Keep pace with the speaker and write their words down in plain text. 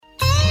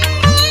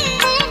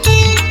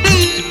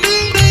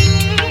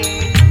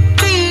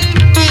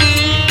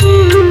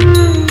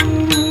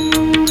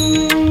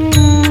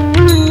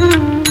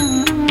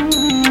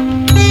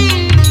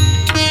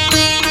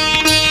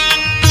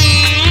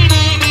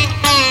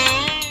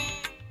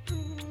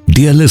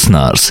Dear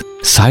listeners,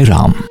 Sai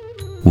Ram.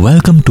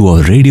 Welcome to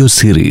our radio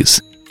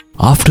series,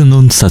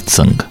 Afternoon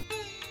Satsang.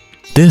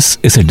 This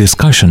is a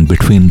discussion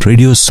between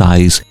Radio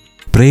Sai's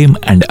Prem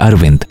and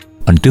Arvind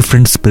on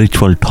different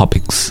spiritual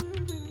topics.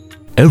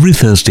 Every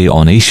Thursday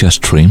on Asia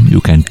Stream,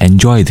 you can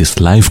enjoy this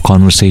live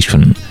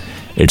conversation.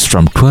 It's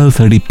from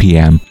 12:30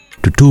 p.m.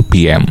 to 2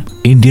 p.m.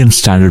 Indian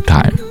Standard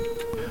Time.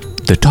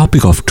 The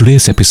topic of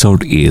today's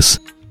episode is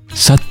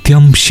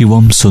Satyam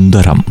Shivam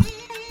Sundaram,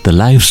 the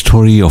life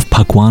story of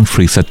Bhagwan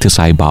Sri Sathya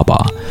Sai Baba,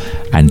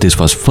 and this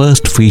was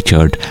first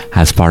featured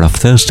as part of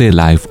Thursday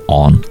Live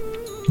on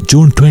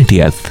June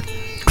 20th,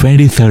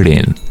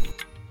 2013.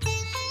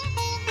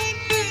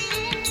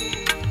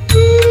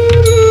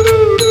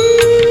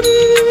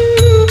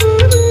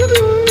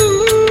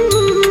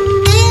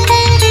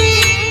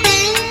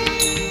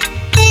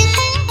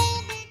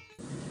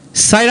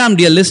 Sai Ram,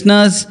 dear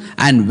listeners,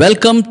 and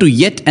welcome to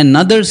yet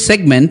another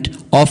segment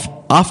of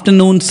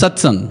Afternoon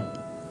Satsang.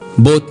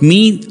 Both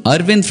me,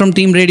 Arvind from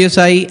Team Radio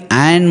Sai,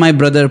 and my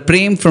brother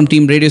Prem from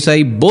Team Radio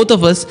Sai, both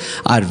of us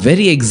are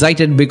very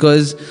excited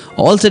because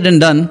all said and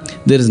done,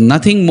 there is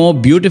nothing more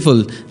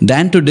beautiful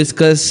than to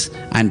discuss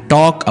and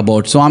talk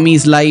about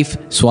Swami's life,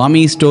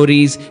 Swami's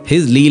stories,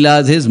 his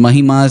leelas, his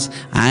mahimas,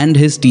 and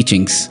his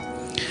teachings.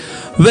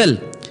 Well,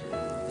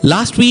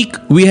 last week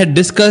we had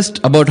discussed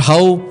about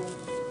how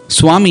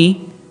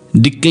Swami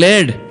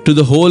declared to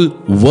the whole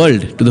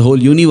world, to the whole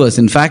universe,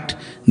 in fact,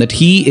 that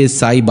he is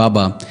Sai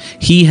Baba.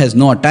 He has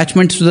no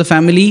attachments to the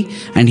family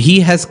and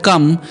he has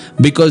come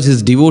because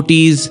his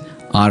devotees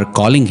are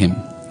calling him.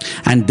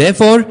 And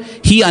therefore,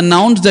 he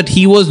announced that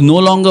he was no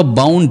longer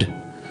bound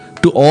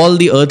to all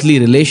the earthly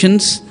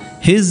relations.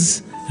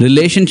 His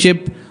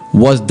relationship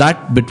was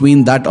that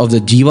between that of the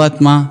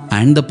Jivatma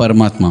and the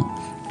Paramatma.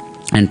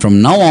 And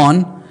from now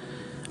on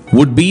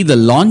would be the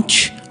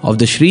launch of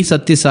the Sri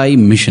Sathya Sai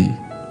mission.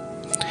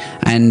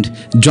 And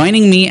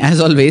joining me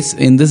as always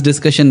in this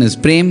discussion is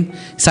Prem.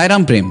 Sai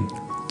Ram, Prem.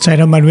 Sai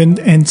Ram, Arvind,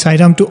 and Sai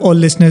Ram to all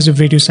listeners of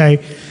Radio Sai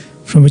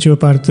from whichever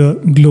part of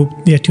the globe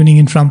they are tuning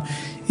in from.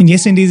 And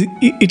yes, indeed,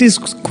 it is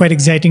quite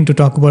exciting to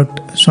talk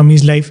about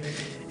Swami's life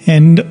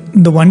and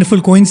the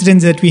wonderful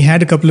coincidence that we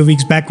had a couple of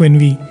weeks back when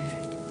we,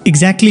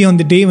 exactly on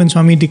the day when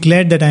Swami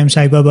declared that I am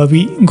Sai Baba,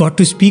 we got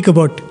to speak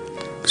about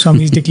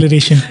Swami's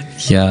declaration.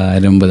 Yeah, I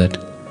remember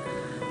that.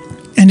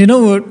 And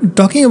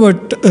talking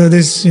about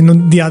this,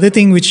 the other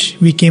thing which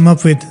we came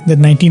up with, that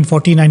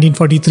 1940,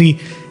 1943,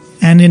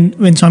 and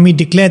when Swami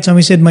declared,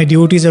 Swami said, my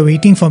devotees are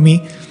waiting for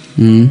me.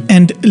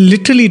 And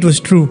literally it was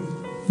true,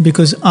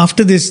 because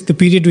after this, the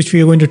period which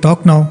we are going to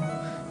talk now,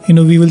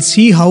 we will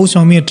see how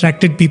Swami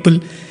attracted people,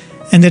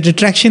 and that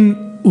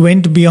attraction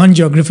went beyond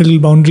geographical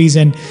boundaries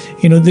and,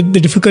 the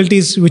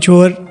difficulties which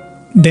were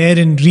there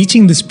in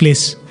reaching this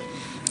place.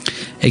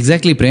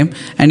 Exactly, Prem.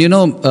 And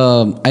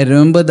I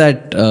remember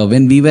that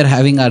when we were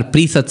having our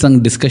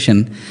pre-satsang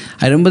discussion,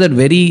 I remember that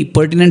very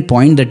pertinent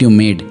point that you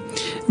made.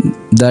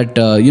 That,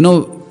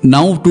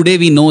 now today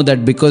we know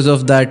that because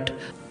of that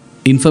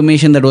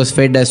information that was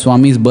fed as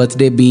Swami's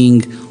birthday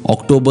being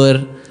October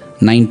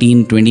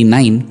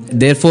 1929,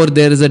 therefore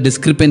there is a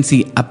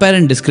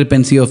apparent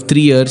discrepancy of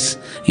 3 years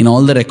in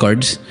all the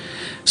records.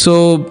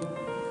 So,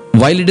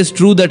 while it is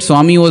true that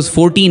Swami was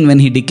 14 when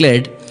he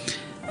declared,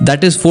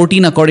 that is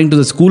 14 according to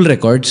the school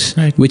records,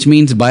 right. Which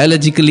means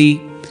biologically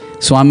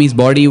Swami's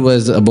body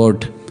was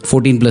about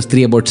 14 plus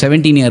 3, about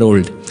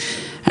 17-year-old.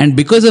 And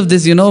because of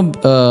this,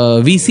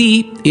 we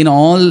see in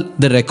all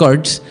the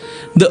records,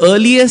 the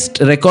earliest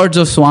records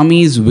of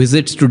Swami's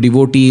visits to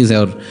devotees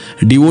or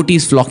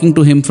devotees flocking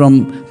to him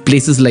from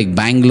places like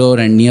Bangalore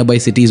and nearby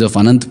cities of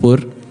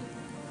Anantapur.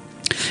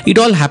 It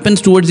all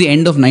happens towards the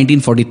end of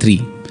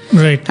 1943.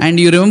 Right. And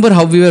you remember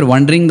how we were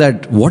wondering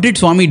that what did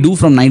Swami do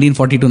from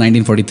 1940 to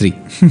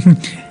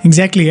 1943?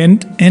 Exactly.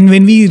 And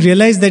when we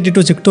realized that it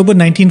was October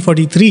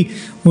 1943,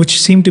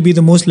 which seemed to be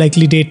the most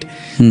likely date,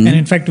 and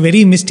in fact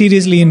very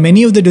mysteriously in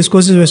many of the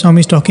discourses where Swami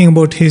is talking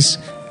about his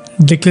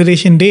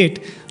declaration date,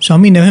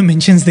 Swami never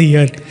mentions the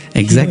year.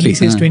 Exactly. He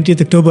says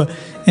 20th October.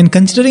 And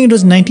considering it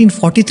was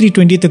 1943,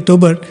 20th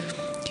October,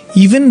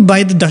 even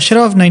by the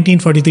Dashara of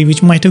 1943,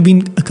 which might have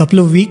been a couple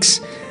of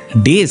weeks.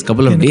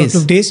 Couple of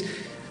days.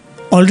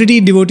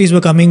 Already devotees were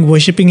coming,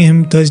 worshipping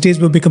him. Thursdays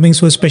were becoming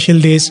so special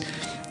days.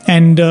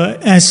 And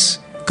as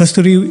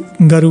Kasturi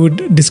Garu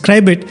would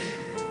describe it,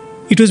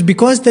 it was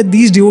because that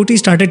these devotees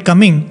started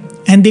coming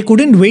and they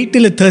couldn't wait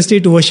till a Thursday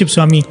to worship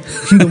Swami.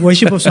 The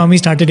worship of Swami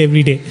started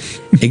every day.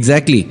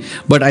 Exactly.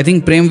 But I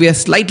think, Prem, we are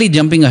slightly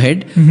jumping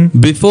ahead.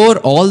 Before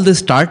all this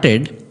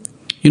started,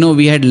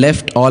 we had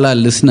left all our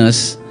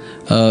listeners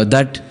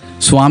that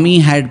Swami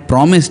had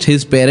promised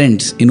his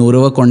parents in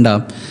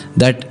Uravakonda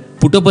that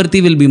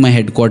Puttaparthi will be my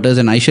headquarters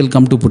and I shall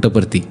come to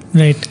Puttaparthi.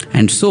 Right.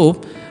 And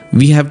so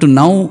we have to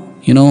now,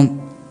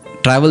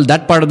 travel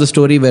that part of the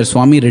story where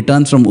Swami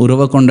returns from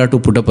Uravakonda to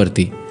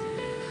Puttaparthi.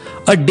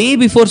 A day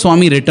before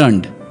Swami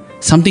returned,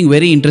 something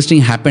very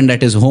interesting happened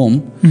at his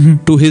home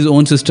to his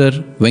own sister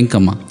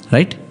Venkama,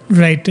 right?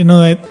 Right.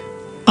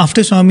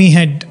 After Swami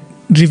had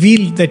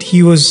revealed that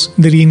he was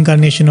the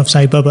reincarnation of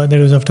Sai Baba, that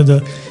was after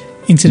the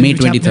incident. May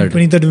which happened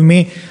 23rd. on 23rd of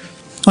May.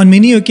 On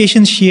many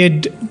occasions, she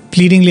had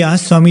pleadingly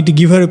asked Swami to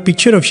give her a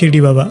picture of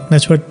Shirdi Baba.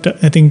 That's what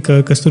I think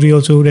Kasturi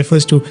also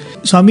refers to.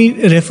 Swami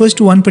refers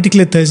to one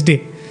particular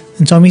Thursday.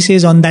 And Swami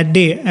says, on that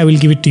day, I will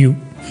give it to you.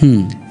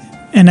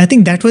 And I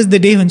think that was the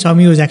day when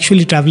Swami was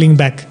actually traveling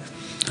back.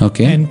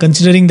 Okay. And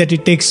considering that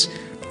it takes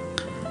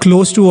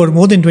close to or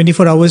more than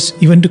 24 hours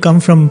even to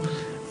come from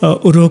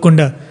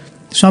Uruvakonda,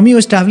 Swami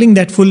was traveling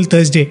that full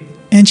Thursday.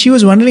 And she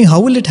was wondering, how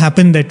will it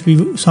happen that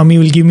Swami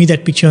will give me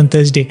that picture on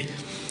Thursday?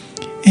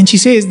 And she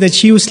says that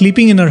she was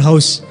sleeping in her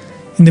house.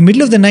 In the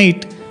middle of the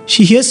night,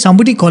 she hears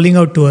somebody calling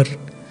out to her,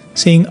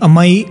 saying,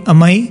 Amai,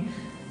 Amai.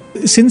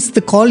 Since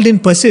the call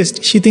didn't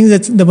persist, she thinks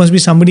that there must be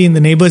somebody in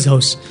the neighbor's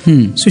house.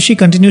 So she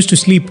continues to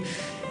sleep.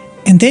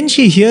 And then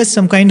she hears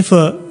some kind of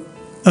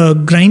a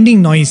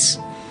grinding noise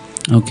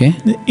Okay.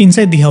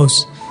 inside the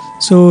house.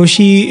 So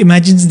she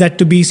imagines that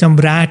to be some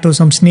rat or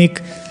some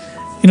snake.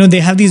 They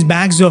have these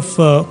bags of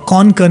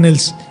corn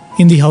kernels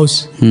in the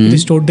house. They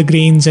stored the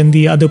grains and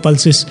the other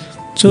pulses.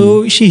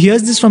 So she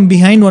hears this from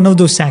behind one of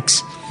those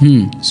sacks.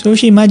 So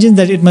she imagines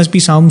that it must be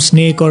some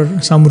snake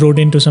or some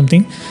rodent or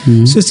something.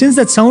 So since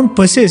that sound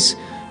persists,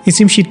 it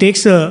seems she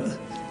takes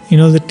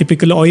the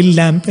typical oil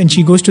lamp and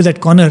she goes to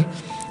that corner.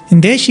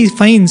 And there she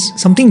finds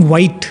something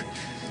white.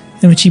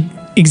 And when she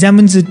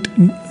examines it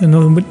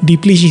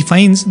deeply, she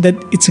finds that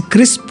it's a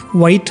crisp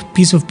white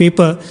piece of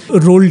paper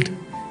rolled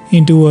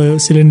into a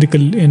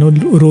cylindrical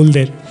roll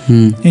there.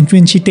 And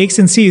when she takes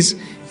and sees,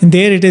 and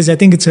there it is, I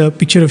think it's a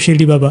picture of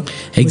Shirdi Baba.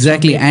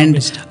 Exactly. And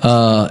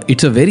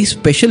it's a very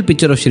special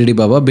picture of Shirdi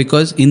Baba,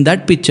 because in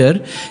that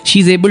picture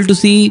she's able to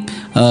see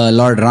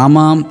Lord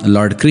Rama,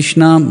 Lord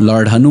Krishna,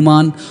 Lord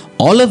Hanuman,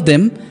 all of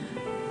them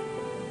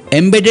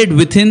embedded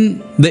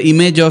within the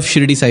image of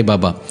Shirdi Sai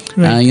Baba.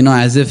 Right.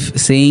 As if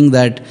saying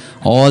that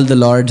all the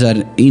lords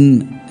are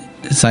in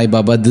Sai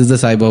Baba. This is the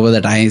Sai Baba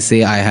that I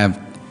say I have.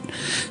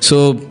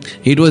 So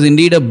it was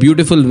indeed a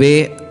beautiful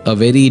way, a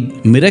very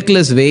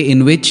miraculous way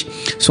in which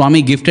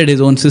Swami gifted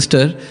his own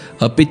sister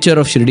a picture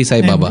of Shirdi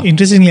Sai Baba. And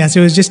interestingly, as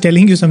I was just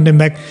telling you sometime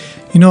back,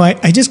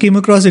 I just came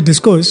across a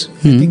discourse,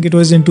 I think it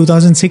was in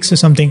 2006 or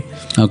something.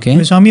 Okay.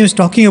 Where Swami was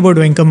talking about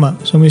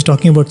Venkamma. Swami was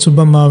talking about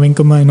Subbamma,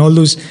 Venkamma and all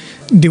those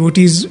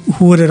devotees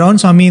who were around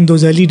Swami in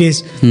those early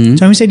days.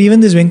 Swami said, even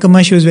this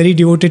Venkamma, she was very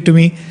devoted to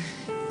me.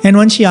 And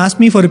once she asked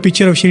me for a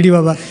picture of Shirdi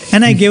Baba,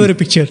 and I gave her a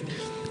picture.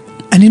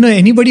 And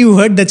anybody who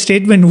heard that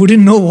statement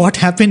wouldn't know what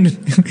happened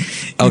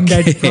in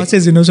that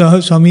process. So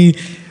Swami,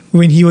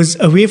 when he was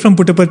away from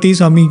Puttaparthi,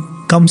 Swami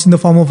comes in the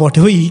form of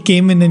whatever he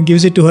came in and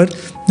gives it to her.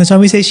 And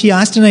Swami says, she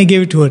asked and I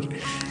gave it to her,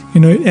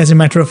 as a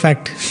matter of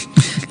fact.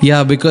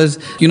 Yeah, because,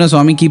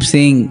 Swami keeps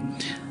saying,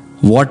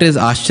 what is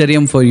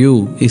Ashcharyam for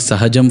you is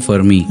Sahajam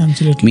for me.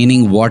 Absolutely.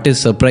 Meaning what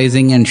is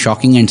surprising and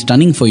shocking and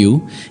stunning for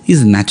you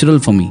is natural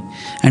for me.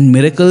 And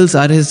miracles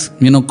are his,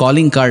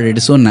 calling card. It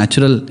is so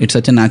natural. It's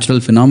such a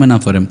natural phenomena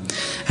for him.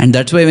 And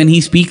that's why when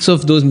he speaks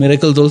of those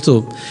miracles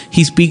also,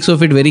 he speaks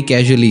of it very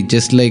casually.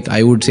 Just like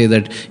I would say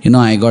that,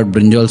 I got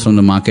brinjals from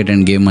the market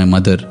and gave my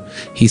mother.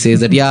 He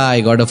says that,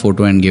 I got a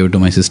photo and gave it to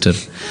my sister.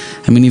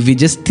 I mean, if we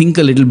just think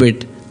a little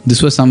bit,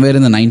 this was somewhere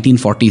in the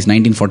 1940s,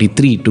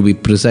 1943 to be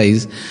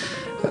precise.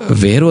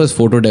 Where was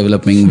photo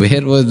developing?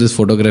 Where was this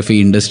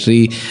photography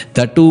industry?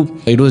 That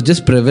too, it was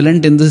just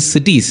prevalent in the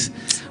cities.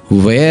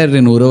 Where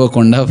in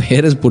Uruvakonda,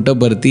 where is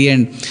Puttaparthi?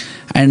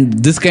 And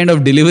this kind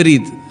of delivery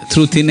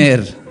through thin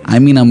air. I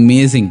mean,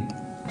 amazing.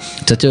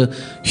 Such a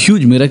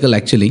huge miracle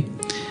actually.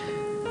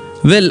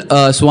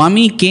 Well,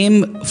 Swami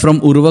came from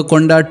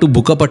Uruvakonda to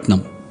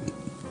Bukkapatnam.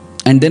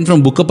 And then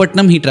from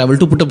Bukkapatnam, he travelled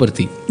to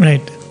Puttaparthi.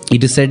 Right.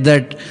 It is said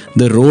that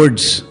the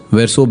roads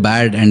were so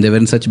bad and they were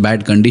in such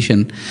bad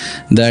condition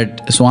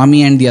that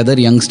Swami and the other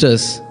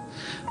youngsters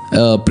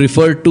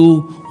preferred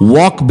to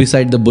walk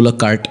beside the bullock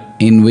cart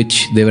in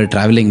which they were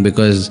traveling,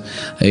 because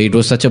it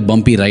was such a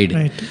bumpy ride.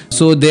 Right.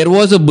 So there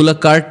was a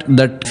bullock cart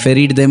that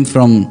ferried them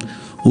from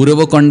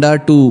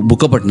Uruvakonda to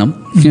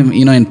Bukkapatnam,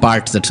 in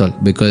parts, that's all,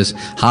 because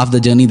half the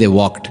journey they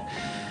walked.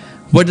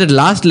 But the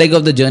last leg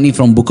of the journey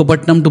from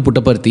Bukkapatnam to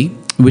Puttaparthi,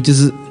 which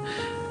is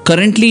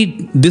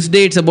currently, this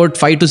day it's about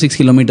 5 to 6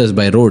 kilometers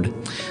by road.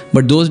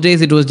 But those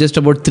days it was just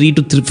about 3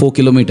 to 4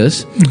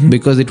 kilometers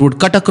because it would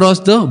cut across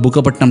the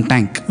Bukkapatnam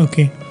tank.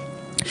 Okay.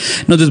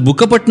 Now this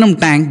Bukkapatnam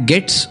tank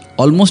gets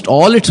almost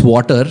all its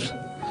water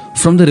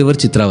from the river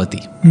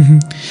Chitravati.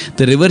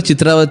 The river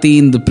Chitravati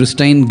in the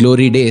pristine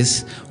glory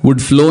days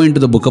would flow into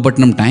the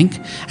Bukkapatnam tank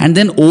and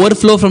then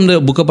overflow from the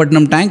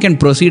Bukkapatnam tank and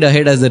proceed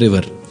ahead as the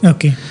river.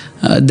 Okay.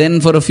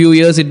 Then for a few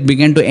years it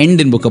began to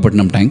end in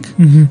Bukkapatnam tank,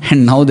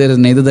 and now there is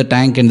neither the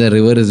tank and the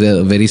river is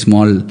a very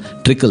small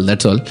trickle,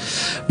 that's all.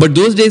 But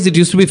those days it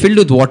used to be filled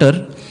with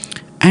water,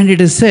 and it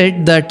is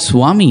said that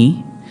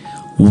Swami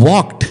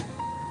walked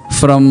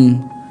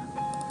from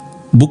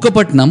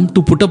Bukkapatnam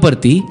to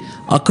Puttaparthi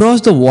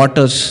across the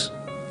waters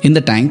in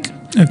the tank.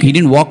 Okay. He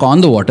didn't walk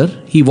on the water,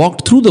 he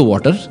walked through the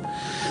water.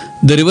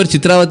 The river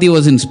Chitravati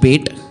was in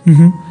spate.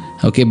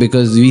 Okay,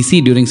 because we see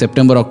during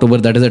September, October,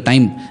 that is a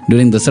time,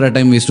 during Dasara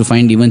time, we used to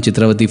find even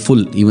Chitravati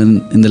full,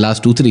 even in the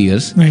last 2-3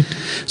 years. Right.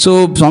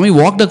 So Swami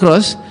walked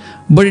across,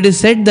 but it is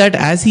said that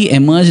as he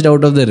emerged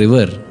out of the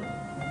river,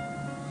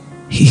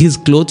 his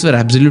clothes were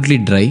absolutely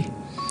dry.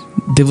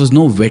 There was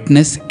no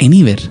wetness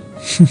anywhere.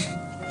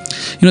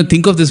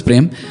 Think of this,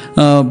 Prem.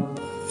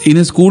 In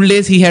his school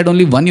days, he had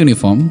only one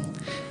uniform.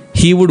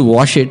 He would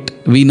wash it.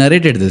 We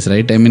narrated this,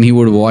 right? I mean, he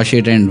would wash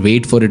it and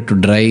wait for it to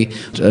dry,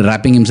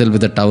 wrapping himself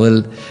with a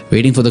towel,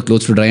 waiting for the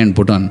clothes to dry and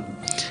put on.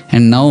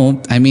 And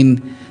now,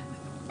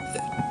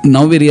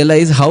 now we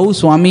realize how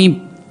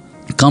Swami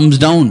comes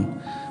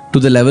down to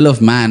the level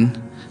of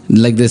man,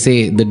 like they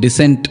say, the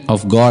descent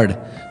of God,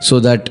 so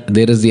that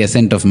there is the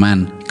ascent of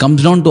man.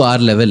 Comes down to our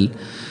level.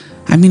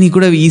 He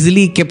could have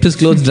easily kept his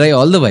clothes dry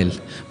all the while.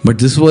 But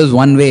this was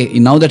one way.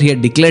 Now that he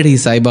had declared he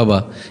is Sai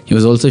Baba, he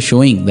was also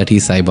showing that he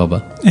is Sai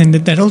Baba. And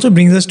that also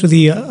brings us to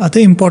the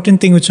other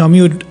important thing which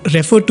Swami would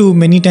refer to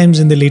many times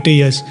in the later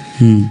years.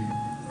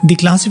 The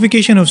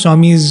classification of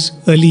Swami's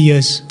early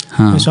years.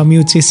 Swami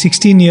would say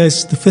 16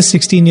 years, the first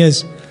 16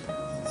 years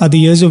are the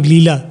years of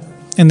Leela.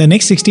 And the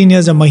next 16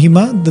 years are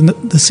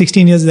Mahima. The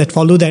 16 years that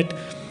follow that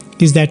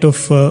is that of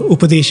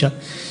Upadesha.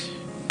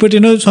 But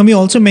Swami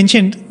also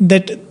mentioned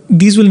that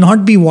these will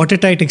not be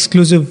watertight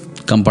exclusive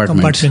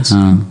compartments.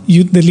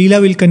 The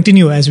Leela will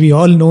continue, as we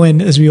all know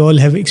and as we all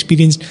have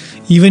experienced,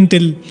 even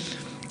till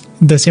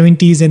the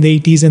 70s and the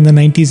 80s and the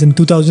 90s and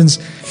 2000s.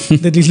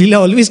 The Leela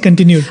always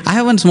continued. I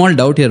have one small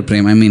doubt here,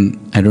 Prem.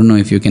 I don't know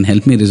if you can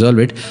help me resolve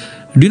it.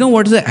 Do you know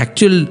what is the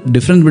actual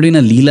difference between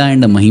a Leela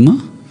and a Mahima?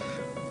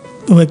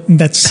 But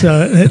that's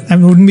I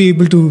wouldn't be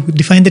able to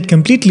define that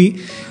completely.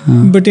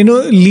 But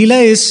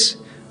Leela is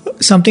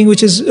something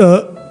which is,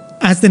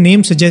 as the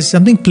name suggests,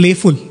 something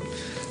playful.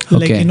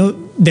 Okay.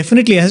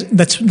 Definitely,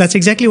 that's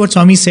exactly what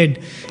Swami said.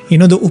 The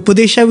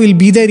Upadesha will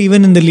be there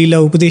even in the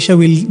Leela. Upadesha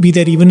will be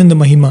there even in the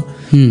Mahima.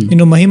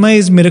 Mahima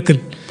is miracle.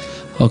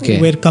 Okay.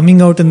 Where coming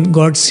out and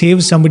God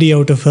saves somebody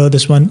out of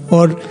this one,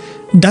 or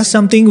does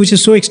something which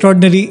is so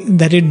extraordinary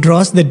that it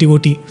draws the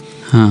devotee.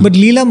 But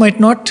Leela might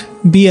not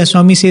be, as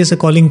Swami says, a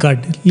calling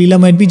card. Leela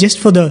might be just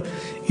for the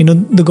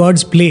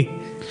God's play,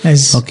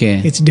 as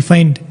it's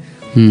defined.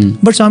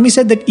 But Swami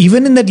said that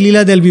even in that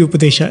Leela there will be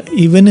Upadesha,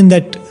 even in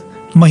that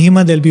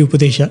Mahima there will be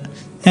Upadesha,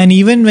 and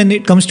even when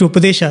it comes to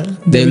Upadesha,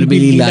 there will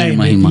be Leela and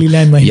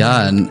Mahima.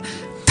 Yeah,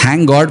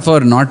 thank God for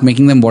not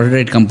making them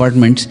watertight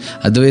compartments.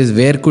 Otherwise,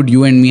 where could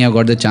you and me have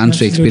got the chance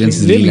to experience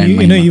this Leela and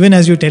Mahima? Even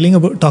as you're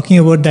talking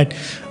about that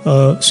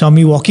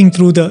Swami walking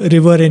through the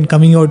river and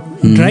coming out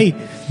dry.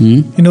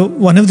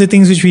 One of the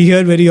things which we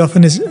hear very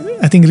often is,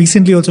 I think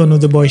recently also one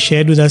of the boys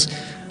shared with us,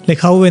 like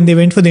how when they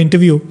went for the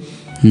interview,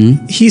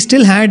 he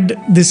still had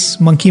this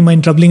monkey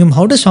mind troubling him.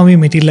 How does Swami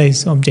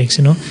materialize objects?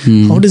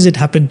 How does it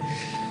happen?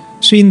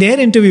 So in their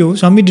interview,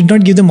 Swami did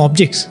not give them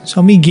objects.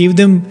 Swami gave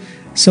them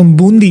some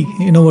bundi,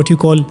 what you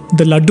call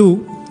the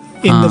laddu,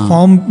 in the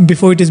form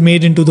before it is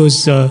made into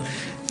those,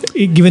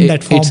 given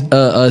that form.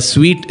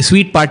 It's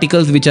sweet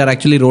particles which are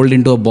actually rolled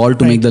into a ball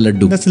to make the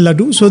laddu. That's the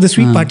laddu. So the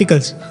sweet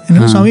particles.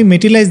 Swami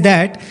materialized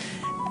that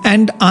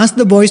and asked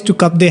the boys to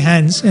cup their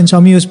hands, and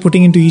Swami was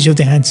putting into each of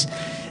their hands.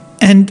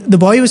 And the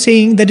boy was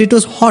saying that it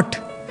was hot,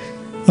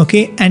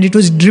 and it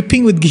was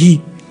dripping with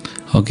ghee.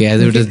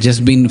 As if it has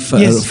just been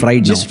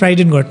fried just fried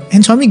and got.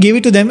 And Swami gave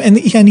it to them, and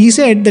he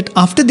said that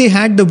after they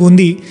had the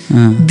bundi,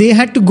 they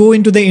had to go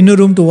into the inner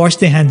room to wash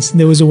their hands.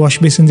 There was a wash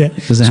basin there.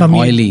 It was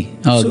oily,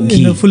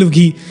 ghee. Full of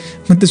ghee.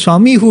 But the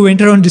Swami who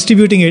went around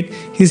distributing it,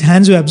 his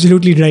hands were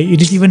absolutely dry. He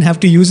didn't even have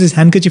to use his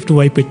handkerchief to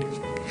wipe it.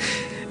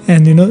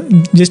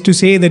 And just to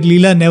say that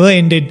Leela never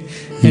ended,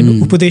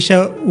 and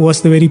Upadesha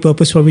was the very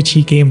purpose for which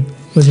he came,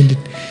 wasn't it?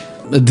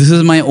 This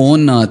is my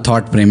own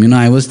thought, Prem.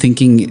 I was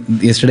thinking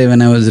yesterday when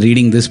I was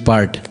reading this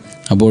part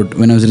about,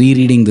 when I was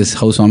rereading this,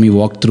 how Swami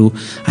walked through,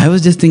 I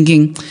was just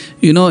thinking,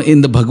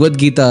 in the Bhagavad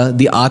Gita,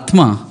 the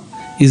Atma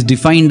is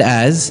defined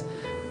as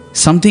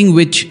something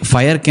which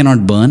fire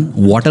cannot burn,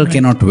 water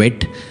cannot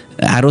wet,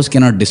 arrows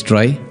cannot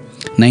destroy,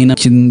 naina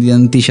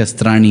chindyanti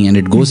shastrani, and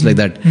it goes like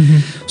that.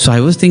 So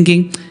I was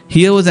thinking,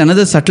 here was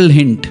another subtle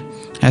hint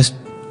as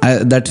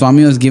that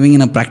Swami was giving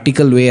in a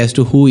practical way as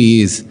to who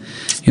he is.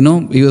 He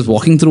was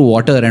walking through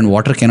water, and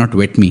water cannot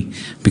wet me,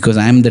 because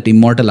I am that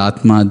immortal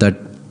Atma, that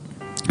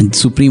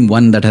supreme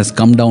one that has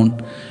come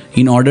down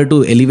in order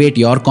to elevate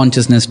your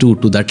consciousness to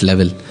that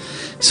level.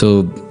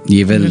 So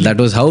that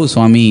was how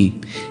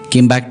Swami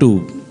came back to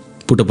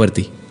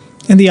Puttaparthi.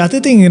 And the other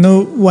thing,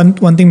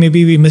 one thing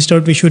maybe we missed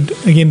out, we should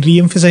again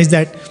re-emphasize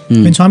that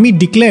when Swami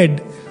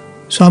declared,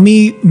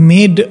 Swami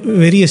made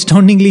very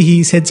astoundingly,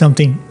 he said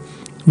something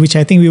which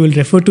I think we will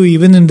refer to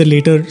even in the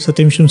later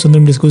Satyam Shivam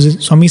Sundaram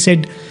discourses. Swami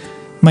said,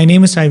 my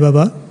name is Sai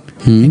Baba,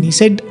 and he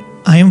said,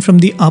 I am from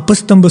the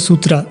Apastamba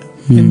Sutra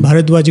in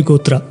Bharadwaji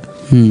Gotra.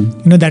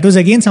 That was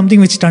again something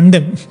which stunned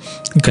them.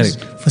 Because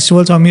first of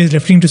all, Swami is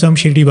referring to some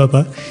Shirdi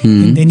Baba,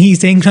 and then he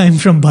is saying, I am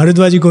from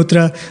Bharadwaji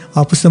Gotra,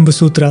 Apastamba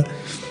Sutra.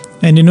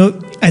 And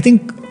I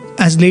think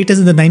as late as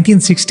in the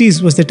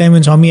 1960s was the time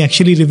when Swami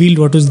actually revealed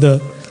what was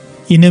the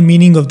inner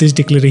meaning of this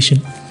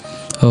declaration.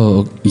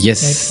 Oh,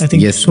 yes. Right? I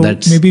think yes, so.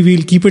 that's Maybe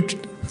we'll keep it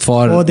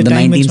for the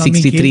time when Swami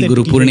 1963 gave that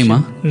Guru declaration.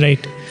 Purnima.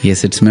 Right.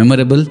 Yes, it's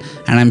memorable,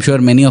 and I'm sure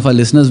many of our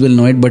listeners will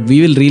know it, but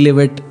we will relive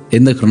it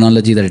in the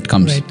chronology that it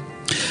comes. Right.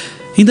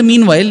 In the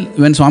meanwhile,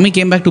 when Swami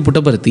came back to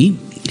Puttaparthi,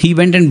 he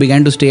went and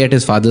began to stay at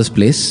his father's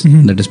place,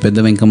 that is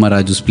Pedda Venkama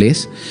Raju's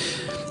place.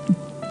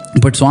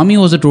 But Swami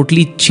was a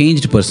totally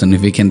changed person,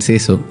 if we can say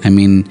so. I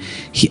mean,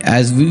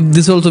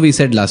 this also we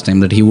said last time,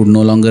 that he would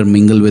no longer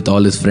mingle with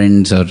all his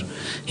friends, or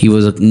he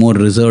was a more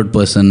reserved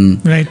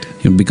person. Right.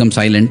 He would become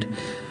silent.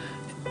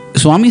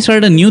 Swami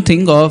started a new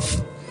thing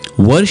of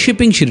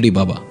worshipping Shirdi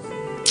Baba.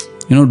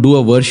 Do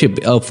a worship.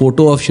 A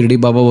photo of Shirdi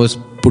Baba was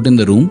put in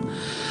the room.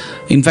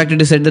 In fact,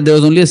 it is said that there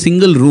was only a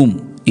single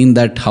room in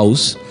that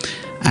house,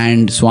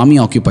 and Swami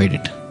occupied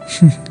it.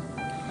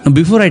 Now,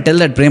 before I tell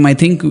that, Prem, I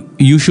think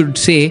you should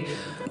say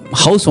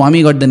how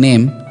Swami got the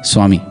name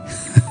Swami.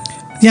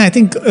 Yeah, I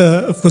think,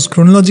 of course,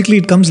 chronologically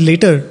it comes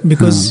later,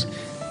 because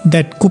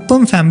that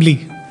Kuppam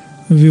family,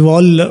 we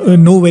all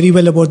know very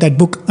well about that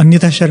book,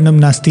 Anyatha Sharanam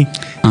Nasti,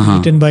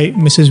 written by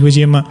Mrs.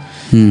 Vijayamma.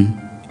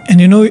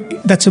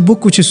 And that's a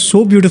book which is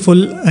so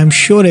beautiful. I'm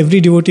sure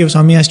every devotee of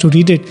Swami has to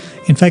read it.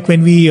 In fact,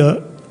 when we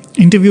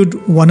interviewed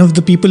one of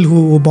the people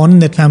who were born in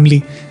that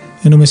family,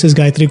 Mrs.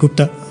 Gayatri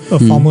Gupta, a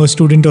former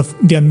student of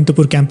the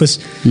Anantapur campus,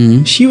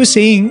 she was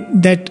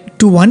saying that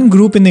to one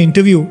group in the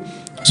interview,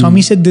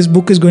 Swami said this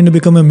book is going to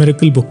become a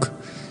miracle book.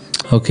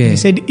 Okay. He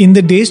said in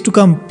the days to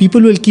come,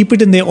 people will keep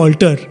it in their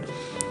altar,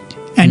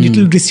 and it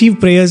will receive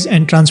prayers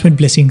and transmit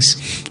blessings.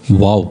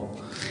 Wow.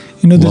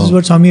 This is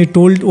what Swami had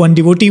told one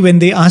devotee when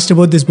they asked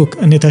about this book,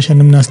 Anyatha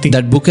Sharanam Nasti.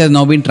 That book has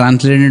now been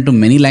translated into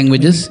many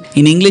languages.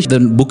 In English, the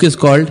book is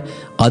called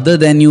Other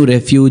Than You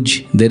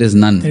Refuge, There Is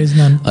None. There is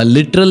none. A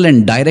literal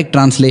and direct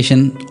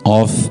translation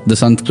of the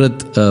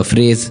Sanskrit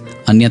phrase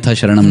Anyatha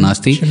Sharanam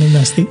Nasti. Sharanam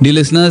Nasti. Dear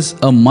listeners,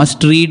 a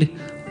must read,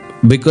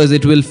 because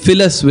it will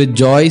fill us with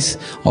joys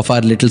of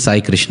our little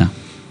Sai Krishna.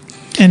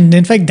 And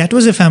in fact, that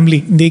was a family.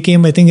 They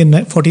came, I think,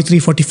 in 43,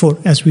 44,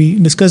 as we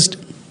discussed,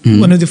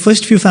 one of the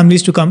first few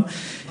families to come.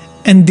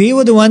 And they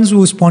were the ones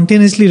who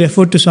spontaneously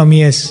referred to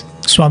Swami as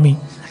Swami.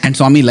 And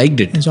Swami liked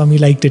it. And Swami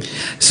liked it.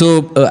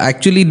 So,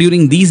 actually,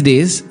 during these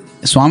days,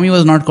 Swami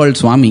was not called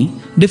Swami.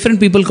 Different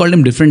people called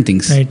him different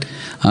things.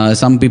 Right.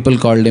 Some people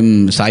called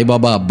him Sai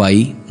Baba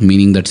Abbai,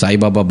 meaning that Sai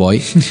Baba boy.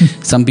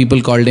 Some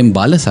people called him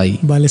Balasai.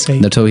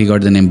 Balasai. That's how he got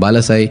the name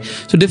Balasai.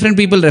 So different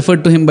people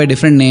referred to him by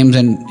different names,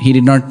 and he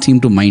did not seem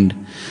to mind.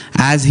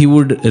 As he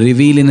would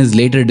reveal in his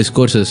later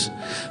discourses,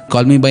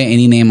 call me by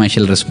any name, I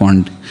shall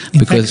respond.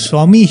 In fact,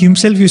 Swami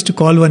himself used to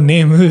call one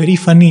name, very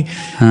funny.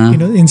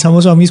 In some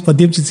of Swami's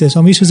Padyam,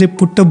 Swami used to say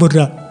Putta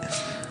Burra.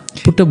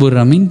 Putta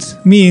Burra means,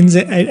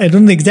 I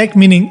don't know the exact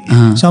meaning.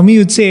 Swami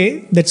would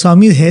say that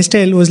Swami's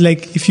hairstyle was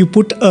like if you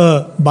put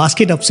a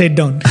basket upside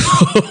down.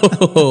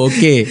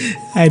 Okay.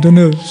 I don't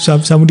know,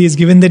 somebody has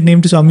given that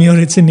name to Swami, or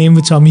it's a name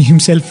which Swami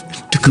himself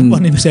took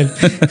upon himself.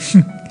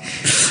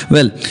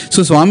 Well,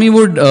 so Swami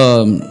would,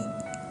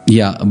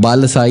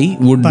 Balasai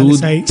would do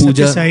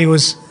puja. Satyasai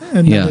was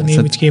another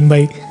name which came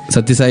by.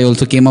 Satyasai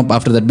also came up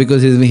after that,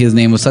 because his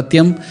name was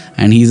Satyam,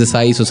 and he's a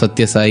Sai, so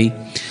Satyasai.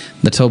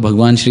 That's how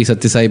Bhagwan Shri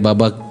Satyasai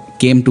Baba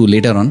came to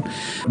later on.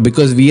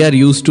 Because we are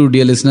used to,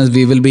 dear listeners,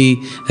 we will be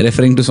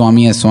referring to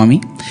Swami as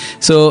Swami.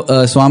 So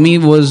Swami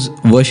was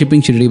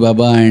worshipping Shirdi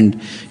Baba,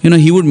 and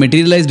he would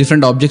materialize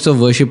different objects of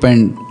worship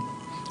and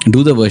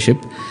do the worship.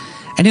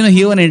 And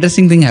here an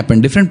interesting thing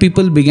happened. Different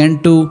people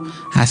began to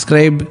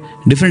ascribe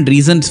different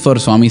reasons for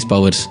Swami's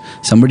powers.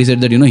 Somebody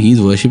said that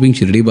he's worshipping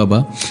Shirdi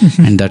Baba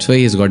and that's why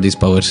he's got these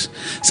powers.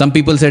 Some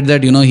people said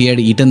that he had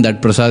eaten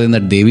that prasad in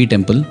that Devi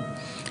temple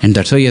and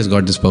that's why he has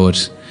got these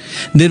powers.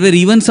 There were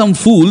even some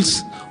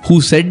fools who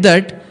said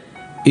that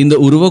in the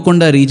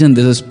Urvakonda region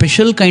there's a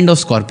special kind of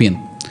scorpion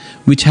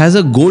which has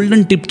a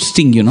golden tipped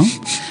sting,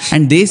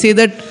 and they say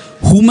that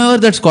whomever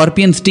that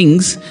scorpion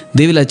stings,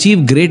 they will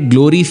achieve great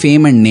glory,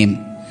 fame and name.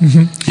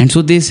 And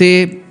so they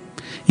say,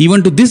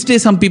 even to this day,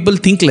 some people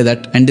think like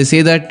that, and they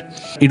say that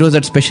it was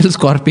that special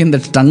scorpion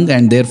that stung,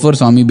 and therefore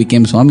Swami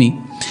became Swami.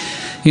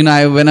 When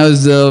I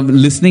was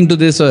listening to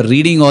this or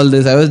reading all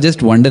this, I was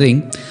just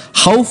wondering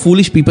how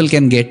foolish people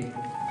can get.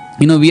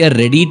 We are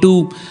ready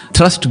to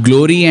thrust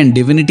glory and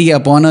divinity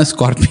upon a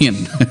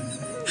scorpion,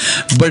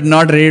 but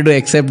not ready to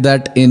accept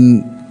that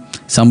in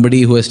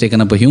somebody who has taken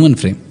up a human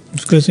frame.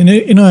 Because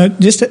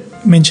just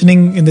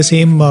mentioning in the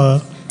same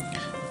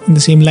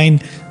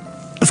line.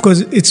 Of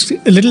course, it's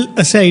a little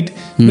aside,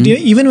 but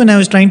even when I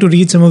was trying to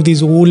read some of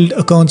these old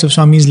accounts of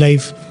Swami's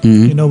life,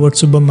 about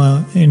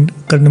Subbamma and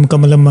Karnam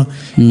Kamalamma,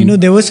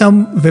 there were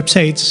some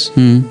websites,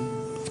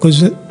 of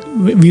course,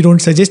 we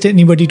don't suggest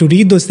anybody to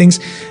read those things,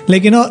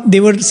 they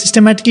were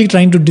systematically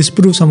trying to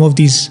disprove some of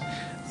these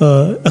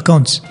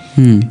accounts.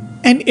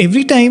 And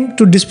every time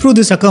to disprove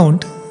this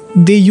account,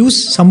 they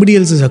use somebody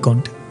else's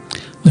account.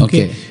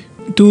 Okay.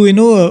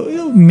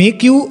 To,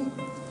 make you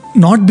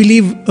not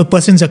believe a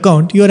person's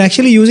account, you are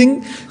actually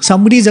using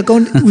somebody's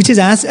account which is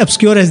as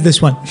obscure as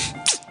this one.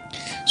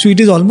 So it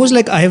is almost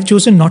like I have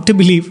chosen not to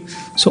believe.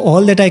 So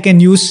all that I can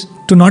use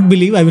to not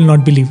believe, I will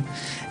not believe.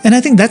 And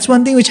I think that's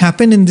one thing which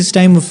happened in this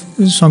time of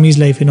Swami's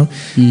life,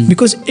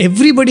 because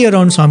everybody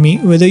around Swami,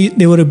 whether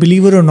they were a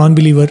believer or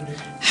non-believer,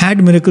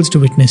 had miracles to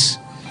witness.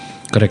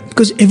 Correct.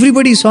 Because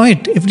everybody saw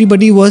it.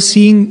 Everybody was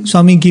seeing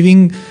Swami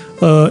giving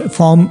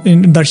form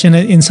in darshan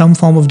in some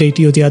form of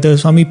deity or the other.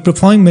 Swami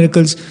performing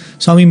miracles.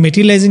 Swami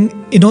materializing.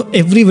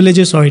 Every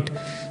villager saw it.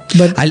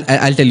 But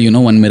I'll tell you,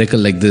 one miracle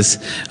like this.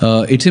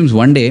 It seems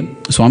one day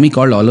Swami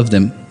called all of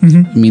them,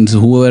 means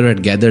whoever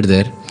had gathered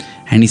there,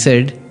 and he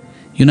said,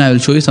 I will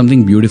show you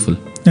something beautiful.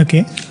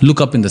 Okay.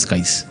 Look up in the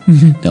skies.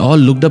 They all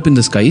looked up in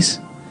the skies,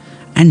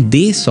 and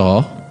they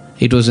saw,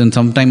 it was in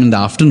sometime in the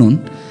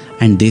afternoon,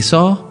 and they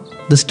saw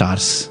the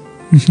stars.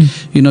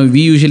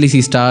 We usually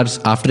see stars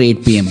after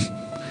 8 p.m.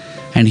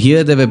 And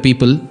here there were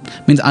people,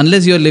 means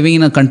unless you are living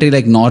in a country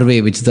like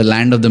Norway, which is the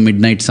land of the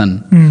midnight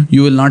sun,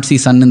 you will not see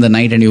sun in the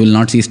night and you will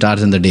not see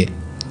stars in the day.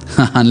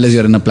 Unless you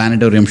are in a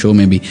planetarium show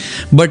maybe.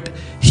 But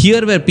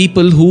here were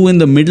people who in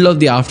the middle of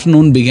the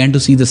afternoon began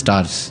to see the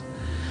stars.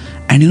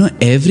 And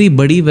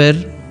everybody were,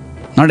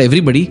 not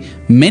everybody,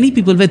 many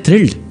people were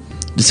thrilled.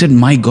 They said,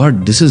 my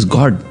God, this is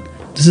God.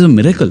 This is a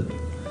miracle.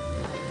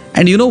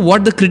 And you know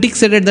what the critics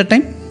said at that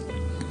time?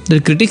 The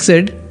critics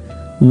said,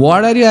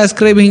 what are you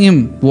ascribing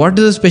him? What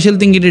is the special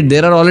thing he did?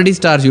 There are already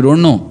stars, you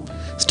don't know.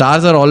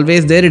 Stars are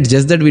always there, it's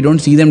just that we don't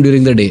see them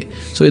during the day.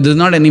 So it is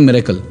not any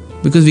miracle,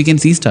 because we can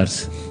see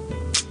stars.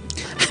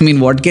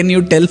 What can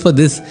you tell for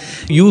this?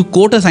 You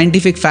quote a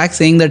scientific fact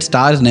saying that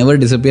stars never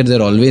disappear,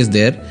 they're always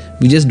there.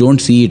 We just don't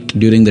see it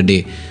during the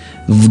day.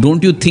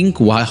 Don't you think,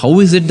 how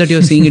is it that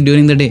you're seeing it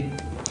during the day?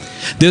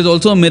 There's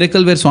also a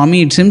miracle where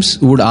Swami, it seems,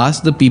 would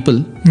ask the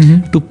people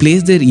to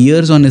place their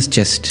ears on his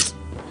chest.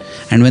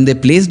 And when they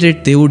placed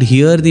it, they would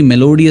hear the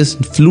melodious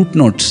flute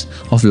notes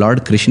of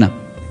Lord Krishna.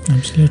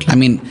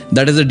 Absolutely.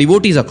 That is a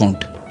devotee's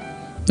account.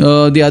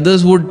 The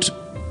others would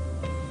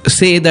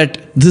say that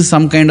this is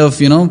some kind of,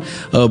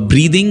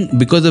 breathing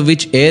because of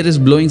which air is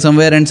blowing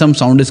somewhere and some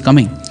sound is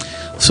coming.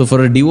 So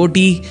for a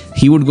devotee,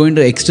 he would go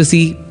into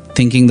ecstasy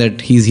thinking that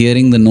he's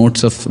hearing the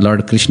notes of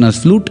Lord Krishna's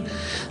flute.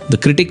 The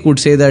critic would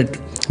say that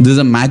this is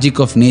a magic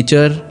of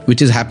nature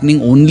which is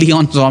happening only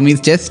on Swami's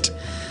chest.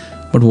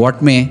 But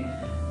what may,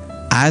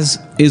 as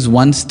is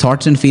one's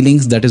thoughts and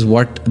feelings, that is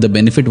what the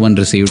benefit one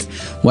received.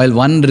 While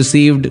one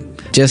received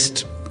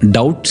just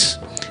doubts,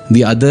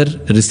 the other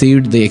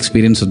received the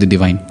experience of the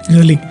divine.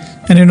 Really.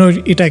 And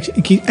it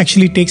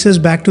actually takes us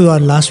back to our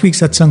last week's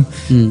satsang,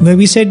 where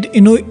we said,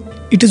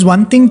 it is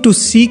one thing to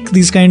seek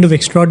these kind of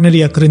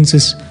extraordinary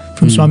occurrences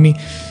from Swami,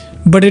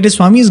 but it is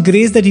Swami's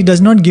grace that he does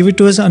not give it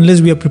to us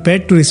unless we are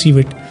prepared to receive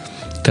it.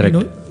 Correct.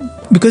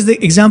 Because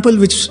the example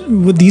which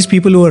these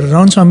people who were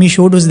around Swami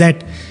showed was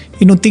that,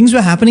 things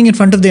were happening in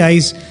front of their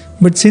eyes,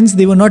 but since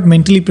they were not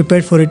mentally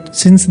prepared for it,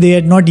 since they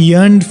had not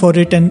yearned for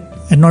it and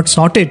had not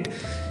sought it,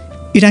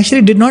 it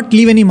actually did not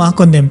leave any mark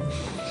on them.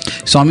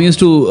 Swami used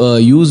to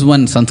use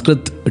one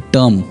Sanskrit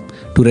term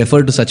to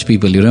refer to such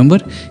people. You remember?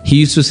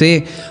 He used to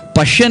say,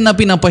 Pashyan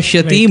api na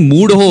pashyati,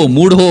 moodho,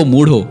 moodho,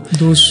 moodho.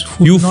 Those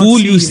who you fool,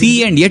 you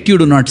see and yet you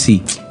do not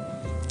see.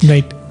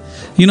 Right.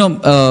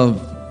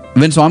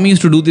 When Swami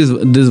used to do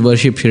this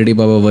worship, Shirdi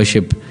Baba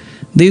worship,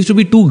 there used to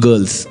be two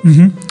girls.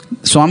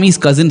 Swami's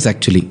cousins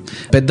actually.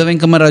 Pedda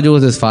Venkamaraju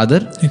was his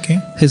father. Okay.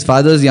 His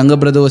father's younger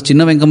brother was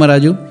Chinna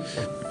Venkamaraju.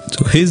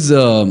 So his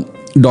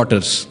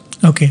daughters.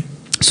 Okay.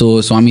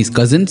 So Swami's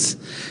cousins.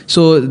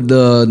 So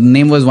the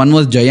name was, one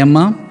was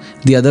Jayamma,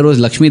 the other was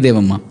Lakshmi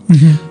Devamma.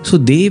 So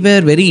they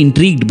were very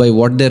intrigued by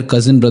what their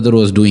cousin brother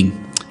was doing.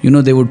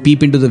 They would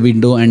peep into the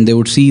window and they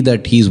would see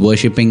that he's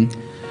worshipping.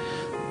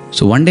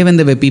 So one day when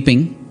they were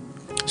peeping,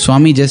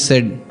 Swami just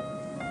said,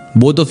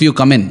 both of you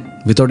come in,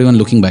 without even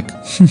looking back.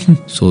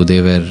 So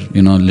they were,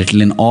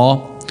 little in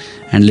awe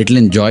and little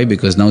in joy,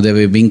 because now they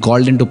were being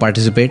called in to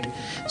participate.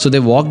 So they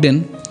walked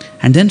in,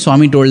 and then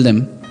Swami told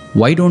them,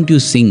 why don't you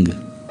sing?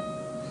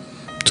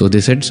 So they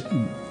said,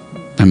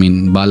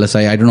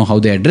 Balasai, I don't know how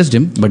they addressed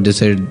him, but they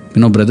said,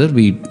 brother,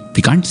 we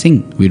can't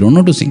sing. We don't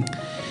know to sing.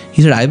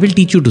 He said, I will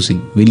teach you to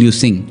sing. Will you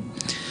sing?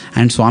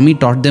 And Swami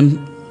taught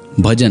them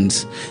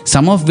bhajans,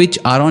 some of which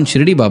are on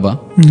Shirdi Baba.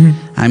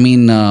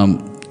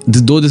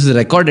 Though this is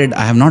recorded,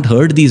 I have not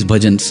heard these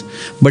bhajans,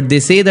 but they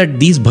say that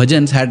these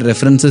bhajans had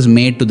references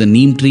made to the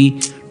neem tree,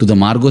 to the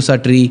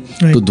margosa tree,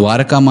 to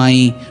Dwaraka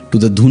Mai, to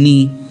the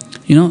dhuni,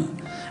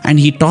 and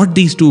he taught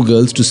these two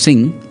girls to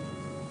sing.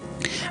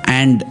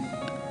 And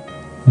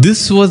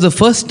this was the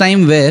first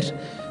time where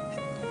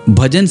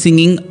bhajan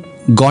singing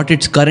got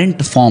its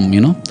current form,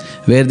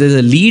 where there's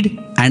a lead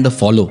and a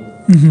follow.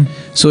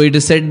 So it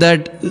is said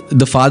that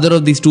the father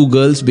of these two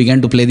girls began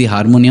to play the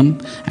harmonium,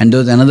 and there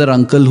was another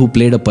uncle who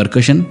played a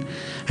percussion,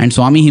 and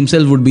Swami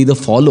himself would be the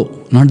follow,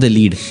 not the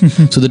lead.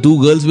 So the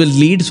two girls will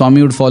lead,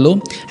 Swami would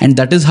follow, and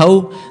that is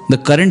how the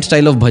current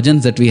style of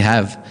bhajans that we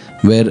have,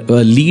 where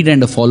a lead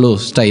and a follow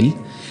style,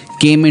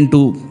 came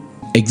into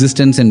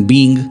existence and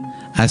being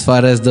as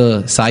far as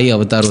the Sai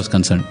avatar was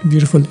concerned.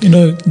 Beautiful.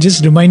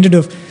 Just reminded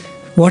of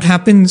what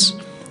happens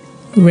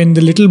when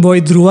the little boy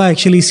Dhruva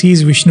actually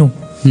sees Vishnu.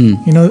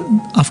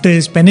 After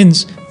his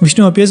penance,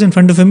 Vishnu appears in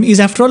front of him. He's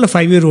after all a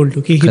 5-year-old.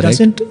 Okay,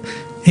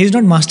 he's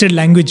not mastered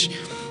language,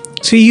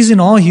 so he's in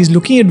awe. He's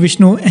looking at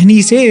Vishnu, and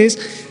he says,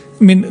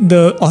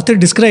 the author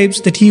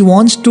describes that he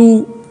wants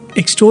to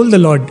extol the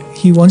Lord.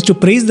 He wants to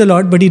praise the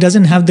Lord, but he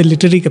doesn't have the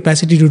literary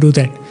capacity to do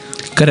that.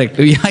 Correct.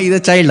 Yeah, he's a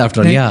child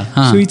after all. Right?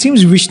 Yeah. So it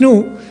seems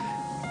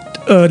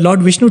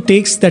Lord Vishnu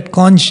takes that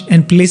conch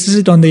and places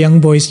it on the young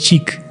boy's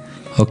cheek.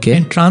 Okay.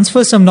 And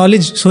transfers some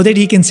knowledge so that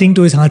he can sing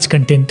to his heart's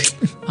content.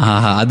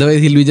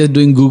 Otherwise, he'll be just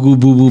doing goo goo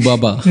boo boo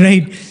baba.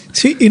 Right.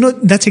 So,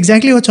 that's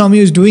exactly what Swami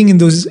was doing in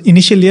those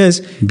initial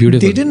years. Beautiful.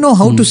 They didn't know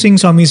how to sing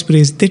Swami's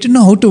praise. They didn't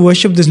know how to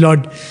worship this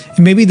Lord.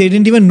 And maybe they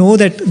didn't even know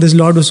that this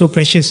Lord was so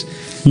precious.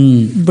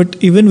 But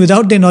even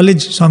without their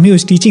knowledge, Swami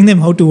was teaching them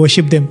how to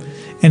worship them.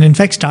 And in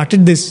fact,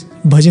 started this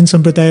Bhajan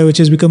Sampradaya, which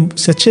has become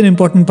such an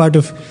important part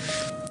of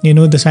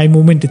the Sai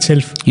movement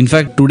itself. In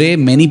fact, today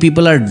many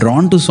people are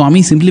drawn to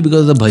Swami simply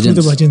because of the bhajans.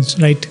 The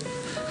bhajans, right.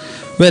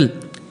 Well,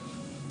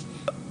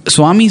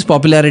 Swami's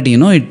popularity,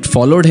 it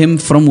followed him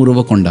from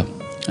Uravakonda.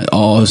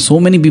 So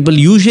many people,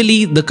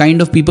 usually the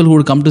kind of people who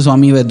would come to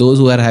Swami were those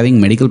who are having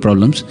medical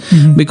problems,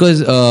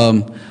 because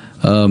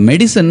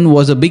medicine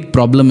was a big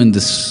problem in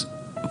this.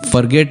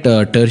 Forget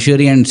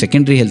tertiary and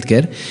secondary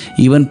healthcare,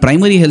 even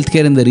primary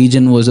healthcare in the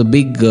region was a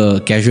big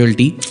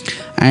casualty,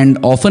 and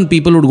often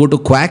people would go to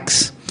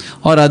quacks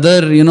or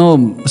other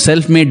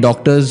self-made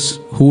doctors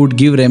who would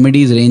give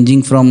remedies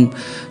ranging from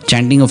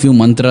chanting a few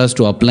mantras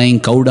to applying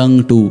cow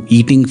dung to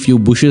eating few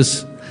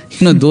bushes,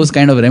 those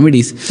kind of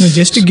remedies.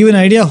 Just to give an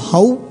idea of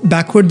how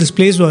backward this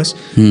place was,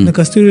 the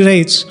Kasturi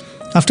writes,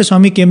 after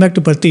Swami came back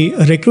to Parthi,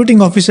 a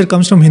recruiting officer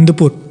comes from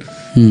Hindupur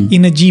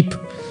in a jeep.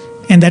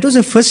 And that was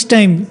the first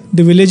time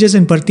the villagers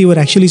in Parthi were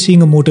actually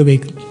seeing a motor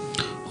vehicle.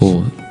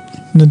 Oh.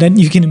 Then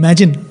you can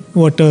imagine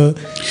what a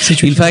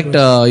situation. In fact,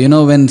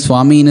 when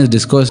Swami in his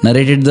discourse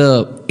narrated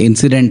the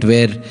incident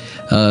where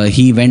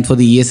he went for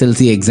the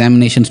ESLC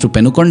examinations to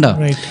Penukonda,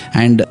 right,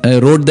 and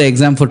wrote the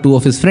exam for 2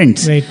 of his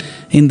friends. Right.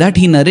 In that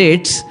he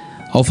narrates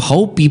of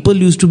how people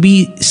used to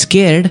be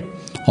scared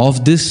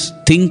of this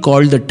thing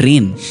called the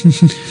train.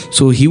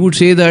 So he would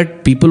say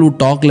that people would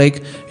talk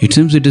like, it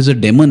seems it is a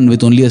demon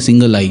with only a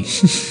single eye.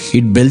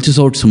 It belches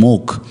out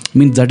smoke.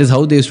 That is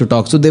how they used to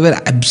talk. So they were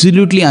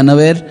absolutely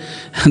unaware.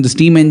 The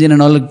steam engine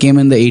and all came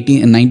in the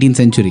 19th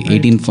century.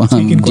 Right. So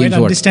you can quite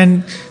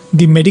understand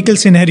the medical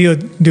scenario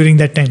during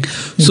that time.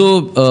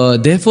 So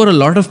therefore a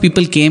lot of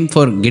people came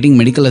for getting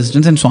medical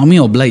assistance, and Swami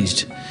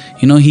obliged.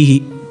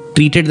 He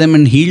treated them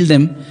and healed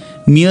them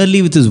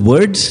merely with his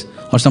words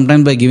or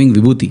sometimes by giving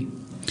vibhuti.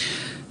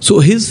 So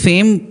his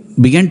fame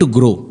began to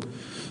grow.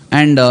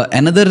 And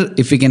another,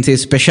 if we can say,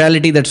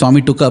 speciality that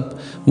Swami took up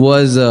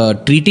was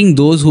treating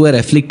those who were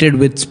afflicted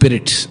with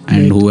spirits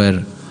and who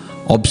were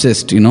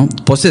obsessed,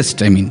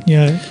 possessed,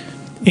 Yeah,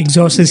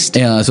 exorcist.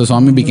 Yeah, so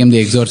Swami became the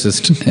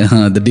exorcist,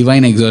 the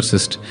divine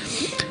exorcist.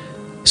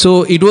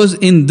 So it was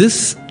in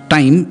this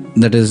time,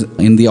 that is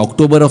in the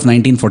October of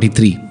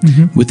 1943,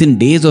 within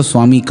days of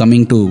Swami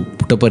coming to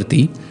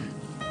Puttaparthi,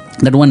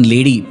 that one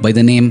lady by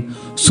the name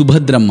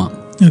Subhadramma,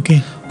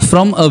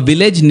 from a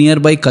village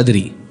nearby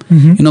Kadri.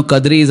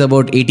 Kadri is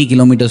about 80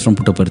 kilometers from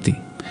Puttaparthi.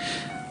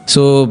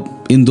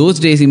 So in those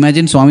days,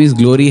 imagine Swami's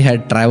glory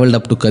had travelled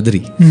up to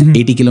Kadri,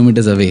 80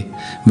 kilometers away,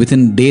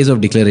 within days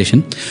of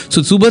declaration.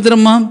 So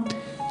Subhadramma,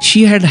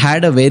 she had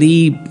had a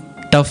very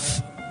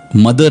tough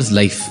mother's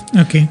life.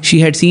 She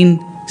had seen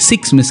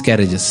 6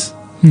 miscarriages.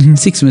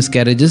 6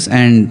 miscarriages,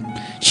 and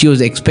she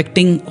was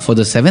expecting for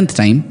the 7th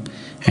time,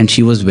 and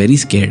she was very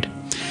scared.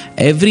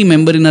 Every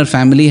member in her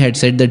family had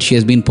said that she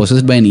has been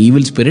possessed by an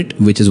evil spirit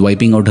which is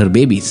wiping out her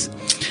babies,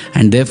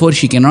 and therefore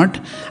she cannot.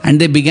 And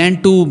they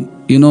began to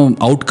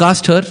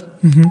outcast her,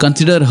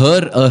 consider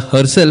her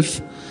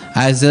herself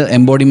as an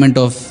embodiment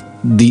of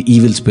the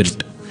evil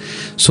spirit.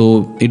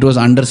 So it was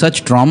under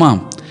such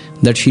trauma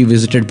that she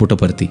visited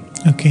Puttaparthi.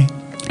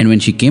 And when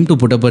she came to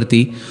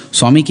Puttaparthi,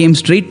 Swami came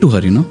straight to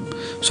her.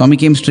 Swami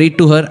came straight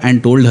to her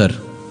and told her,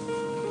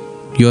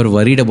 "You are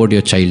worried about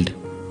your child.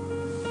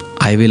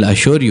 I will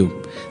assure you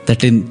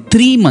that in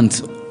 3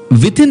 months,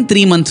 within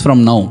 3 months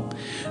from now,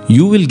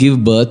 you will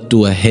give birth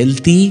to a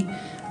healthy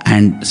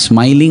and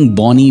smiling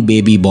bonny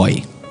baby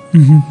boy.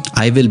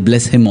 I will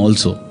bless him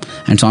also."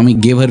 And Swami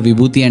gave her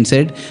vibhuti and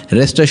said,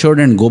 "Rest assured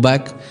and go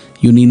back.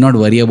 You need not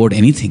worry about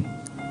anything."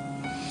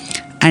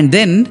 And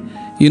then,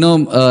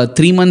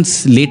 3 months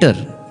later,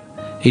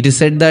 it is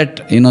said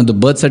that, the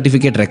birth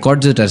certificate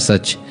records it as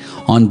such.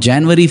 On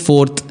January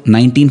 4th,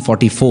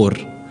 1944,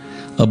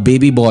 a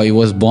baby boy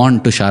was born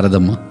to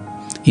Sharadamma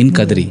in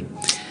Kadri.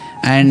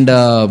 And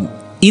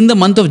in the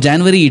month of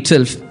January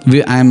itself,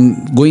 I am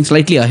going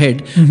slightly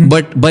ahead,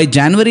 but by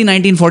January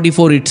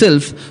 1944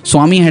 itself,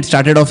 Swami had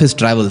started off his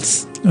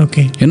travels.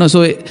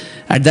 So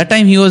at that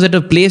time he was at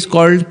a place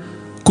called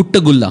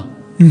Kuttagulla,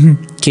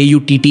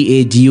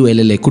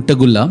 Kuttagulla,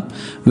 Kuttagulla,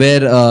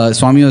 where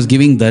Swami was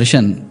giving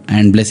darshan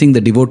and blessing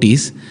the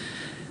devotees.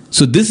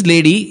 So this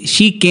lady,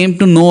 she came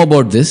to know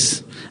about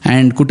this,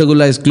 and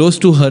Kutagula is close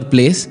to her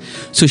place.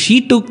 So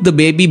she took the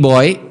baby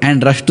boy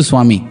and rushed to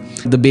Swami.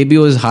 The baby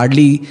was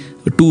hardly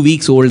 2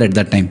 weeks old at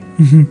that time.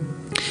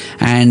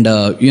 And,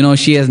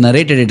 she has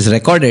narrated, it's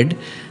recorded,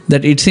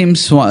 that it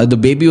seems the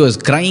baby was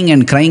crying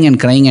and crying and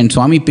crying, and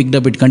Swami picked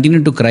up, it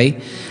continued to cry.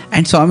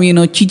 And Swami,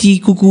 chichi,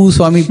 cuckoo,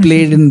 Swami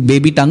played in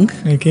baby tongue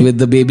with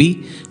the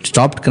baby,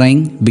 stopped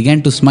crying,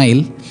 began to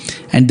smile.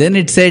 And then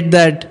it said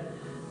that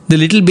the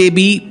little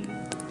baby,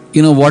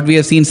 what we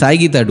have seen Sai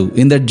Gita do,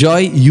 in that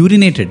joy,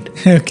 urinated.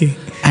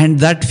 And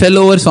that fell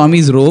over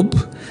Swami's robe.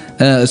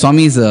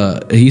 Swami's,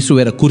 he used to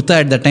wear a kurta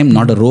at that time,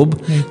 not a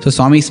robe. So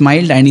Swami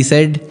smiled and he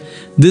said,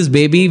 this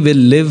baby will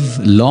live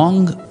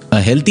long,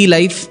 a healthy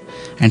life.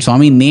 And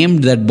Swami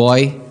named that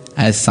boy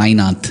as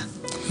Sainath.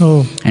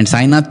 And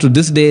Sainath to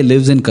this day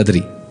lives in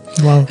Kadri.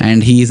 Wow.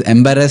 And he is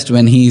embarrassed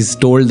when he is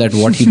told that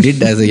what he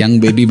did as a young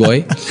baby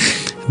boy.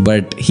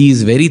 But he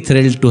is very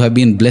thrilled to have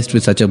been blessed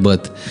with such a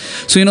birth.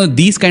 So,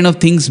 these kind of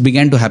things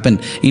began to happen.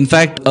 In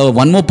fact,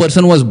 one more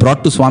person was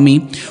brought to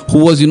Swami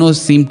who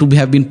was, seemed to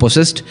have been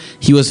possessed.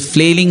 He was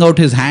flailing out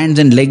his hands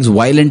and legs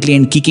violently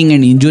and kicking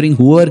and injuring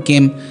whoever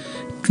came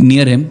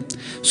near him.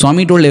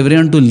 Swami told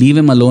everyone to leave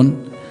him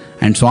alone.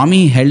 And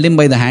Swami held him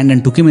by the hand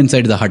and took him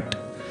inside the hut.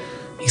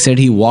 He said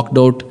he walked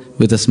out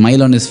with a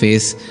smile on his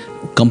face,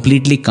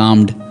 completely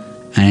calmed.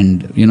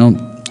 And,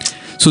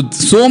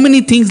 so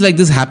many things like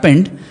this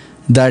happened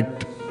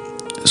that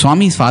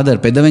Swami's father,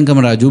 Pedda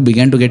Venkamaraju,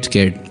 began to get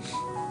scared.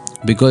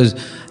 Because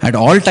at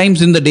all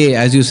times in the day,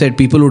 as you said,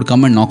 people would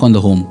come and knock on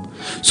the home.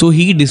 So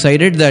he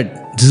decided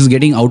that this is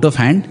getting out of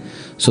hand.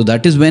 So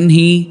that is when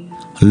he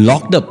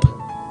locked up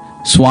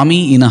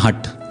Swami in a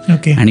hut.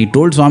 And he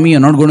told Swami,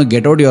 you're not going to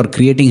get out, you're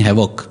creating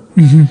havoc.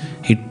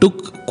 It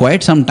took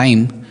quite some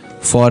time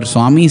for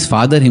Swami's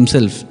father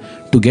himself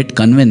to get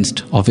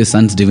convinced of his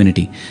son's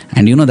divinity.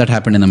 And that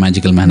happened in a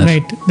magical manner.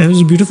 Right. That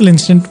was a beautiful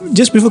incident.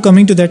 Just before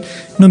coming to that,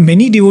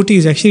 many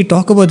devotees actually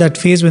talk about that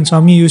phase when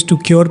Swami used to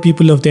cure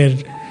people of their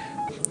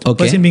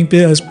person being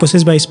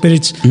possessed by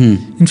spirits.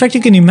 In fact,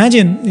 you can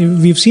imagine,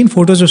 we've seen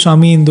photos of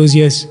Swami in those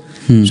years.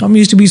 Swami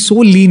used to be so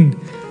lean,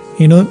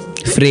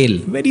 frail.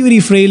 Very, very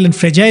frail and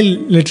fragile,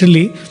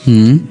 literally.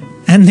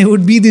 And there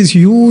would be these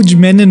huge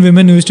men and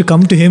women who used to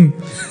come to him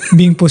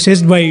being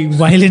possessed by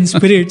violent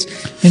spirits.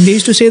 And they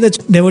used to say that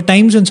there were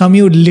times when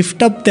Swami would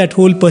lift up that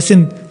whole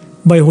person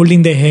by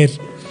holding their hair.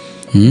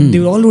 They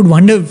all would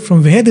wonder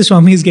from where the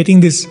Swami is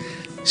getting this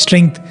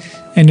strength.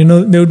 And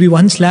there would be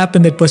one slap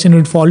and that person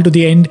would fall to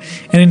the end.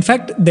 And in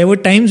fact, there were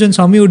times when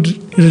Swami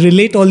would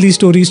relate all these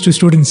stories to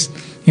students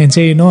and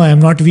say, I am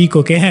not weak,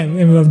 okay?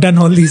 I've done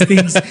all these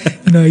things.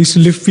 I used to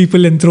lift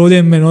people and throw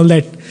them and all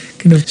that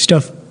kind of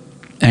stuff.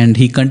 And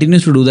he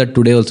continues to do that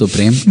today also,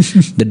 Prem.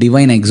 The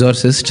divine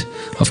exorcist.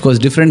 Of course,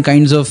 different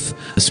kinds of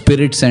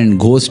spirits and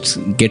ghosts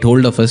get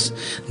hold of us.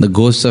 The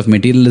ghosts of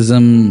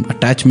materialism,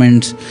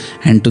 attachments.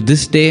 And to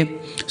this day,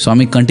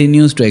 Swami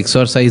continues to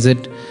exorcise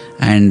it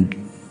and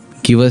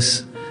give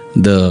us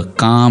the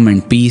calm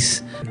and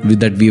peace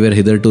that we were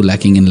hitherto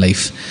lacking in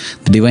life.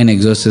 The divine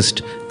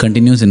exorcist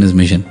continues in his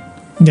mission.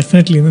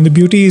 Definitely. And the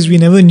beauty is we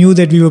never knew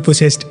that we were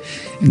possessed.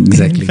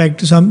 Exactly. In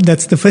fact,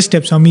 that's the first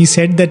step. Swami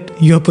said that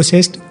you are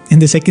possessed,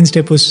 and the second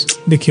step was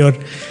the cure.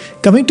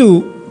 Coming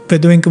to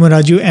Pedda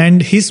Venkamaraju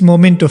and his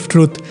moment of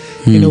truth,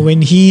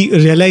 when he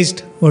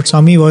realized what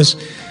Swami was,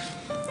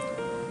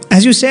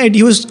 as you said,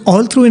 he was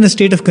all through in a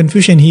state of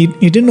confusion. He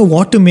didn't know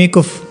what to make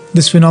of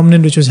this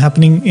phenomenon which was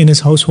happening in his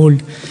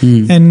household.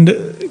 And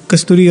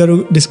Kasturi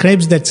Garu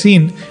describes that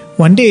scene.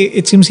 One day,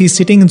 it seems he's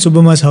sitting in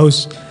Subbamma's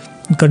house,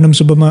 Karnam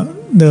Subbamma,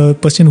 the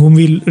person whom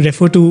we'll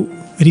refer to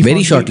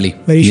very shortly.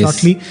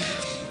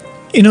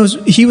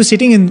 He was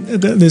sitting in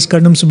this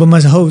Karnam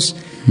Subbamma's house,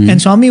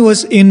 and Swami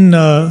was in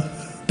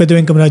Pedda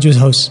Venkamaraju's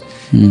house.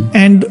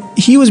 And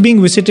he was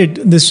being visited,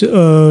 this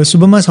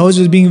Subbamma's house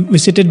was being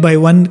visited by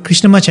one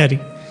Krishnamachari,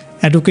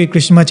 Advocate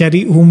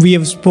Krishnamachari, whom we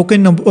have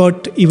spoken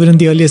about even in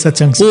the earlier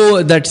satsangs.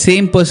 Oh, that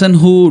same person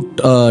who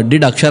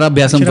did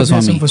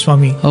Aksharabhyasam for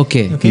Swami.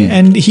 Okay.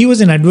 And he was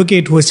an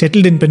advocate who was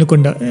settled in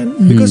Penukunda.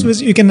 And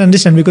because you can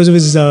understand, because of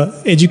his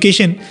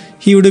education,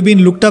 he would have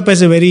been looked up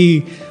as a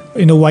very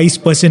wise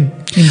person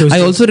in those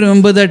days. Also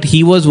remember that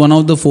he was one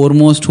of the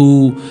foremost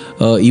who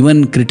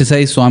even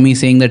criticized Swami,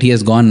 saying that he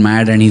has gone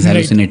mad and he's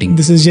hallucinating.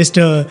 This is just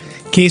a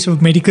case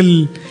of medical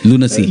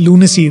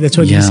lunacy. That's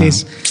what he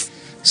says.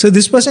 So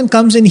this person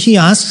comes and he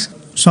asks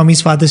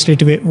Swami's father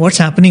straight away, what's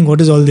happening? What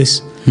is all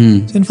this?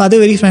 And father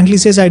very frankly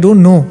says, I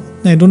don't know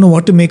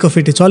what to make of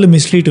it. It's all a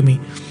mystery to me.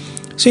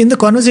 So in the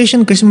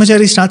conversation,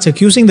 Krishnamachari starts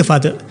accusing the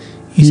father.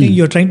 He's saying,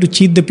 you're trying to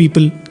cheat the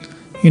people,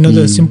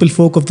 the simple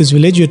folk of this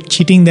village. You're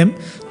cheating them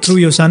through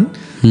your son,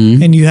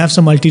 and you have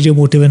some ulterior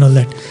motive and all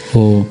that.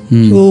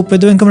 So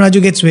Pedda Venkamaraju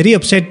gets very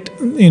upset,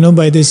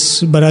 by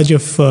this barrage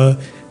of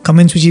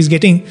comments which he's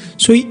getting.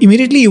 So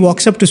immediately he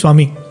walks up to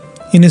Swami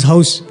in his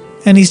house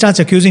and he starts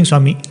accusing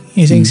Swami.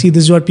 He's saying, see,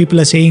 this is what people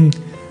are saying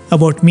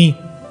about me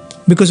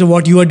because of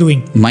what you are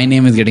doing. My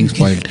name is getting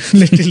spoiled.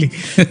 Literally.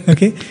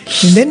 Okay.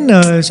 And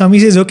then Swami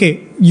says,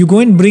 okay, you go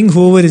and bring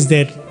whoever is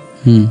there.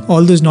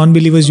 All those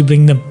non-believers, you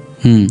bring them.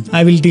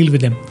 I will deal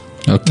with them.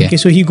 Okay.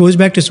 So he goes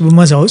back to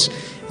Subhamma's house,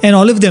 and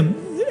all of them,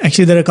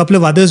 actually there are a couple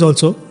of others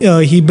also,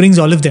 he brings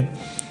all of them.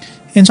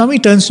 And Swami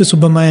turns to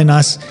Subhamma and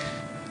asks,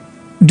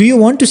 do you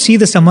want to see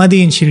the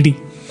Samadhi in Shirdi?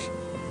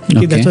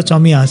 Okay. That's what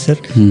Swami asked her.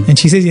 And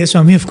she says, yes,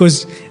 Swami, of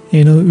course,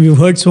 we've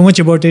heard so much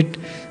about it.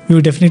 We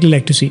would definitely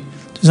like to see.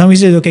 So Swami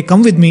says, okay,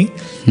 come with me.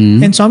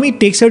 And Swami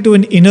takes her to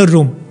an inner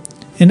room.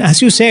 And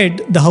as you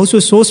said, the house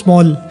was so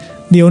small,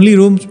 the only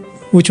room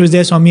which was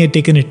there, Swami had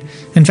taken it.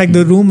 In fact,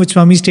 the room which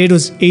Swami stayed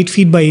was 8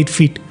 feet by 8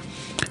 feet.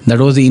 That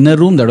was the inner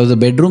room, that was the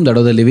bedroom, that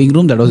was the living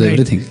room, that was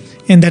everything.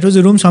 And that was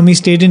the room Swami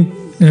stayed in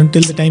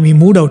till the time he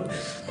moved out.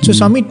 So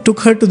Swami took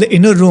her to the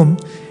inner room.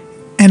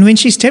 And when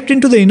she stepped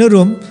into the inner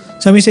room,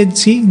 Swami said,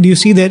 see, do you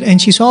see there?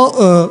 And she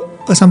saw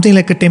something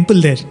like a temple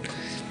there.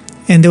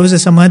 And there was a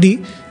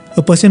samadhi.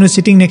 A person was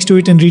sitting next to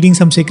it and reading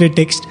some sacred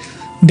text.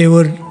 There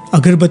were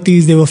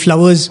agarbattis, there were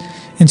flowers.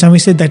 And Swami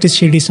said, that is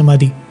Shirdi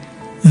Samadhi.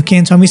 Okay,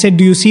 and Swami said,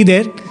 do you see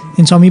there?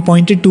 And Swami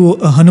pointed to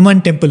a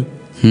Hanuman temple,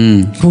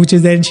 which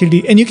is there in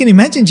Shirdi. And you can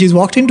imagine, she's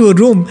walked into a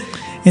room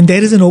and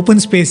there is an open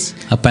space.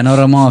 A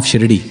panorama of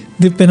Shirdi.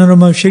 The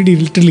panorama of Shirdi,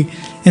 literally.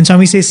 And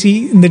Swami says,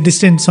 see, in the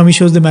distance, Swami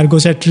shows the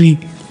Margosa tree.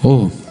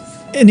 Oh.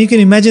 And you can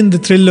imagine the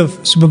thrill of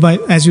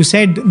Subhamma. As you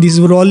said, these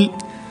were all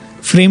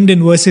framed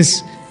in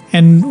verses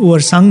and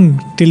were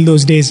sung till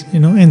those days,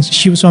 And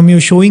Swami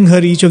was showing her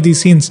each of these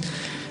scenes.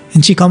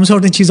 And she comes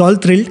out and she's all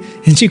thrilled.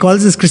 And she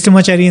calls this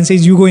Krishnamachari and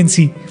says, you go and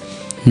see.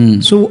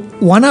 So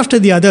one after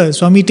the other,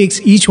 Swami takes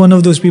each one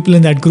of those people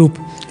in that group.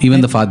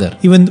 Even the father?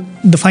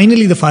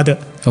 Finally the father.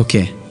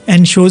 Okay.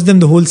 And shows them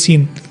the whole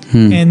scene.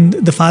 And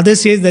the father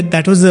says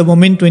that was the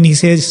moment when he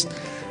says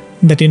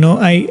that,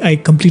 I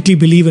completely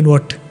believe in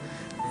what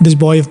this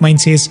boy of mine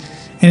says.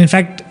 And in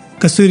fact,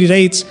 Kasturi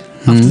writes,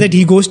 after that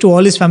he goes to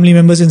all his family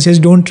members and says,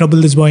 don't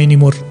trouble this boy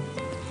anymore.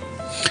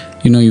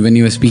 When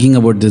you were speaking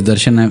about this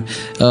darshan,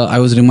 I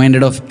was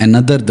reminded of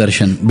another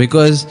darshan,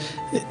 because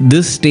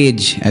this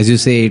stage, as you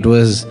say, it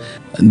was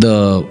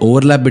the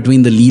overlap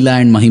between the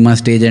Leela and Mahima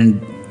stage, and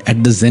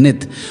at the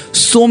zenith,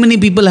 so many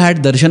people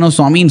had darshan of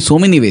Swami in so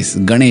many ways.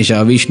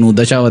 Ganesha, Vishnu,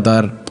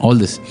 Dashavatar, all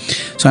this.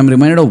 So I'm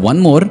reminded of one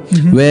more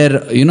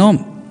where,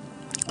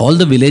 all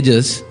the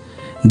villagers,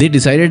 they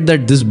decided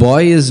that this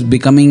boy is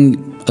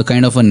becoming a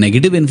kind of a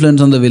negative influence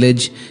on the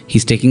village.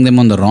 He's taking them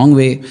on the wrong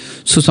way.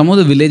 So some of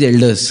the village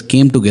elders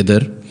came together,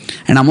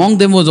 and among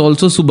them was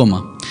also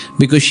Subhamma,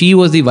 because she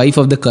was the wife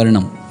of the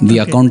Karnam, the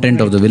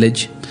accountant of the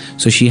village.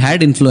 So she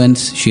had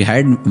influence, she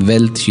had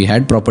wealth, she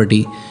had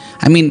property.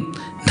 I mean,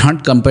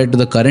 not compared to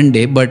the current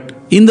day, but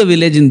in the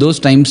village in those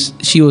times,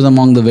 she was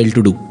among the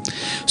well-to-do.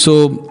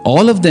 So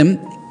all of them,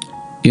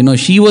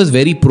 she was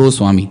very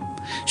pro-Swami.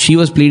 She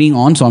was pleading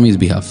on Swami's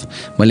behalf,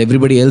 while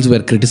everybody else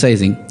were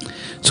criticizing.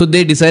 So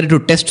they decided to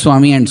test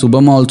Swami, and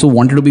Subhamma also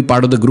wanted to be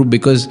part of the group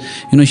because,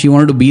 she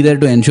wanted to be there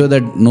to ensure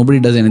that nobody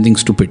does anything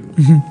stupid.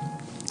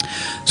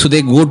 So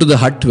they go to the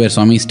hut where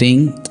Swami is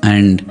staying,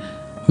 and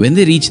when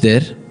they reach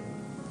there,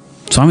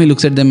 Swami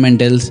looks at them and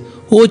tells,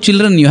 oh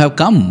children, you have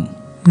come.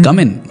 Come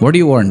in. What do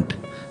you want?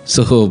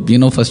 So,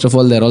 first of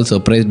all, they're all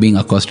surprised being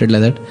accosted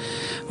like that.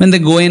 When they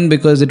go in,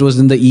 because it was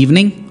in the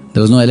evening, there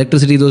was no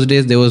electricity those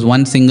days, there was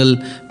one single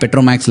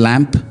Petromax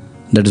lamp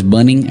that is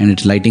burning and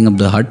it's lighting up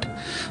the hut.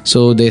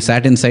 So they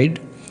sat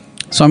inside.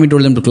 Swami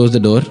told them to close the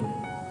door.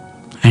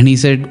 And he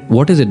said,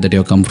 what is it that you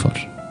have come for?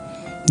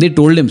 They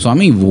told him,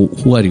 Swami,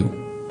 who are you?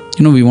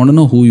 We want to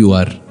know who you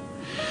are.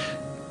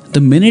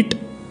 The minute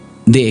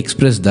they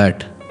expressed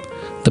that,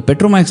 the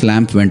Petromax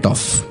lamp went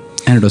off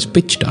and it was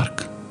pitch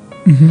dark.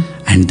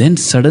 And then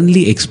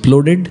suddenly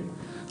exploded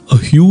a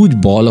huge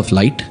ball of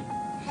light.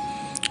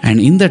 And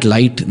in that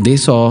light, they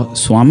saw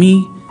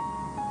Swami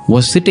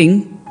was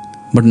sitting,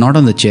 but not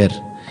on the chair.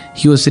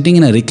 He was sitting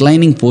in a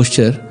reclining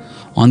posture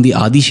on the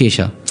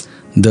Adishesha,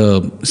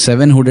 the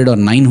 7-hooded or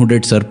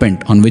 9-hooded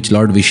serpent on which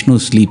Lord Vishnu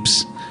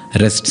sleeps,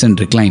 rests and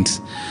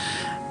reclines.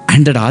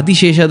 And that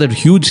Adishesha, that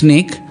huge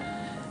snake,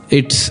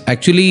 it's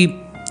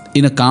actually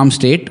in a calm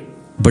state,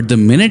 but the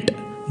minute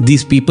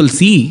these people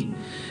see,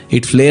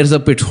 it flares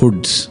up its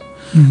hoods.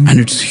 And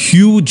it's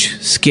huge,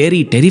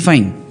 scary,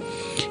 terrifying.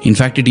 In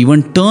fact, it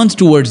even turns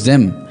towards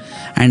them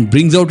and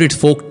brings out its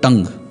forked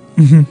tongue.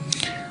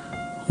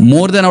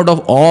 More than out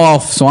of awe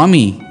of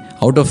Swami,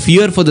 out of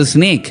fear for the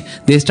snake,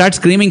 they start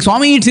screaming,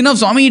 Swami, it's enough,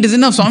 Swami, it is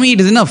enough, Swami, it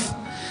is enough.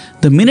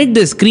 The minute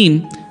they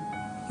scream,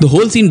 the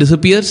whole scene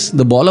disappears,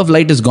 the ball of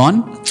light is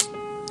gone,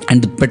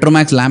 and the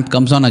Petromax lamp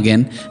comes on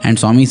again, and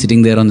Swami is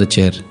sitting there on the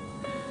chair.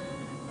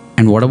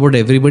 And what about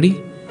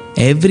everybody?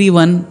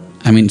 Everyone,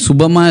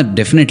 Subhamma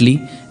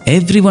definitely,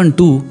 everyone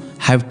too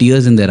have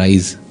tears in their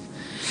eyes.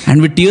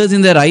 And with tears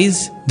in their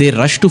eyes, they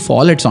rush to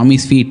fall at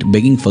Swami's feet,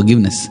 begging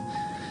forgiveness.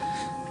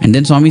 And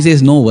then Swami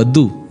says, no,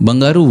 Vaddu,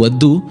 Bangaru,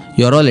 Vaddu,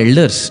 you're all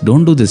elders,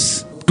 don't do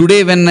this.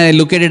 Today when I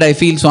look at it, I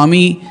feel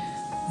Swami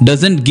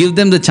doesn't give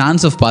them the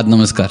chance of Pad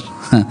Namaskar.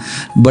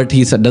 But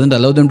he doesn't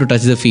allow them to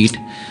touch the feet.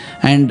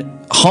 And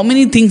how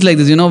many things like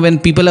this, when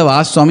people have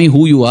asked Swami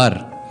who you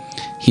are,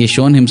 he has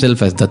shown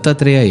himself as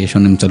Dattatreya, he has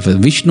shown himself as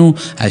Vishnu,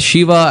 as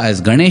Shiva, as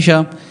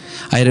Ganesha.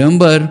 I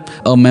remember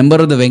a member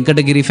of the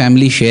Venkatagiri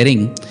family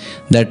sharing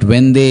that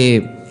when they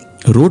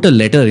wrote a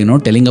letter,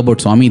 telling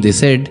about Swami, they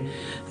said,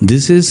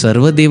 "This is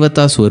Sarva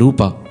Devata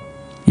Swarupa.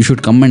 You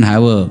should come and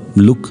have a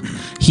look.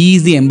 He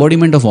is the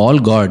embodiment of all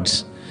gods."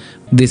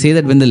 They say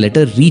that when the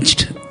letter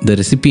reached the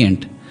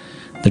recipient,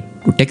 the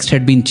text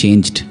had been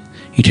changed.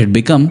 It had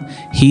become,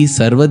 "He is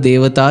Sarva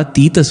Devata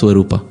Tita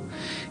Swarupa."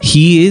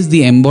 He is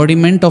the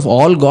embodiment of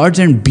all gods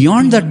and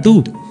beyond that too.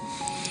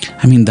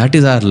 I mean, that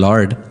is our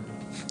Lord.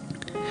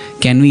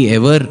 Can we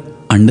ever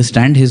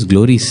understand His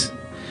glories?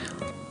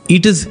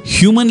 It is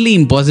humanly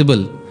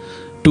impossible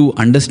to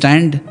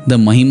understand the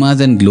Mahimas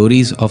and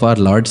glories of our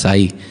Lord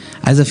Sai.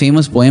 As a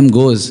famous poem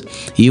goes,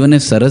 even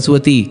if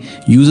Saraswati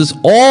uses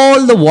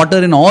all the water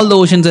in all the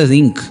oceans as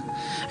ink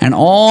and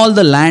all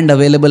the land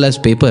available as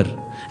paper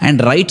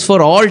and writes for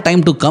all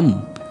time to come,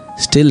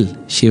 still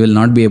she will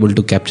not be able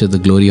to capture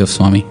the glory of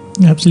Swami.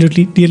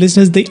 Absolutely. Dear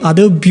listeners, the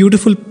other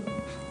beautiful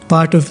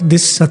part of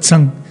this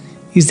satsang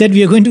is that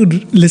we are going to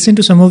listen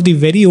to some of the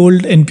very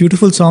old and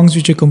beautiful songs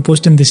which were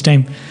composed in this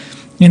time.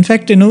 In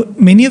fact,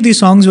 many of these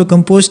songs were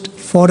composed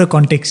for a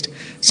context.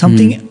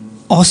 Something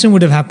awesome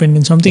would have happened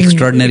and something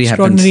extraordinary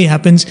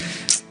happens,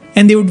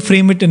 and they would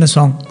frame it in a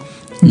song.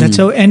 That's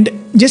how. And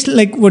just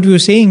like what we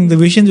were saying, the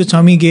visions which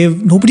Swami gave,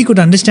 nobody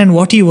could understand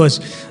what he was.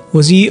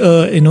 Was he a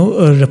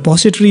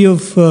repository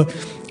of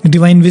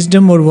divine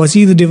wisdom, or was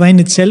he the divine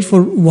itself,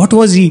 or what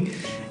was he?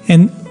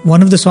 And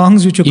one of the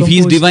songs which were composed, if he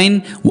is divine,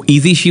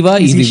 is he Shiva?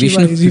 Is he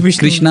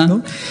Vishnu? Krishna?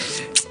 No?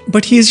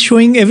 But he is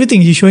showing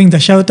everything. He's showing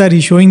Dashavatar,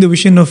 he's showing the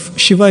vision of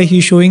Shiva,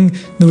 he's showing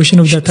the vision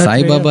of Dattatreya,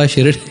 Sai Baba,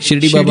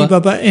 Shirdi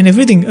Baba, and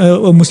everything,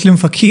 a Muslim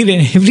fakir,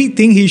 and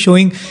everything he's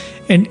showing.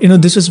 And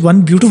this is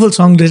one beautiful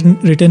song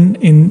written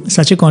in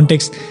such a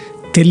context.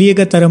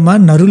 Teliyaga tarama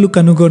narulu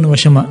kanugo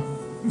navashama.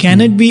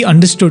 Can it be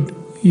understood,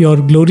 your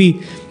glory?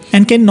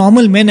 And can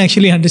normal men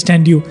actually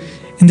understand you?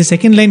 And the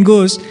second line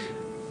goes,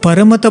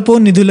 Paramatapo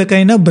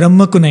nidhulakaina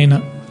brahmakunaina.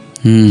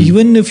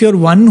 Even if you're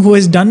one who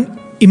has done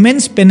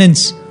immense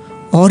penance,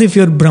 or if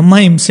you're Brahma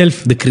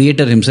himself, the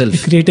creator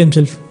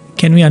himself,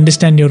 can we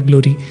understand your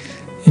glory?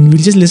 And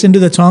we'll just listen to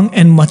the song,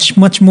 and much,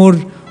 much more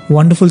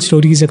wonderful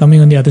stories are coming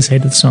on the other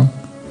side of the song.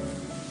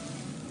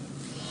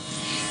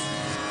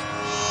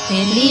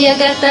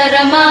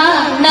 తెలియగతరమా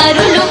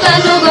నరులు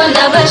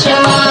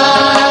కనుగొనవశమా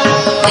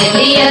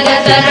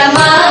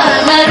తెలియగతరమా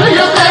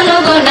నరులు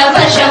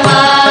కనుగొనవశమా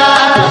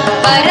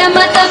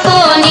పరమతపో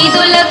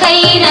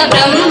నిధులకైన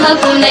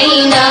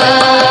బ్రహ్మకునైనా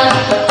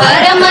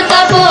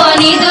పరమతపో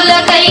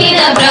నిధులకైన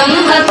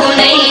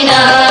బ్రహ్మకునైనా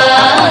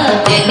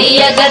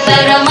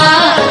తెలియగతరమా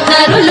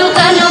నరులు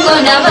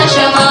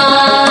కనుగొనవశమా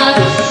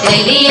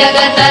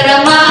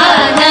తెలియగతరమా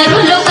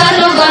నరులు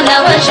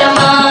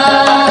కనుగొనవశమా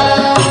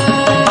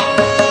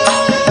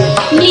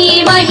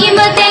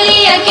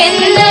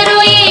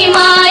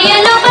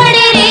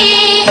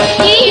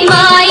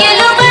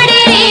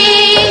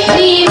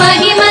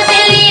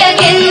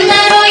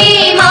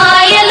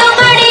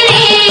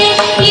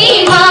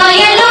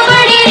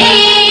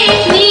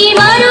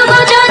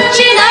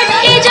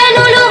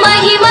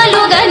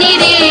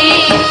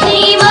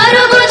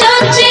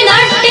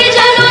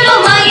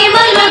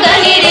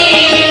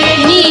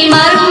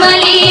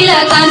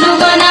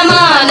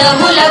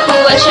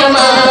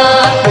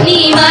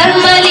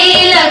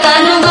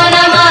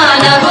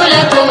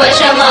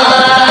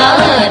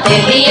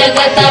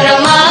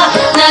తెలియగతరమా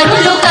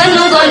నరులు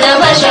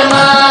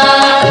కనుగొనవశమా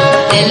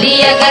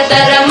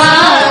తెలియగతరమా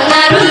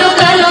నరులు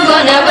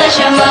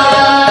కనుగొనవశమా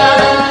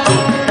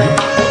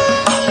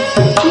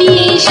నీ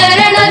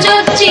శరణ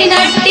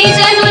జొచ్చినట్టి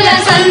జనుల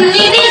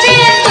సన్నిధి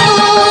చేతు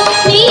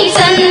నీ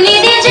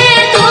సన్నిధి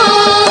చేతు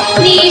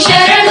నీ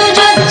శరణు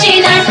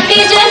జొచ్చినట్టి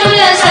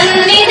జనుల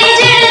సన్నిధి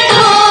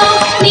చేతు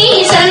నీ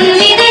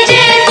సన్నిధి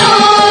చేతు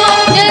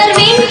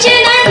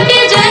గర్వించినట్టి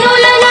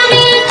జనులను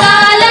నీ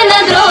కాలన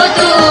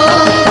ద్రోతు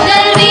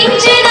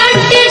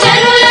గర్వించినట్టి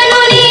జనులను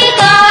నీ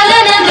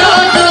కాలన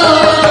ద్రోతు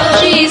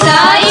శ్రీ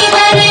సాయి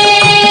హరే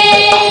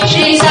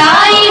శ్రీ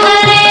సాయి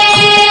హరే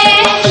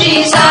శ్రీ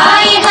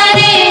సాయి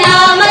హరే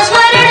నామ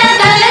స్మరణ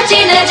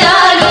తలచిన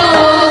చాలు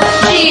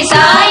శ్రీ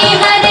సాయి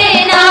హరే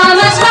నామ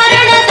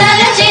స్మరణ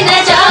తలచిన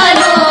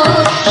చాలు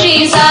శ్రీ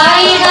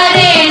సాయి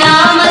హరే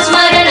నామ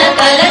స్మరణ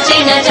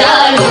తలచిన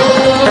చాలు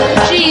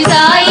శ్రీ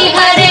సాయి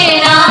హరే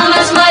నామ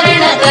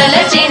స్మరణ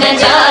తలచిన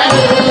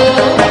చాలు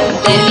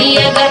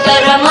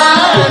తెలియగతరమా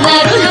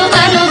నరులు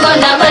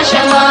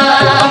కనుగొనవశమా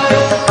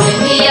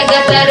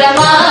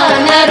తెలియగతరమా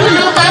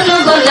నరులు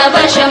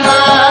కనుగొనవశమా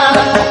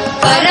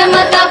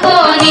పరమతపో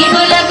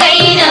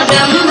నిధులకైన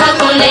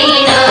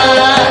బ్రహ్మకునైనా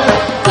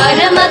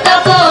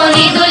పరమతపో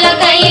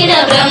నిధులకైన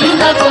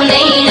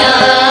బ్రహ్మకునైనా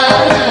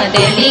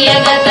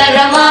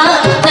తెలియగతరమా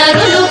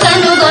నరులు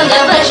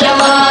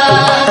కనుగొనవశమా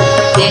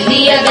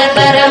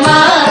తెలియగతరమా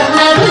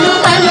నరులు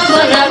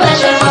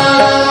కనుగొనవశమా.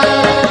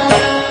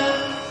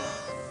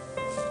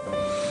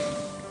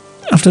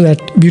 After that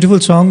beautiful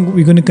song,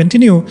 we're going to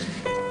continue.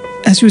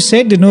 As you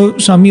said,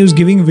 Swami was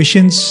giving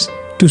visions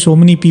to so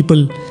many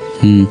people.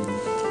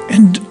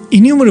 And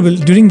innumerable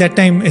during that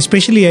time.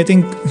 Especially, I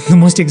think the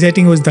most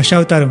exciting was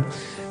Dashavataram.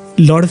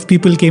 A lot of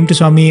people came to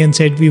Swami and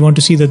said, we want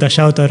to see the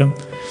Dashavataram.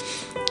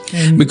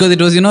 Because it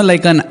was,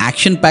 like an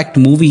action-packed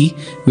movie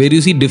where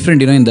you see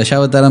different, in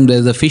Dashavataram,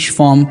 there's the fish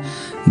form,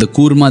 the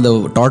Kurma,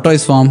 the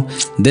tortoise form,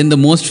 then the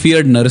most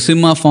feared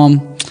Narasimha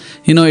form.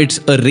 It's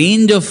a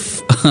range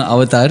of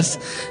avatars.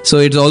 So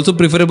it's also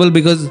preferable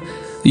because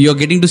you're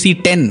getting to see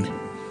 10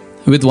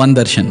 with one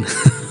darshan.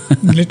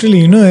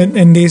 Literally,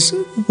 and there's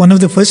one of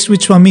the first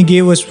which Swami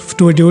gave was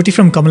to a devotee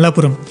from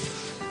Kamalapuram.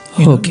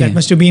 Okay. That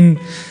must have been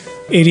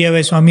area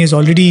where Swami is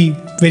already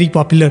very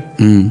popular.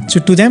 So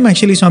to them,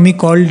 actually, Swami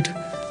called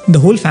the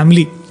whole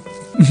family.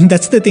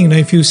 That's the thing.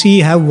 If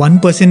you have one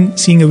person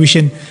seeing a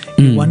vision,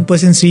 one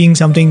person seeing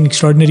something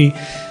extraordinary,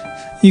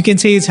 you can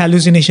say it's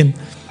hallucination.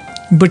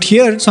 But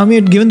here, Swami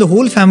had given the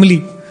whole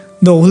family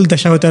the whole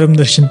Dashavataram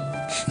darshan.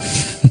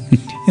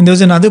 And there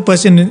was another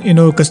person,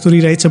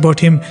 Kasturi writes about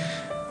him,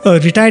 a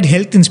retired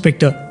health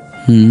inspector.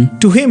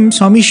 To him,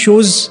 Swami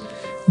shows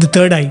the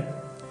third eye.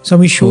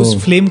 Swami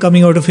shows flame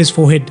coming out of his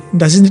forehead.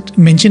 Doesn't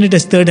mention it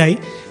as third eye,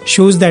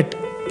 shows that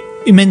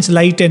immense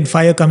light and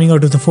fire coming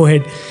out of the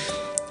forehead.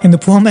 And the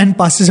poor man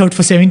passes out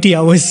for 70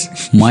 hours.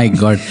 My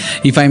God.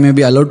 If I may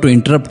be allowed to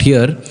interrupt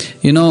here,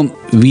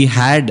 we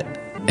had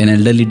an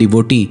elderly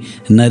devotee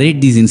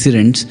narrate these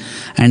incidents,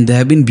 and they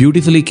have been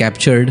beautifully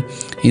captured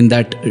in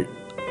that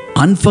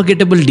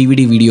unforgettable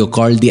DVD video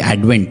called The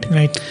Advent.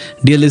 Right.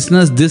 Dear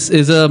listeners, this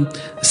is a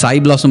Sai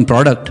Blossom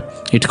product.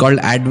 It's called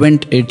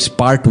Advent. It's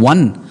part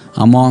 1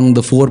 among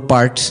the 4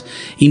 parts.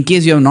 In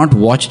case you have not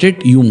watched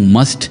it, you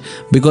must,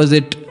 because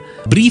it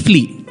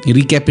briefly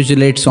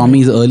recapitulates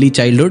Swami's early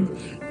childhood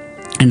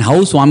and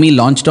how Swami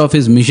launched off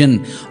his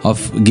mission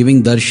of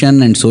giving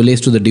darshan and solace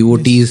to the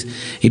devotees.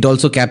 It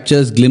also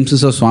captures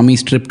glimpses of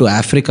Swami's trip to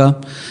Africa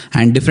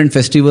and different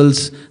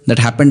festivals that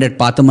happened at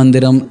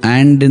Pathamandiram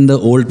and in the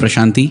old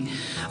Prashanti.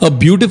 A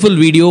beautiful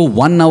video,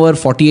 1 hour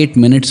 48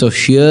 minutes of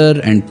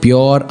sheer and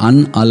pure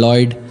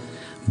unalloyed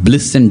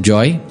bliss and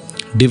joy,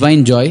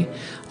 divine joy.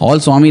 All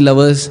Swami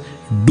lovers,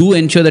 do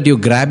ensure that you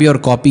grab your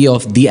copy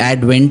of The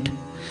Advent.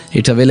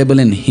 It's available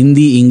in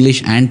Hindi,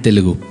 English and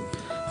Telugu.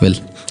 Well,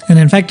 and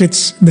in fact,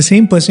 it's the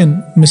same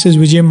person, Mrs.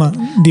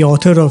 Vijayamma, the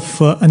author of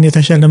Anyatha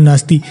Sharanam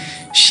Nasti.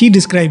 She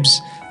describes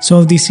some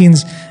of these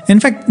scenes. In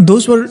fact,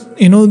 those were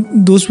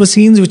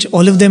scenes which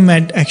all of them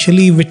had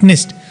actually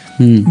witnessed.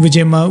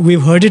 Vijayamma,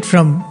 we've heard it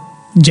from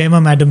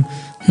Jayama Madam,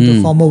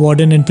 the former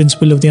warden and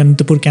principal of the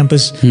Anantapur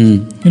campus.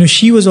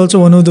 She was also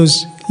one of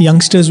those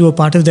youngsters who were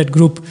part of that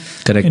group.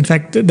 Correct. In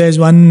fact, there's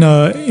one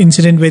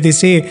incident where they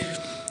say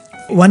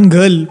one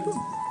girl,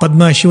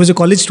 Padma, she was a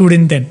college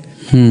student then.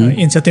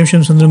 In Satyam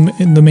Shivam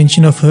Sundaram, the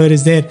mention of her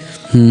is there.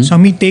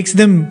 Swami takes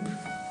them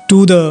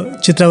to the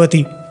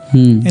Chitravati,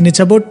 and it's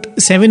about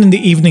 7 in the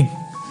evening.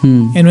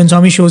 And when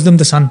Swami shows them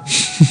the sun.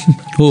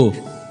 Oh,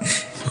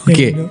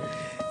 okay.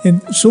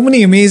 And so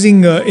many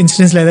amazing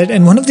incidents like that.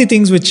 And one of the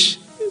things which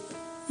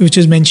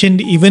is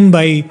mentioned even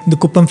by the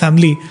Kuppam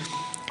family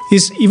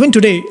is even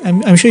today,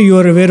 I'm sure you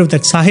are aware of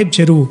that Sahib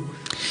Cheruvu.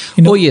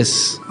 Oh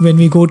yes. When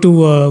we go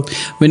to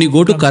when you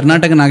go to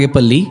Karnataka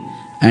Nagepalli,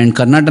 and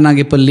Karnataka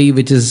Nagepalli,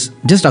 which is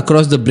just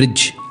across the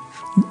bridge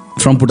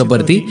from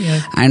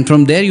Puttaparthi, and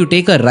from there you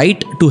take a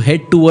right to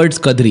head towards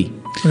Kadri.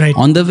 Right.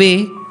 On the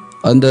way,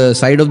 on the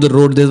side of the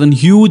road, there's one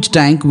huge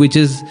tank which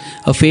is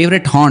a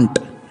favorite haunt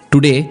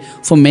today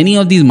for many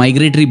of these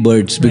migratory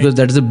birds, because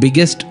that is the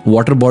biggest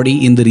water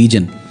body in the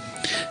region.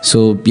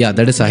 So yeah,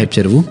 that is Sahib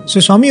Cheruvu. So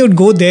Swami would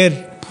go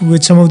there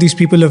with some of these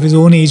people of his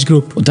own age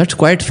group. Oh, that's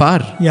quite far.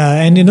 Yeah,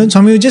 and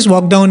Swami would just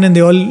walk down, and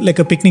they all, like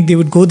a picnic, they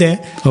would go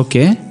there.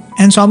 Okay.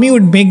 And Swami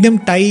would make them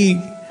tie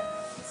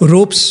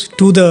ropes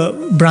to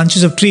the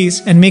branches of trees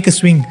and make a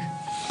swing.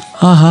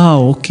 Aha,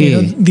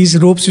 okay.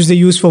 These ropes which they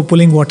use for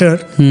pulling water,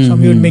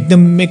 Swami would make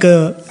them make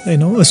a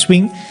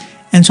swing,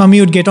 and Swami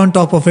would get on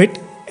top of it,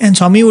 and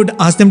Swami would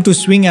ask them to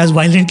swing as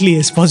violently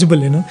as possible,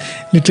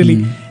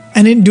 literally.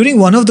 And during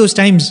one of those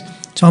times,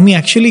 Swami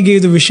actually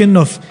gave the vision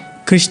of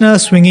Krishna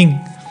swinging.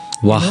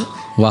 Wow,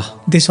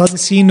 wow. They saw the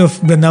scene of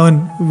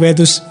Vrindavan where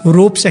those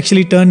ropes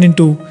actually turned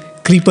into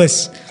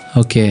creepers.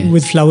 Okay.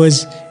 With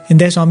flowers.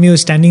 And there Swami was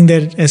standing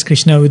there as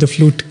Krishna with a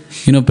flute.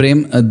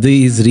 Prem,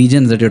 these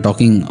regions that you're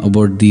talking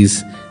about,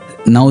 these,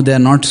 now they are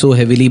not so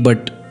heavily,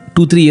 but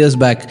 2-3 years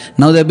back,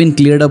 now they have been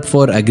cleared up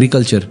for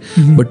agriculture.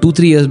 But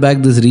 2-3 years back,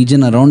 this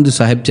region around the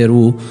Sahib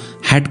Cheruvu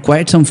had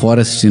quite some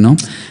forests,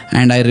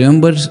 And I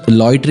remember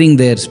loitering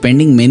there,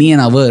 spending many an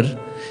hour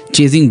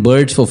chasing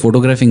birds for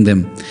photographing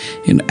them.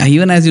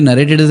 Even as you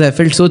narrated this, I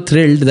felt so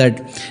thrilled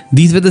that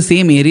these were the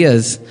same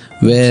areas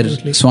where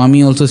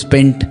Swami also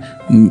spent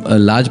a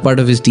large part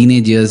of his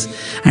teenage years.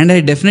 And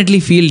I definitely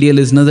feel, dear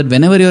listeners, that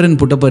whenever you're in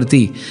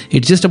Puttaparthi,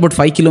 it's just about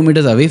 5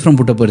 kilometers away from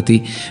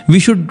Puttaparthi, we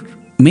should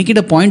make it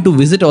a point to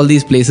visit all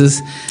these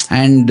places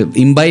and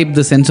imbibe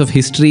the sense of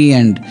history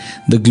and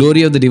the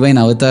glory of the divine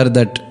avatar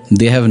that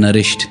they have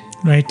nourished.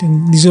 Right,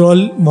 and these are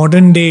all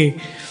modern day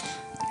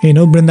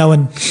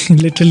Vrindavan,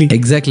 literally.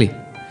 Exactly.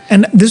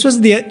 And this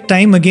was the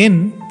time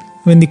again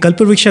when the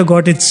Kalpavriksha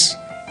got its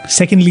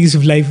second lease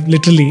of life,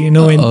 literally.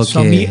 And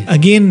Swami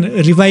again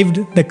revived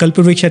the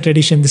Kalpavriksha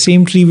tradition, the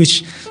same tree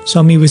which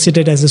Swami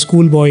visited as a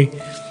schoolboy,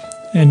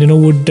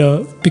 and would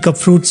pick up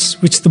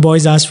fruits which the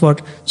boys asked for.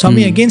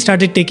 Swami again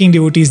started taking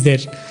devotees there.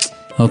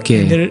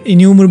 Okay. And there are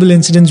innumerable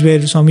incidents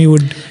where Swami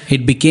would...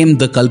 It became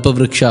the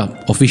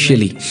Kalpavriksha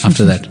officially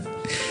after that.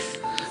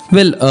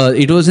 Well,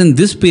 it was in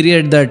this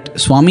period that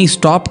Swami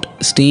stopped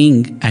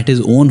staying at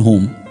his own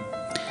home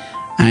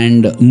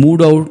and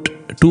moved out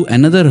to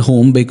another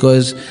home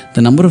because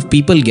the number of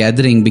people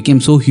gathering became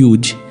so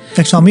huge.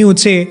 Like Swami would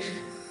say,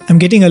 I'm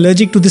getting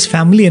allergic to this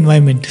family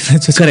environment.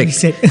 That's what Swami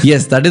said.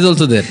 Yes, that is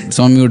also there.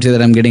 Swami would say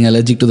that I'm getting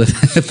allergic to the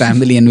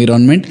family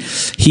environment.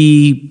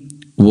 He's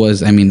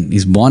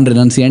born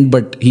renunciant,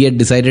 but he had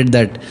decided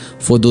that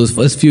for those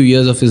first few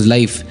years of his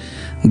life,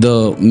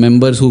 the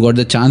members who got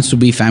the chance to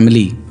be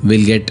family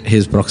will get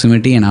his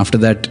proximity, and after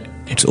that,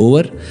 it's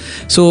over.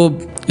 So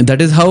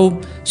that is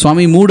how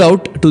Swami moved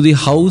out to the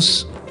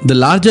house, the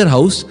larger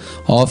house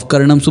of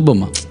Karanam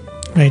Subbamma.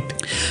 Right.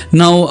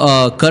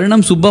 Now,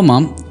 Karanam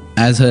Subbamma,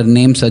 as her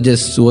name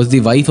suggests, was the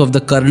wife of the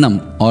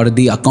Karanam, or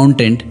the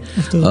accountant,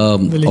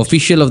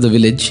 official of the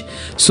village.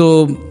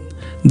 So,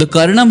 the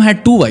Karanam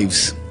had two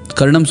wives,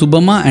 Karanam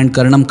Subbamma and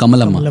Karanam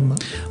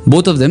Kamalamma.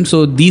 Both of them,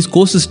 so these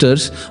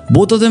co-sisters,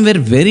 both of them were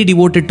very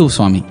devoted to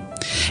Swami.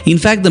 In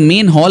fact, the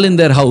main hall in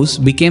their house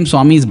became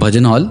Swami's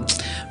bhajan hall,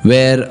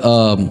 where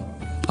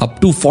up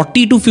to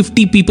 40 to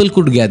 50 people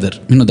could gather.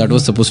 That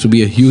was supposed to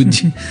be a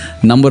huge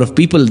number of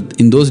people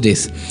in those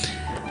days.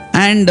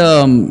 And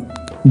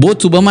both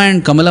Subbamma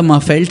and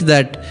Kamalamma felt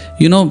that,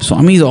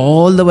 Swami is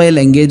all the while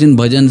engaged in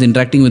bhajans,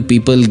 interacting with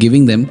people,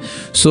 giving them.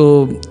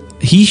 So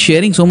he's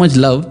sharing so much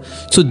love.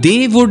 So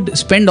they would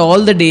spend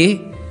all the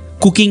day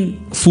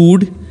cooking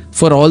food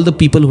for all the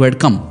people who had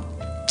come.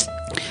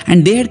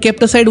 And they had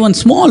kept aside one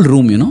small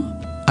room,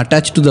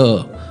 attached to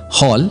the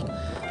hall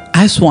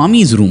as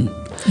Swami's room.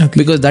 Okay.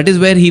 Because that is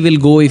where he will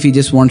go if he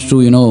just wants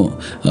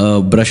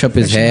to, brush up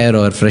his hair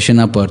or freshen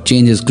up or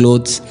change his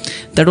clothes.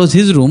 That was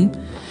his room.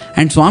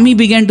 And Swami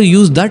began to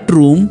use that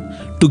room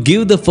to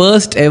give the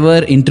first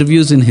ever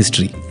interviews in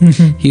history.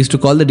 He used to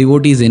call the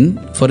devotees in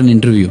for an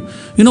interview.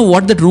 You know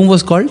what that room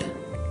was called?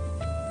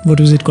 What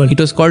was it called? It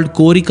was called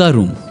Korika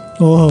room.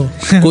 Oh.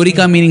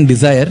 Korika meaning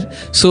desire.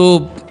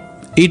 So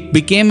it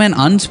became an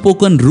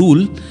unspoken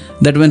rule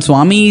that when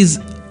Swami is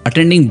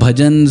attending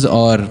bhajans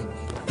or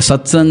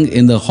satsang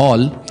in the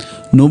hall,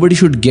 nobody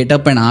should get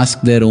up and ask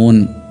their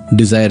own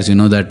desires,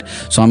 that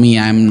Swami,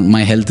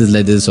 my health is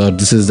like this or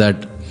this is that.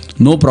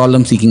 No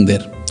problem seeking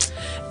there.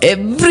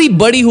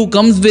 Everybody who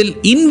comes will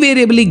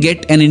invariably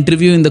get an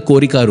interview in the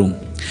Korika room.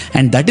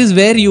 And that is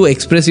where you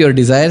express your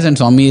desires and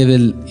Swami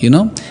will,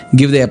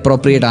 give the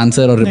appropriate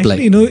answer or reply.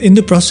 Actually, in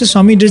the process,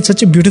 Swami did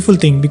such a beautiful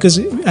thing, because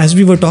as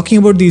we were talking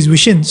about these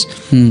visions,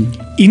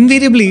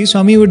 invariably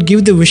Swami would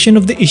give the vision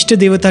of the Ishta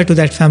Devata to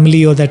that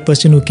family or that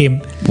person who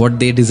came. What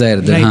they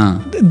desired.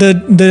 Right.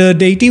 The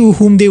deity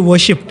whom they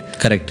worshipped.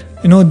 Correct.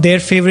 Their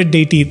favorite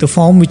deity, the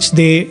form which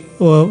they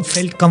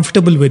felt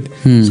comfortable with.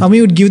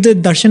 Swami would give the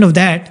darshan of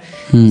that.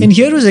 And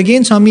here was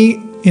again Swami,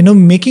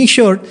 making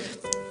sure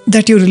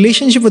that your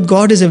relationship with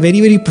God is a very,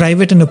 very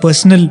private and a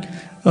personal,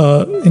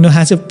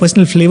 has a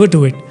personal flavor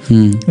to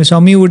it.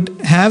 Swami would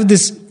have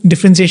this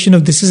differentiation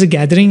of this is a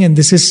gathering and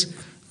this is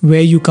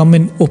where you come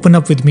and open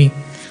up with me.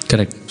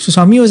 Correct. So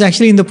Swami was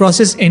actually in the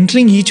process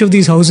entering each of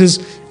these houses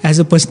as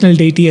a personal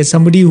deity, as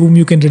somebody whom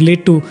you can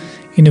relate to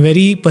in a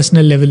very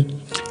personal level.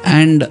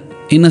 And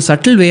in a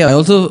subtle way, I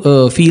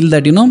also feel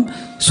that,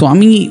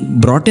 Swami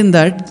brought in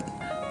that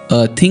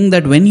thing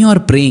that when you are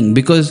praying,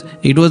 because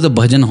it was a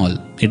bhajan hall,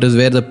 it was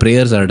where the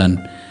prayers are done.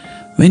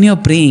 When you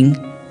are praying,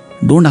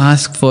 don't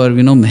ask for,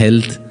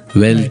 health,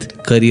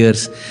 wealth,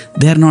 careers.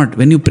 They are not.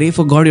 When you pray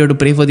for God, you have to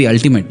pray for the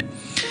ultimate.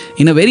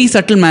 In a very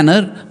subtle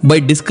manner, by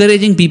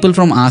discouraging people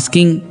from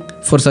asking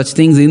for such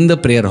things in the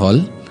prayer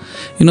hall,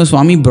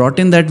 Swami brought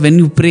in that when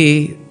you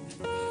pray,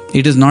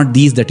 it is not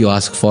these that you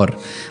ask for.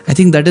 I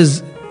think that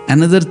is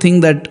another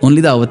thing that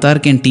only the avatar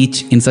can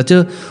teach in such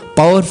a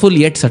powerful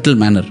yet subtle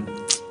manner.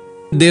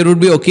 There would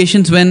be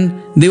occasions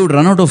when they would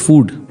run out of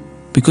food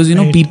because,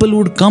 people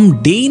would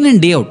come day in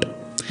and day out.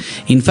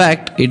 In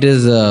fact, it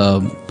is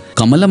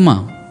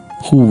Kamalamma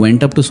who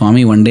went up to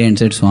Swami one day and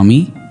said,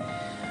 Swami,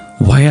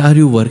 why are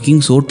you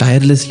working so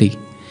tirelessly?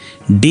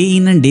 Day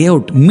in and day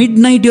out.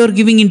 Midnight you are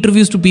giving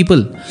interviews to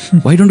people.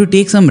 Why don't you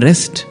take some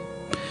rest?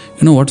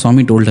 You know what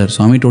Swami told her?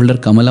 Swami told her,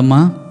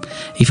 Kamalamma,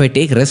 if I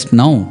take rest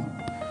now,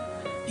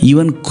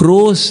 even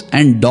crows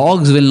and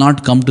dogs will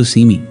not come to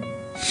see me.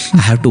 I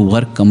have to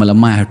work,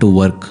 Kamalamma, I have to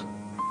work.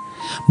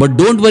 But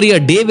don't worry, a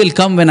day will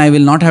come when I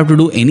will not have to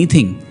do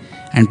anything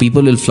and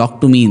people will flock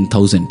to me in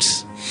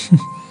thousands.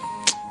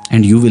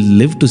 And you will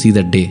live to see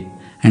that day.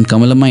 And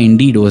Kamalamma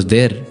indeed was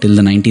there till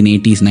the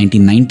 1980s,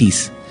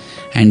 1990s.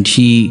 And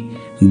she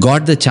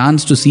got the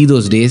chance to see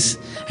those days.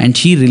 And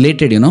she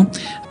related,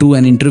 to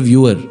an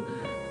interviewer.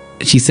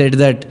 She said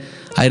that,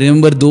 I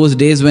remember those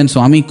days when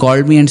Swami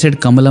called me and said,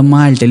 Kamalamma,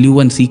 I'll tell you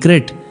one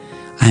secret.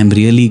 I am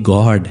really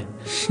God.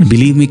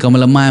 Believe me,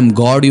 Kamalamma, I am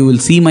God. You will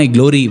see my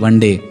glory one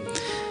day.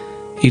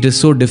 it is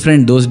so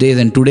different those days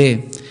and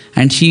today.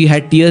 And she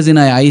had tears in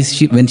her eyes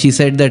when she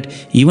said that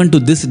even to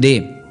this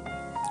day,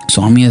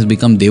 Swami has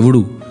become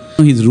Devudu.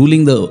 He's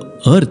ruling the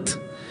earth.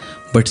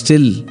 But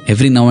still,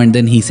 every now and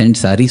then he sends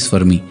saris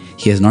for me.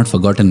 He has not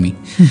forgotten me.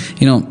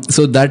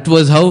 So that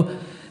was how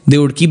they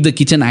would keep the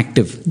kitchen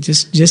active.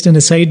 Just an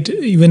aside,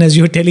 even as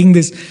you were telling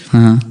this,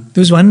 there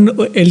was one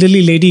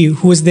elderly lady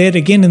who was there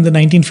again in the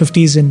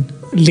 1950s and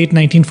late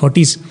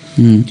 1940s.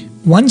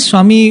 Once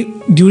Swami,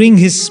 during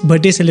his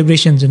birthday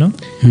celebrations,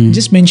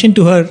 just mentioned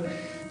to her,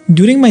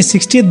 during my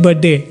 60th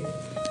birthday,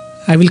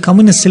 I will come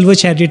in a silver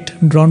chariot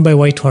drawn by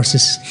white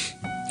horses.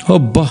 Oh,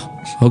 bah.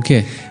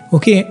 Okay.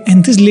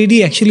 And this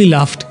lady actually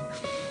laughed.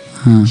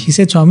 She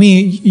said,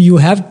 Swami, you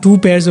have 2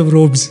 pairs of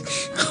robes.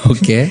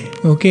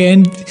 Okay,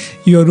 and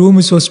your room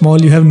is so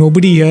small, you have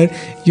nobody here,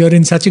 you're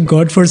in such a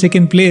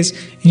godforsaken place,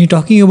 and you're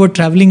talking about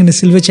traveling in a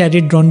silver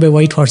chariot drawn by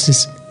white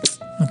horses.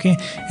 Okay,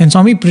 and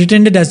Swami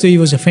pretended as though he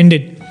was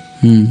offended.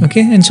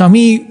 Okay, and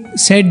Swami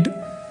said,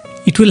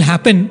 it will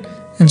happen.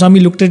 And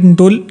Swami looked at it and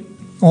told,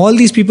 all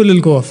these people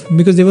will go off,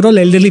 because they were all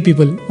elderly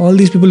people. All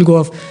these people will go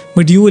off,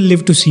 but you will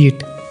live to see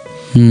it.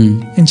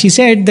 And she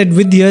said that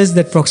with years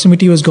that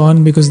proximity was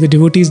gone because the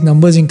devotees'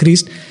 numbers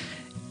increased.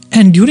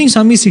 And during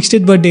Swami's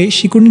 60th birthday,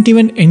 she couldn't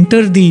even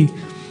enter the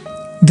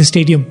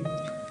stadium.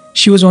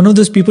 She was one of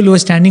those people who were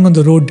standing on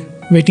the road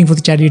waiting for the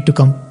chariot to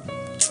come.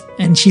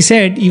 And she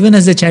said, even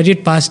as the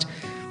chariot passed,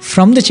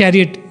 from the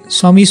chariot,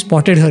 Swami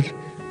spotted her,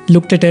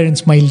 looked at her and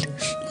smiled.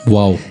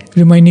 Wow.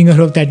 Reminding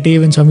her of that day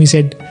when Swami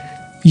said,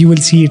 you will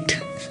see it.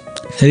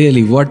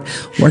 Really, what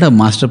a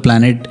master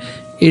plan.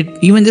 It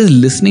even just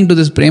listening to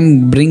this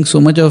Prem brings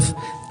so much of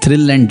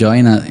thrill and joy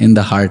in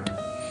the heart.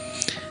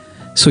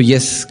 So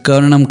yes,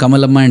 Karanam,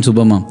 Kamalamma and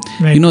Subama,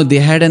 Right. They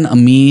had an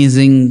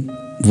amazing,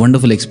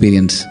 wonderful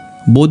experience.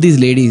 Both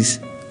these ladies,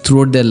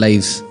 throughout their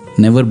lives,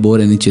 never bore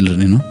any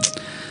children,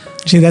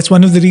 See, that's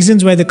one of the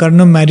reasons why the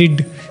Karanam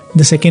married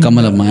the second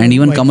Kamalamma. And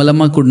even wife.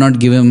 Kamalamma could not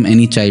give him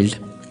any child.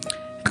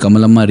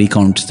 Kamalamma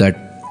recounts that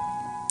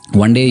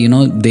one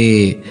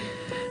day,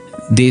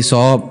 they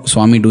saw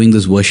Swami doing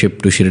this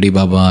worship to Shirdi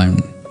Baba,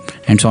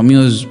 and Swami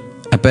was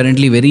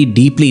apparently very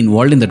deeply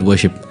involved in that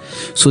worship.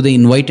 So they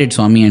invited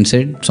Swami and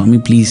said, Swami,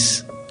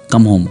 please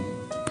come home.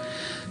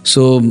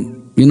 So,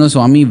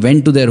 Swami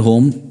went to their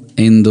home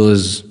in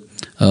those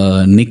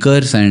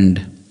knickers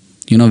and,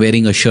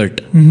 wearing a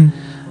shirt.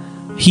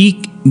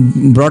 He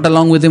brought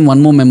along with him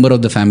one more member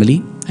of the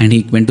family, and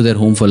he went to their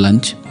home for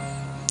lunch.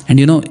 And,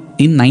 in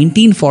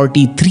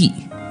 1943,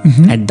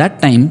 at that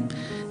time,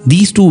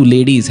 these 2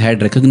 ladies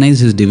had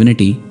recognized his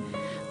divinity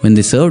when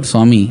they served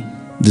Swami.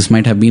 This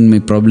might have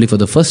been probably for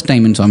the first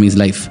time in Swami's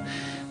life,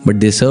 but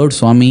they served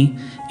Swami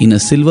in a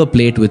silver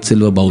plate with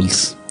silver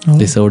bowls.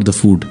 They served the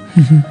food.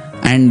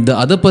 And the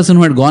other person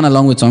who had gone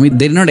along with Swami,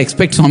 they did not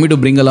expect Swami to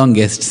bring along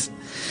guests.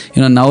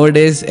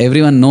 Nowadays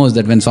everyone knows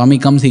that when Swami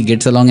comes, he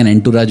gets along an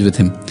entourage with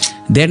him.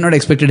 They had not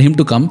expected him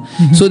to come.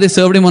 So they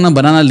served him on a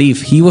banana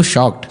leaf. He was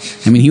shocked.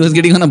 He was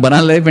getting on a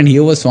banana leaf, and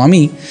here was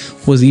Swami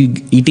who was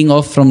eating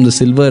off from the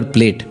silver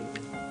plate.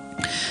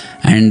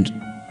 And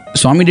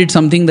Swami did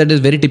something that is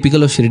very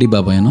typical of Shirdi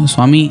Baba.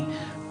 Swami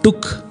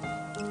took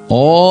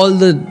all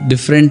the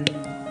different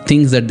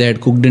things that they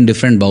had cooked in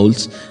different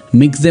bowls,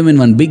 mixed them in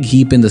one big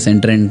heap in the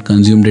center and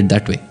consumed it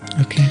that way.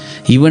 Okay.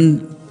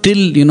 Even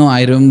till,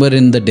 I remember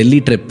in the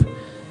Delhi trip,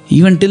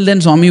 even till then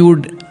Swami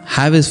would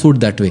have his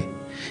food that way.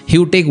 He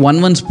would take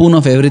one spoon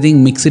of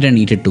everything, mix it and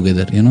eat it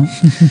together,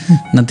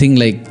 Nothing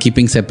like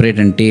keeping separate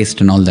and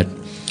taste and all that.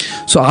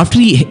 So after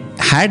he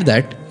had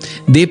that,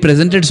 they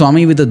presented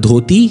Swami with a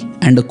dhoti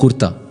and a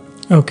kurta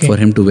for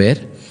him to wear.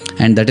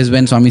 And that is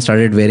when Swami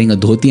started wearing a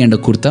dhoti and a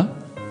kurta.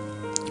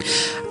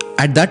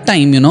 At that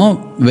time,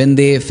 when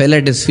they fell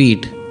at his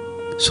feet,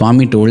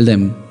 Swami told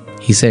them,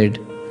 he said,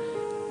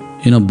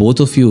 both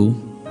of you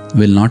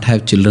will not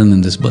have children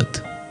in this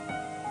birth.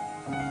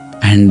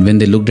 And when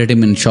they looked at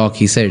him in shock,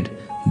 he said,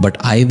 but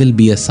I will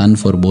be a son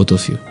for both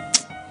of you.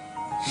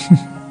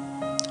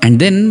 And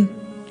then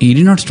he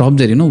did not stop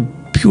there,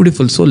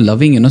 beautiful, so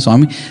loving,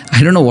 Swami.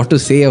 I don't know what to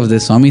say of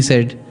this. Swami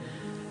said,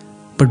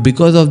 but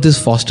because of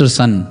this foster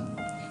son,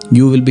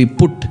 you will be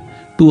put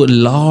to a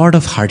lot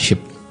of hardship.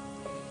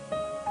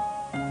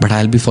 But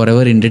I'll be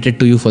forever indebted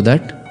to you for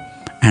that.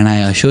 And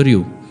I assure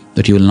you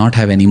that you will not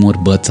have any more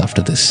births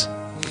after this.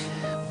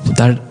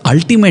 That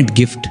ultimate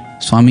gift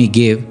Swami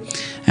gave,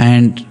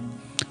 and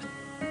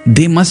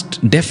they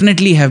must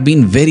definitely have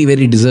been very,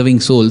 very deserving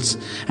souls.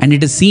 And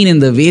it is seen in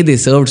the way they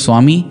served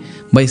Swami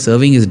by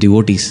serving his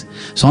devotees.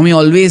 Swami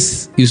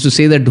always used to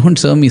say that don't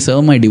serve me,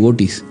 serve my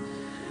devotees.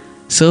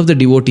 Serve the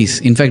devotees.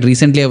 In fact,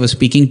 recently I was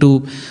speaking to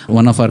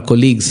one of our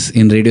colleagues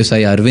in Radio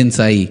Sai, Arvind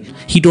Sai.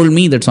 He told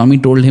me that Swami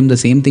told him the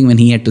same thing when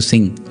he had to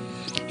sing.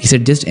 He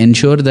said, just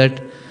ensure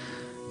that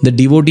the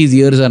devotees'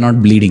 ears are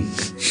not bleeding.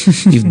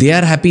 If they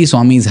are happy,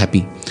 Swami is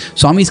happy.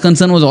 Swami's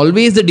concern was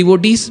always the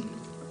devotees.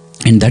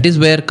 And that is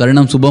where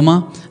Karanam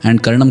Subama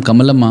and Karanam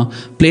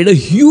Kamalamma played a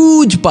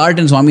huge part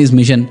in Swami's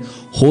mission,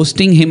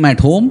 hosting him at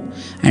home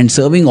and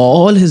serving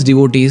all his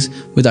devotees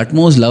with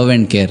utmost love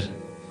and care.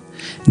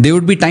 There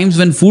would be times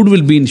when food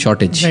will be in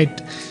shortage.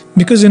 Right.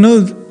 Because,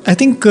 I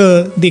think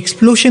the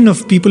explosion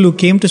of people who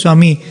came to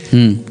Swami,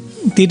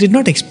 they did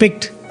not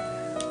expect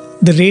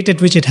the rate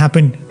at which it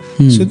happened.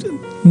 So,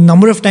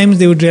 number of times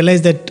they would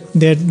realize that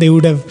they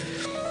would have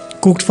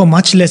cooked for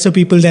much lesser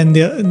people than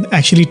they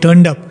actually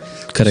turned up.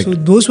 Correct. So,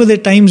 those were the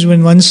times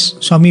when once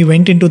Swami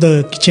went into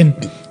the kitchen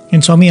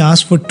and Swami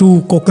asked for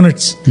 2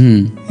 coconuts.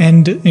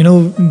 And,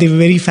 they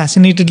very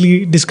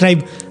fascinatedly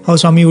describe how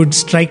Swami would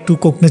strike 2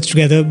 coconuts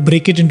together,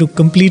 break it into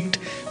complete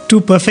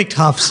 2 perfect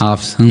halves.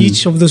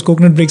 Each of those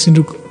coconut breaks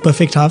into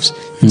perfect halves.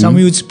 And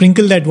Swami would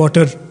sprinkle that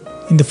water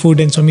in the food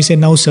and Swami said,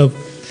 now serve.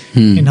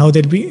 And how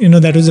there'd be,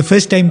 that was the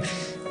first time.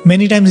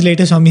 Many times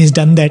later, Swami has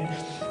done that.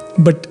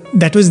 But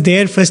that was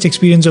their first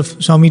experience of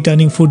Swami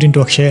turning food into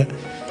Akshaya.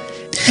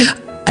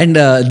 And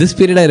this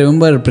period, I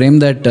remember, Prem,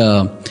 that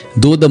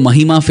though the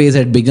Mahima phase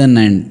had begun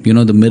and,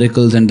 the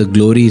miracles and the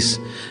glories,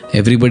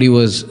 everybody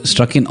was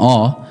struck in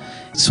awe,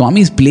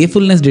 Swami's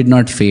playfulness did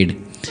not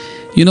fade.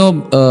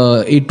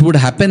 It would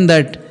happen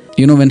that,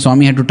 when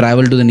Swami had to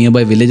travel to the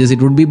nearby villages,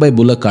 it would be by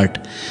bullock cart.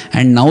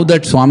 And now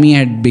that Swami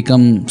had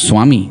become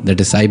Swami,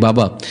 that is Sai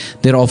Baba,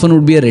 there often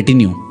would be a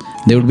retinue.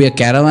 There would be a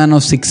caravan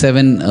of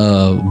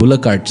 6-7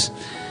 bullock carts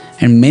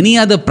and many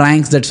other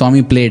pranks that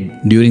Swami played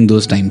during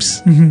those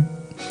times.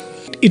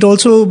 It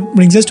also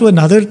brings us to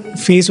another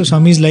phase of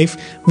Swami's life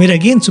where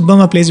again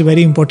Subbamma plays a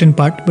very important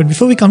part. But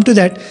before we come to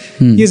that,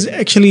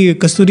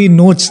 Kasturi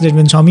notes that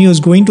when Swami was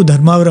going to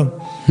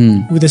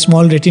Dharmavaram with a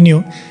small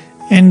retinue,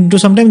 and to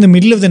sometime in the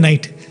middle of the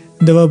night,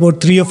 there were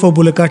about 3 or 4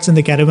 bullock carts in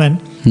the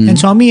caravan, and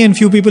Swami and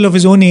few people of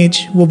his own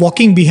age were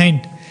walking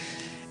behind.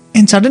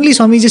 And suddenly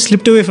Swami just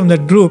slipped away from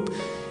that group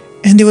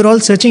and they were all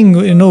searching,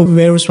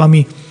 where was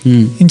Swami?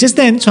 And just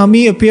then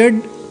Swami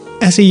appeared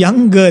as a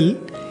young girl.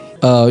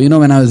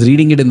 When I was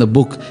reading it in the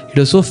book, it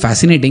was so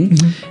fascinating.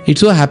 It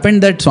so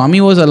happened that Swami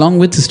was along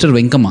with Sister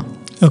Venkama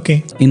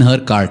in her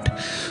cart.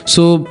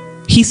 So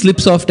he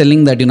slips off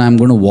telling that, I'm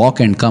going to walk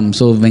and come.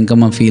 So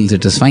Venkama feels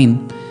it is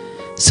fine.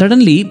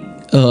 Suddenly,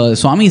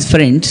 Swami's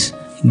friends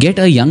get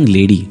a young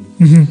lady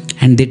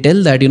and they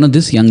tell that,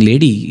 this young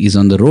lady is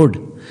on the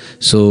road.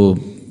 So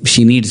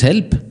she needs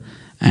help.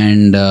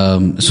 And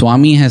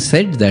Swami has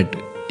said that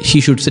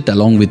she should sit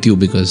along with you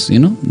because,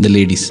 the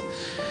ladies.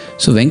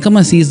 So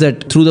Venkama sees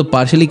that through the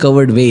partially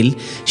covered veil,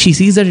 she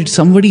sees that it's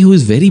somebody who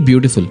is very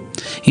beautiful.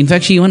 In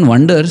fact, she even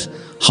wonders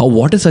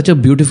what is such a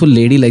beautiful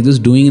lady like this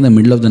doing in the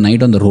middle of the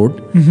night on the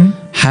road?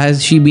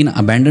 Has she been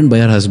abandoned by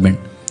her husband?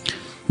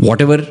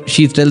 Whatever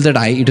she tells that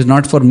it is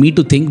not for me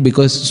to think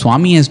because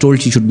Swami has told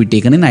she should be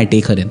taken in, I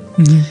take her in.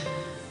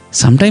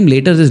 Sometime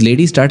later, this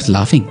lady starts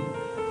laughing.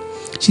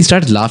 She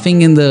starts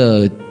laughing in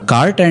the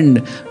cart and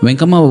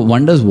Venkama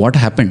wonders what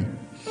happened.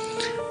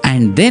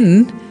 And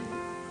then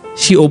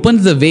she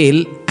opens the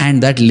veil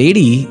and that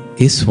lady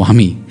is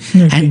Swami.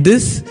 And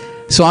this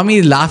Swami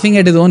is laughing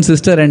at his own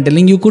sister and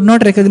telling, you could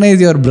not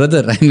recognize your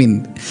brother. I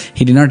mean,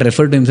 he did not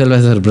refer to himself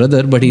as her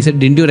brother, but he said,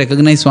 didn't you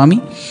recognize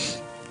Swami?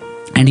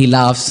 And he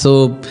laughs.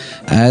 So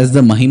as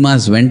the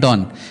Mahimas went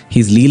on,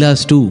 his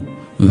Leelas too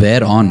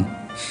were on.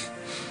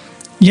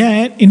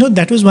 Yeah,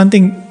 that was one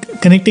thing,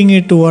 connecting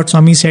it to what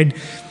Swami said.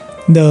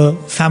 The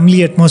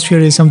family atmosphere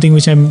is something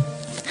which I'm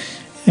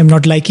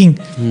not liking.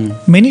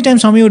 Many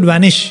times Swami would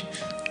vanish.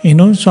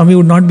 Swami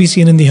would not be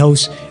seen in the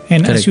house.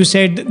 And Correct. As you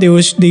said, they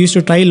used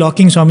to try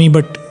locking Swami,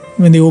 but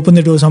when they opened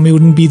the door, Swami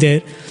wouldn't be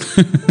there.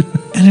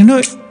 And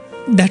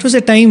that was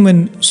a time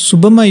when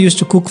Subbamma used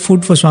to cook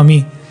food for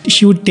Swami.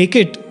 She would take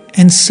it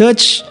and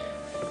search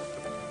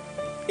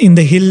in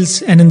the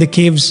hills and in the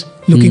caves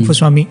looking for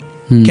Swami,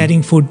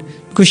 carrying food.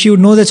 Because she would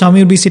know that Swami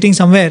would be sitting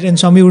somewhere and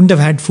Swami wouldn't have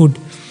had food.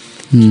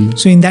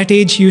 So in that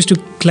age, she used to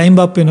climb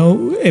up,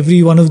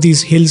 every one of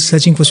these hills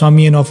searching for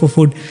Swami and offer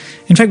food.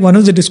 In fact, one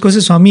of the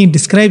discourses, Swami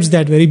describes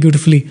that very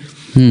beautifully.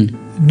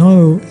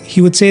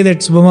 He would say that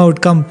Subbamma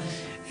would come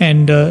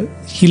and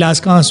he'll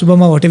ask,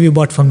 Subbamma, what have you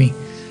bought for me?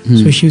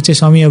 So she would say,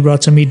 Swami, I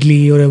brought some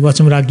idli or I brought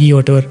some ragi or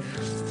whatever.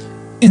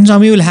 And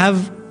Swami will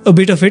have a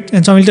bit of it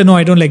and Swami will say, no,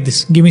 I don't like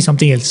this. Give me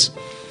something else.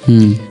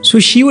 So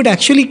she would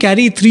actually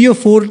carry 3 or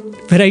 4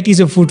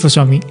 varieties of food for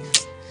Swami.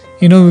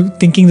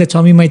 Thinking that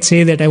Swami might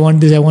say that I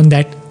want this, I want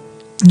that.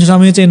 So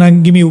Swami would say, no,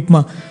 give me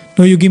upma.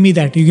 No, you give me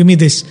that, you give me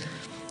this.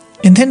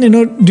 And then,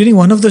 during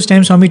one of those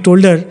times, Swami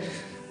told her,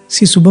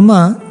 see,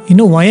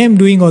 Subbamma, why I'm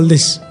doing all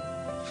this?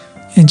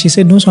 And she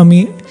said, no,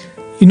 Swami,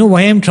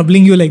 why I'm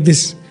troubling you like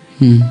this?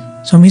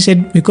 Swami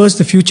said, because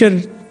the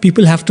future,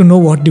 people have to know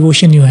what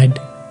devotion you had.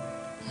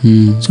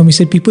 Swami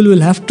said, people will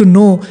have to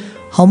know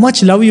how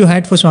much love you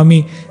had for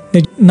Swami,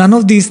 that none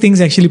of these things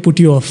actually put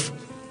you off.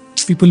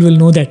 People will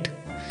know that.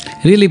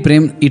 Really,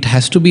 Prem, it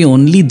has to be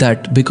only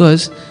that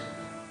because,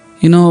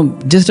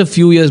 just a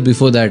few years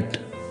before that,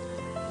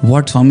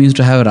 what Swami used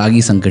to have Ragi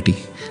Sankati,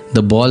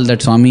 the ball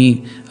that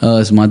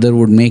Swami's mother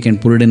would make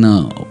and put it in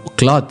a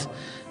cloth,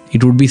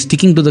 it would be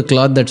sticking to the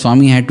cloth that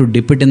Swami had to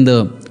dip it in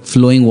the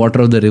flowing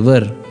water of the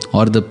river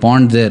or the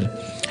pond there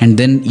and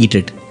then eat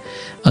it.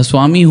 A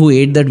Swami who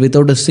ate that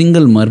without a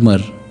single murmur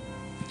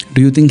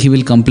Do you think he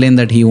will complain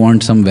that he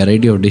wants some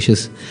variety of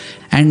dishes?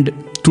 And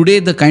today,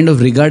 the kind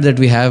of regard that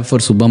we have for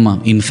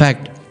Subama, in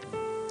fact,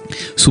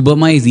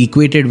 Subama is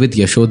equated with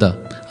Yashoda,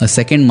 a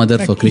second mother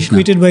for Krishna.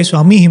 Equated by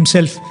Swami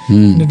himself.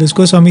 In the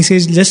discourse, Swami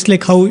says, just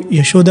like how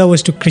Yashoda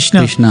was to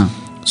Krishna,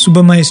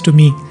 Subama is to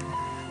me.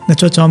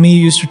 That's what Swami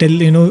used to tell,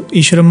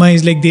 Ishwarama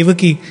is like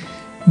Devaki.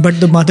 But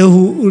the mother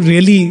who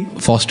really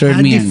fostered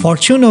had me, the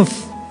fortune of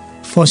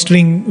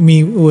fostering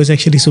me was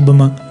actually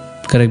Subama.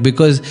 Correct,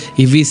 because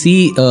if we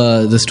see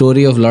the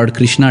story of Lord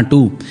Krishna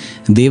too,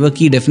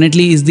 Devaki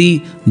definitely is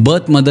the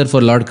birth mother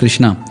for Lord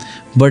Krishna.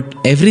 But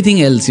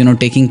everything else,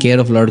 taking care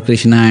of Lord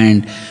Krishna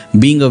and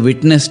being a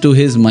witness to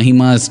his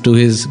mahimas, to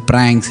his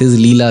pranks, his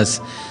leelas,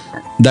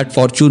 that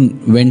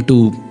fortune went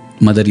to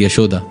Mother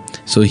Yashoda.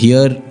 So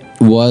here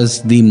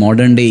was the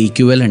modern day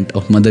equivalent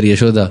of Mother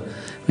Yashoda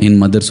in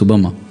Mother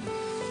Subama.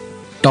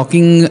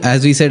 Talking,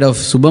 as we said, of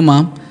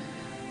Subama,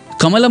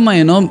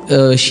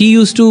 Kamalamma, she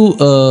used to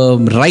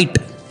write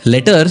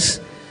letters.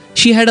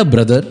 She had a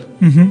brother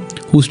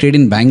who stayed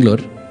in Bangalore,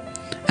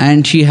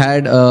 and she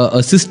had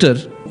a sister.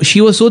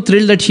 She was so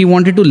thrilled that she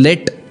wanted to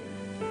let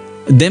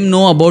them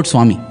know about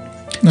Swami.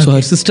 Okay. So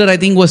her sister, I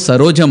think, was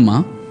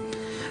Sarojamma,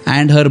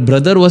 and her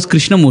brother was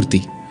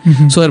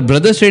Krishnamurti. So her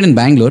brother stayed in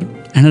Bangalore,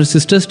 and her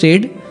sister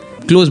stayed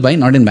close by,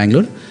 not in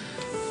Bangalore.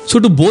 So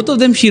to both of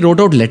them, she wrote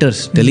out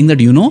letters telling that,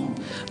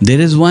 there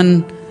is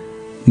one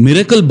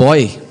miracle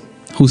boy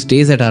who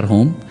stays at our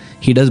home.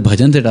 He does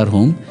bhajans at our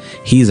home.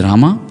 He is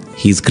Rama.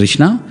 He is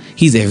Krishna.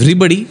 He is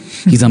everybody.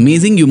 He's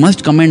amazing. You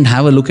must come and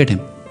have a look at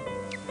him.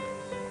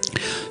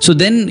 So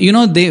then,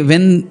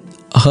 when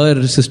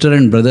her sister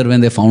and brother, when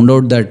they found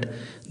out that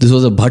this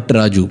was a Bhatt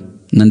Raju,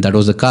 and that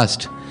was the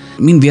caste.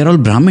 We are all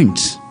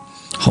Brahmins.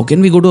 How can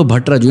we go to a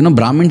Bhatt Raju?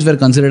 Brahmins were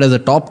considered as a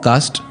top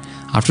caste,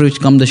 after which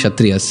come the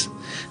Kshatriyas,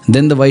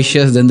 then the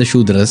Vaishyas, then the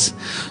Shudras.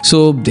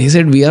 So they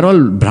said, we are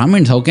all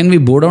Brahmins. How can we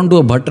bow down to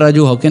a Bhatt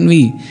Raju? How can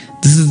we?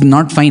 This is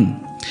not fine.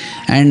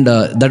 And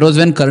that was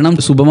when Karnam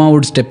Subama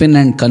would step in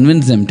and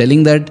convince them,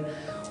 telling that,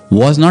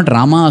 was not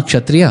Rama a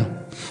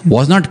Kshatriya?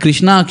 Was not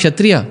Krishna a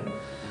Kshatriya?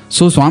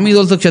 So Swami is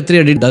also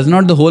Kshatriya. Does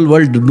not the whole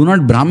world, do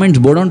not Brahmins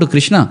bow down to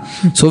Krishna?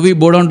 So we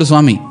bow down to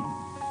Swami.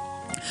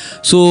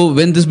 So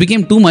when this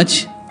became too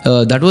much,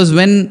 that was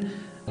when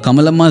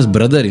Kamalamma's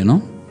brother,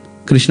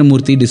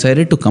 Krishnamurti,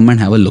 decided to come and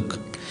have a look.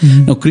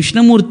 Now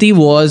Krishnamurti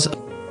was,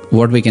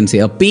 what we can say,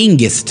 a paying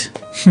guest.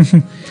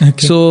 Okay.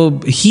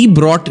 So he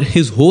brought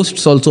his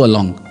hosts also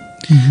along.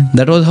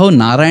 That was how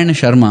Narayana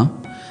Sharma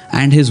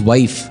and his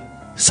wife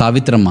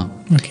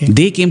Savitramma,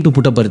 they came to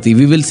Puttaparthi.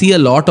 We will see a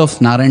lot of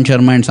Narayana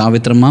Sharma and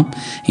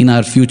Savitramma in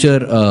our future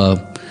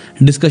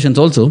discussions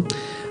also.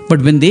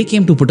 But when they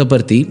came to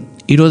Puttaparthi,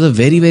 it was a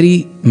very,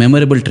 very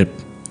memorable trip.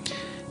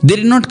 They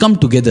did not come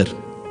together.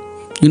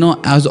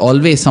 As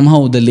always,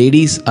 somehow the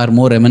ladies are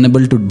more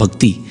amenable to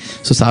bhakti.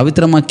 So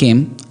Savitramma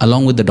came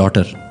along with the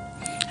daughter,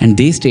 and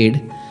they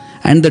stayed.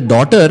 And the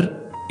daughter,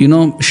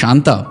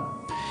 Shanta,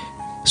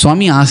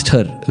 Swami asked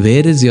her,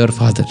 where is your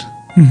father?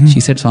 She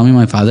said, Swami,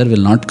 my father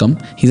will not come.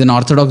 He's an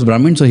orthodox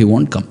Brahmin, so he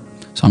won't come.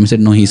 Swami said,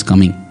 no, he's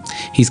coming.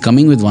 He's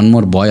coming with one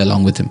more boy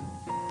along with him.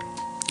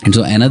 And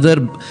so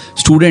another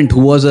student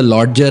who was a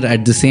lodger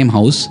at the same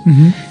house,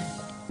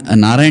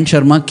 Narayan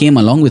Sharma, came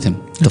along with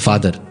him, the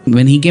father.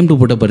 When he came to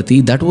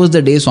Puttaparthi, that was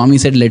the day Swami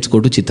said, let's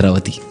go to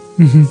Chitravati.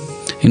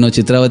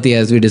 Chitravati,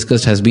 as we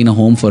discussed, has been a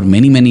home for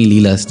many, many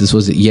leelas. This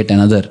was yet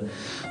another.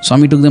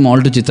 Swami took them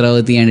all to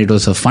Chitravati, and it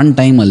was a fun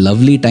time, a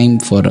lovely time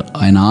for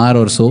an hour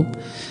or so.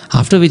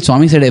 After which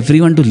Swami said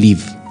everyone to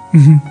leave.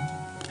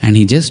 And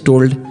he just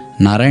told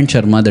Narayan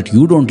Sharma that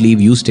you don't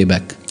leave, you stay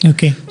back.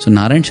 Okay. So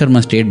Narayan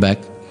Sharma stayed back.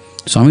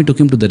 Swami took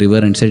him to the river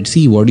and said,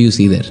 see, what do you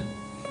see there?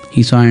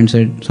 He saw and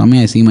said,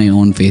 Swami, I see my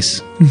own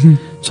face.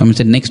 Swami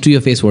said, next to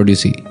your face, what do you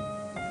see?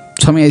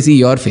 Swami, I see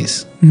your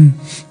face.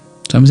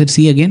 Swami said,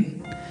 see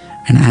again.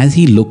 And as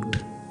he looked,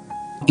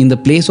 in the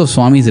place of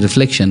Swami's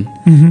reflection,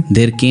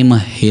 there came a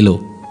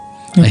halo,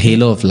 a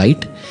halo of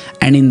light.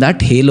 And in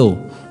that halo,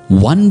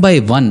 one by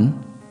one,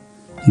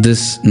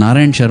 this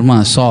Narayan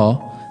Sharma saw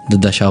the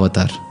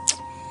Dashavatar.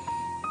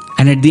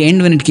 And at the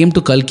end, when it came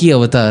to Kalki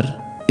Avatar,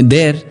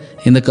 there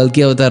in the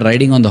Kalki Avatar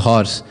riding on the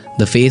horse,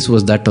 the face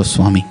was that of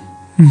Swami.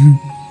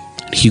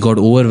 He got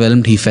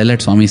overwhelmed, he fell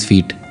at Swami's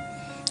feet.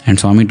 And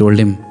Swami told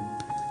him,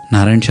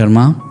 Narayan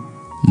Sharma,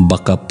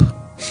 buck up.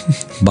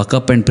 Buck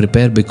up and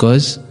prepare,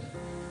 because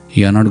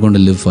you are not going to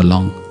live for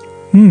long.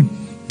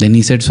 Then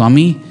he said,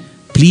 Swami,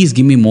 please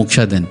give me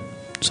moksha then.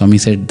 Swami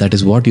said, that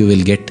is what you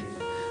will get.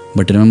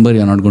 But remember,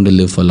 you are not going to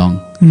live for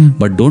long.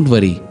 But don't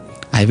worry,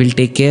 I will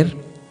take care.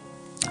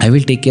 I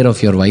will take care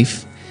of your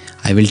wife.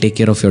 I will take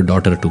care of your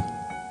daughter too.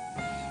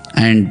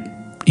 And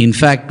in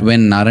fact,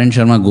 when Narayan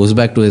Sharma goes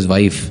back to his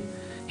wife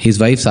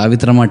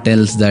Savitramma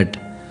tells that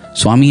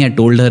Swami had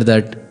told her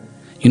that,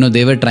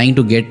 they were trying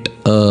to get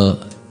a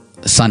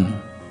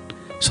son.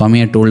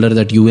 Swami had told her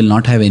that you will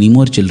not have any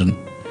more children.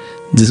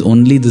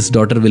 Only this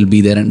daughter will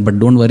be there. But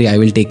don't worry, I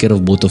will take care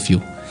of both of you.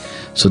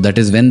 So that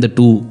is when the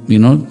two,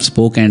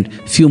 spoke, and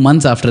few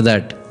months after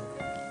that,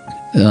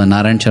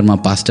 Narayan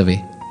Sharma passed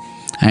away.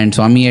 and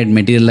Swami had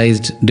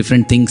materialized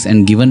different things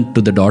and given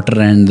to the daughter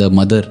and the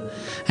mother,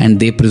 and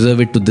they preserve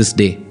it to this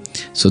day.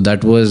 So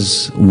that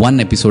was one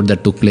episode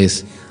that took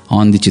place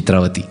on the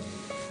Chitravati.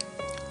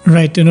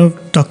 Right,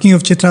 talking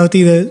of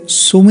Chitravati, there are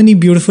so many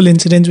beautiful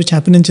incidents which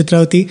happened in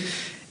Chitravati.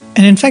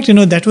 And in fact,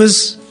 that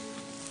was,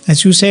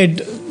 as you said,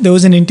 there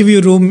was an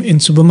interview room in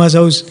Subhama's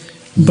house.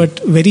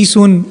 But very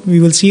soon we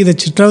will see that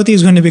Chitravati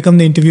is going to become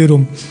the interview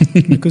room.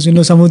 Because,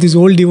 some of these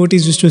old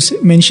devotees used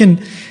to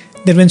mention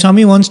that when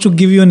Swami wants to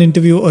give you an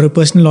interview or a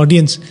personal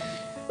audience,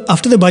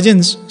 after the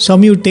bhajans,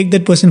 Swami would take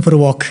that person for a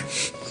walk.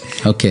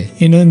 Okay.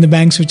 In the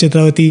banks of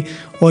Chitravati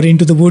or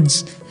into the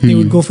woods. They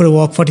would go for a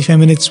walk, 45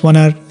 minutes, 1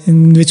 hour,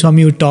 in which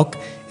Swami would talk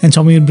and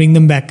Swami would bring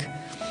them back.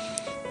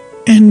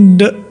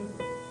 And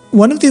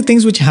one of the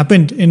things which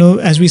happened,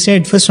 as we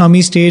said, first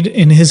Swami stayed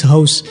in his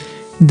house.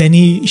 Then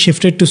he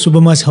shifted to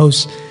Subhama's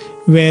house,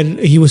 where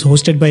he was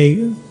hosted by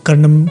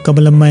Karnam,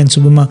 Kabalamma and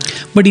Subhama.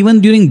 But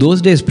even during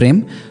those days,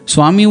 Prem,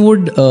 Swami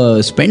would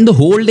spend the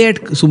whole day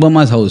at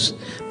Subhama's house.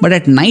 But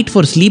at night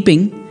for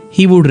sleeping,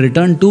 he would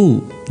return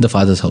to the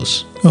father's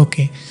house.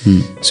 Okay.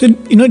 So,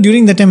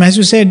 during that time, as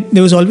you said,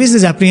 there was always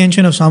this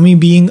apprehension of Swami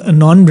being a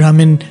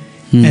non-Brahmin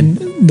and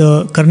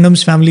the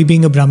Karnam's family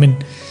being a Brahmin.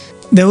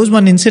 There was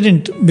one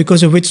incident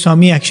because of which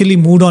Swami actually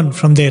moved on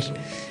from there.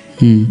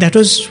 That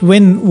was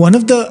when one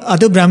of the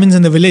other Brahmins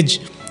in the village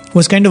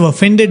was kind of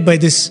offended by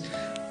this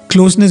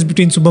closeness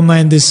between Subhama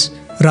and this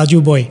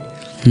Raju boy.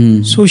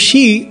 So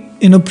she,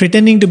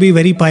 pretending to be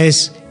very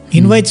pious,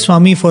 invites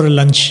Swami for a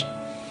lunch.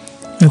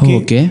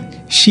 Okay.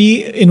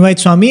 She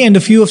invites Swami and a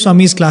few of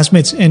Swami's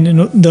classmates and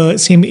the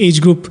same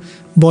age group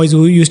boys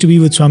who used to be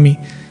with Swami.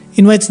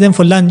 Invites them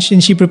for lunch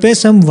and she prepares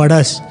some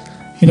vadas,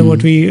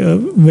 what we are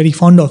very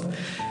fond of.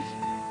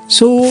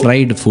 So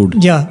fried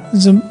food. Yeah,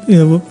 some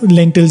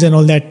lentils and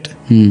all that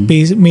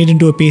paste, made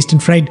into a paste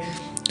and fried.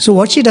 So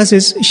what she does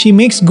is she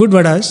makes good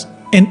vadas,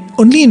 and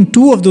only in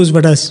 2 of those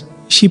vadas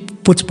she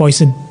puts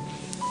poison.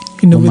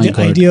 With the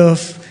idea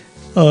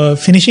of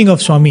finishing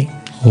off Swami.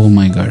 Oh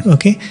my God.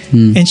 Okay,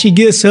 and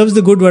she serves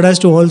the good vadas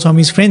to all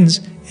Swami's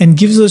friends and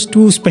gives those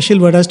 2 special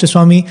vadas to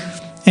Swami.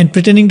 And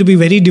pretending to be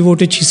very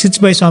devoted, she sits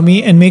by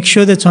Swami and makes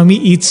sure that Swami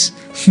eats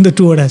the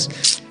 2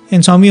 vadas.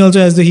 And Swami also,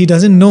 as though he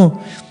doesn't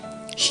know,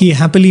 he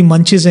happily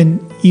munches and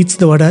eats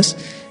the vadas.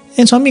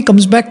 And Swami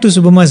comes back to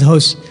Subhama's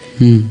house.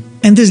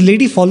 And this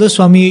lady follows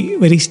Swami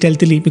very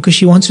stealthily because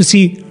she wants to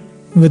see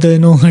whether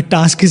her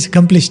task is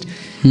accomplished.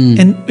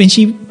 And when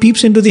she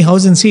peeps into the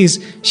house and sees,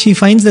 she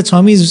finds that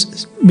Swami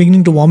is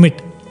beginning to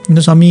vomit.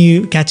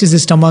 Swami catches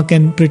his stomach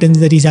and pretends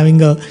that he's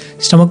having a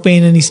stomach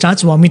pain and he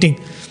starts vomiting.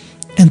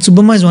 And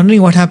Subhama is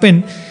wondering what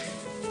happened.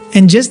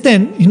 And just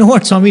then,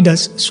 what Swami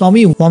does?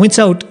 Swami vomits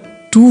out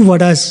 2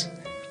 vadas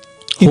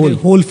in their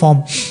whole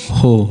form.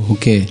 Oh,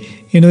 okay.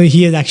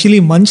 He has actually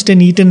munched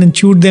and eaten and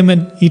chewed them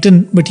and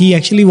eaten, but he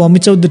actually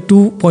vomits out the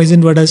 2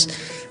 poisoned vadas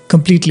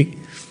completely.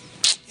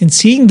 And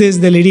seeing this,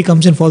 the lady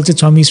comes and falls at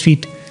Swami's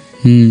feet.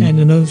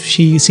 And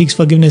she seeks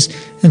forgiveness.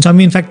 And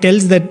Swami in fact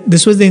tells that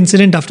this was the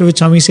incident after which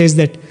Swami says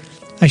that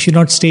I should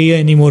not stay here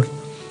anymore.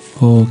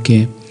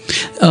 Okay.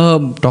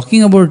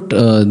 Talking about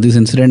this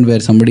incident where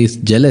somebody is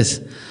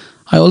jealous,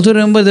 I also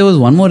remember there was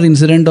one more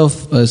incident of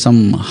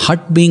some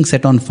hut being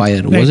set on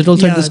fire. Was it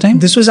also at this time?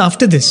 This was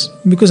after this.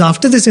 Because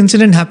after this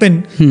incident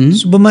happened,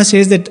 Subhama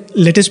says that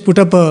let us put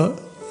up a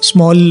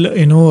small,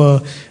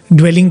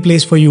 dwelling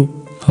place for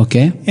you.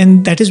 Okay.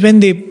 And that is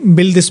when they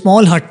built this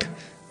small hut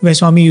where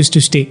Swami used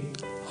to stay.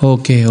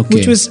 Okay.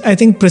 Which was, I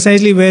think,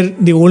 precisely where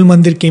the old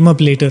mandir came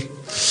up later.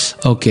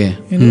 Okay.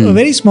 A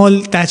very small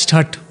thatched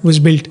hut was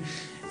built.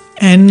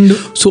 And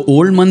so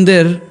old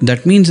mandir,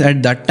 that means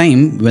at that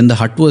time when the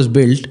hut was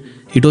built,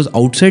 it was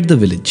outside the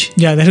village.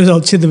 Yeah, that was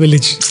outside the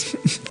village.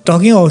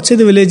 Talking outside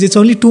the village, it's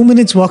only 2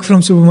 minutes walk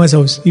from Subhama's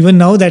house. Even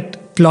now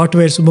that plot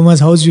where Subhama's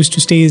house used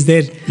to stay is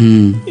there,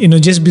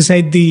 just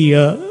beside the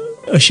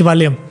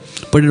Shivalayam.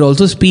 But it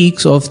also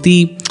speaks of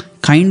the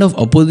kind of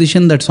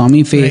opposition that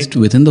Swami faced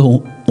within the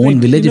own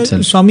village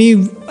itself.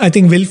 Swami, I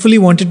think, willfully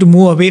wanted to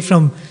move away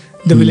from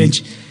the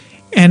village.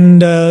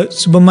 And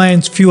Subhama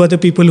and few other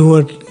people who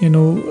were,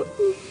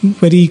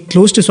 very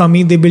close to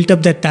Swami, they built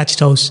up that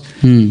thatched house.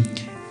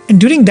 And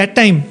during that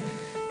time,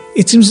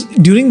 it seems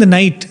during the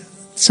night,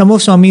 some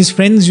of Swami's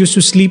friends used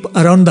to sleep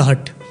around the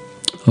hut.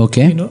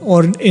 Okay.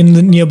 Or in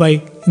the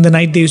nearby. In the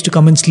night, they used to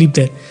come and sleep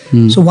there.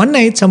 So one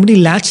night, somebody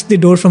latched the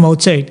door from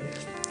outside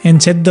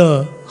and set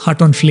the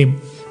hut on flame.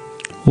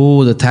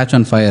 Oh, the thatch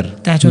on fire.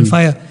 Thatch on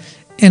fire.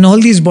 And all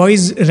these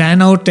boys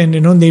ran out and,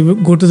 they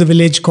go to the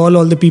village, call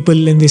all the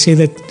people and they say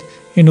that,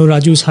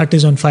 Raju's hut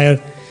is on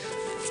fire.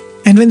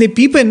 And when they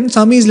peep in,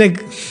 Swami is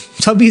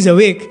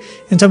awake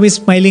and Swami is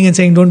smiling and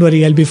saying, don't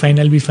worry, I'll be fine.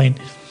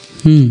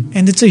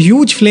 And it's a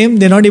huge flame.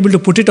 They're not able to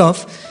put it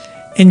off.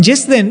 And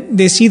just then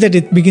they see that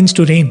it begins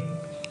to rain.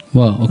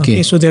 Wow,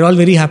 okay. So they're all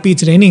very happy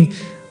it's raining.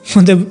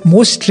 The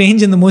most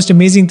strange and the most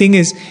amazing thing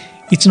is,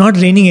 it's not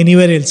raining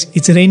anywhere else.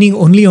 It's raining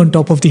only on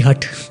top of the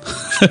hut.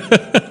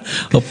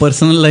 A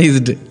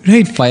personalized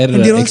fire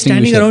and they're all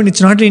standing around.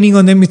 It's not raining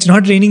on them. It's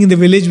not raining in the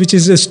village, which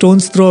is a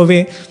stone's throw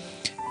away.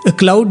 a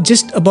cloud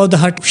just above the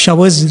hut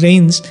showers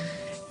rains,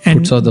 and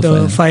Puts out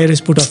the fire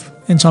is put off.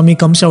 And Swami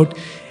comes out,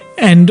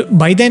 and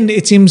by then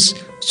it seems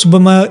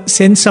Subhamma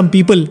sends some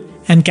people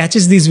and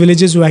catches these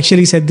villagers who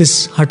actually set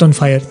this hut on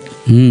fire. So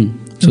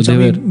And they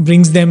Swami were.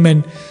 brings them,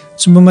 and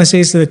Subhamma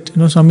says that,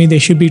 Swami, they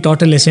should be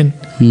taught a lesson.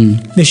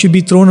 They should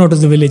be thrown out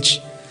of the village.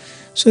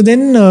 So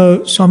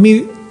then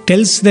Swami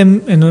tells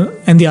them,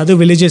 and the other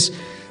villagers,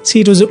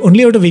 see, it was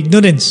only out of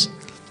ignorance,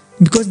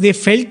 because they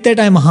felt that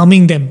I'm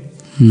harming them.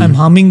 I'm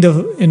harming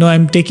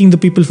I'm taking the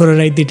people for a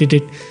ride. They did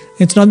it.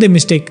 It's not their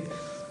mistake.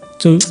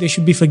 So they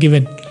should be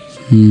forgiven.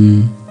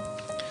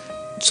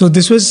 So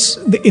this was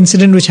the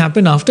incident which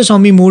happened after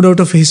Swami moved out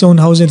of his own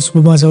house and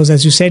Subhamma's house,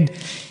 as you said.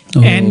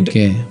 Oh, And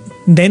okay.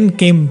 then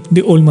came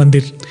the old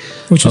mandir,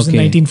 which was in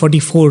Okay.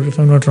 1944, if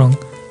I'm not wrong.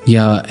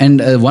 Yeah,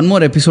 and one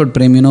more episode,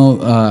 Prem,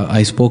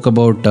 I spoke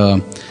about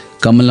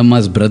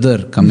Kamalamma's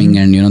brother coming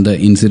and, the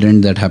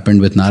incident that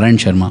happened with Narayan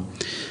Sharma.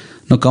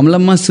 Now,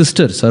 Kamalamma's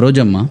sister,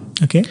 Sarojamma,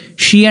 Okay.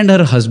 she and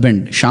her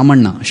husband,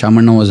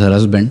 Shamanna was her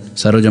husband,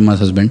 Sarojamma's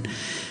husband,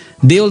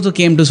 they also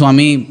came to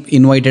Swami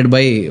invited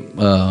by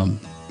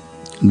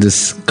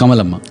this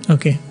Kamalamma.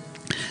 Okay.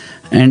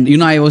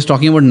 And, I was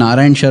talking about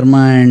Narayan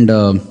Sharma and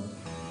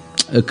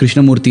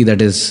Krishnamurti,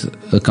 that is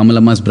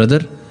Kamalamma's brother,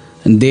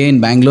 and they in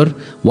Bangalore.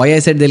 Why I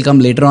said they'll come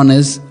later on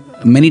is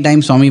many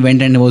times Swami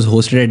went and was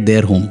hosted at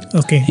their home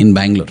Okay. in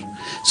Bangalore.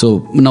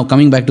 So now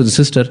coming back to the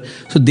sister,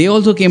 so they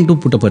also came to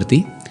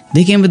Puttaparthi.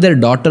 They came with their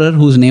daughter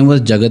whose name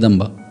was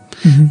Jagadamba.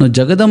 Now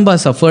Jagadamba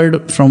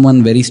suffered from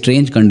one very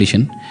strange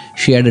condition.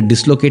 She had a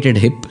dislocated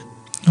hip,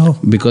 Oh.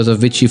 because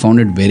of which she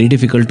found it very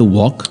difficult to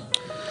walk.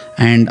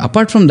 And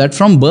apart from that,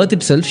 from birth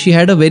itself, she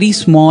had a very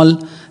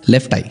small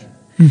left eye.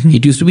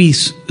 It used to be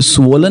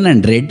swollen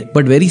and red,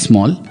 but very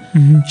small.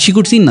 She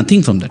could see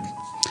nothing from that.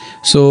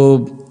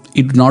 So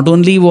it not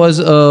only was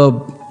a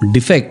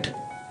defect,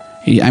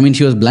 I mean,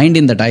 she was blind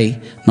in that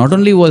eye. Not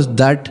only was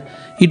that,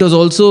 it was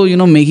also,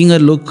 making her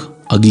look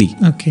ugly.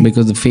 Okay.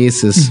 Because the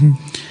face is.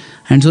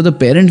 And so the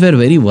parents were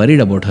very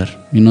worried about her.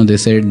 They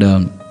said,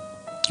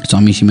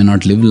 Swami, she may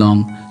not live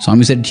long.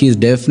 Swami said, she is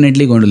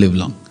definitely going to live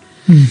long.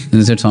 Then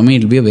they said, Swami,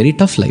 it will be a very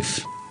tough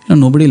life.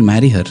 Nobody will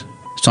marry her.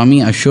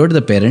 Swami assured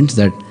the parents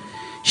that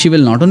she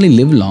will not only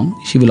live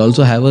long, she will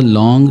also have a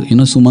long,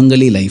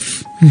 Sumangali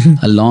life,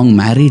 a long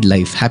married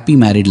life, happy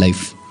married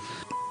life.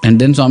 And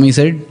then Swami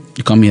said,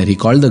 come here. He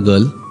called the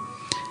girl.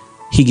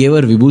 He gave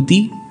her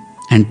vibhuti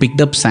and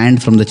picked up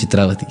sand from the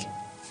Chitravati.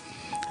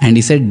 And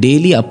he said,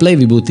 daily apply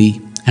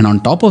vibhuti, and on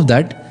top of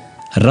that,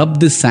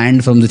 rub this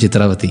sand from the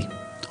Chitravati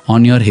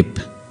on your hip.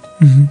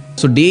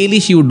 So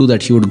daily she would do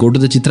that. She would go to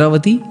the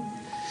Chitravati,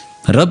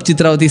 rub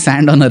Chitravati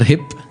sand on her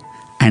hip,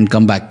 and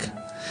come back.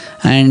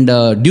 And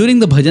during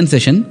the bhajan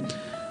session,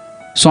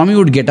 Swami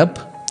would get up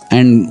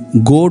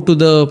and go to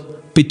the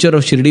picture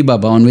of Shirdi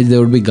Baba on which there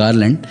would be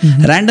garland,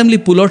 randomly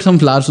pull out some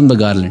flowers from the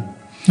garland,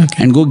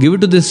 Okay. and go give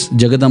it to this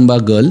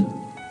Jagadamba girl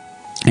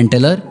and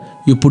tell her,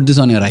 you put this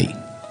on your eye.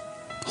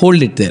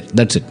 Hold it there.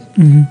 That's it.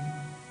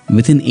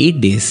 Within 8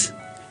 days,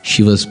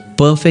 she was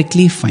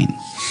perfectly fine.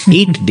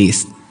 8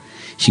 days.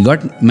 She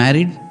got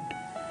married,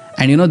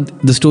 and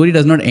the story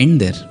does not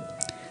end there.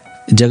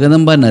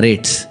 Jagadamba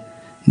narrates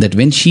that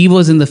when she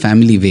was in the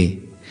family way,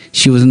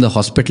 she was in the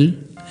hospital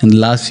in the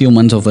last few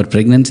months of her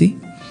pregnancy.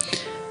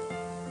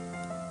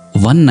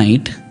 One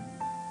night,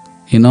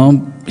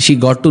 she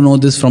got to know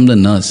this from the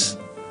nurse.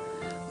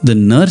 The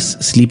nurse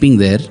sleeping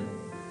there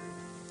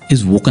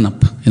is woken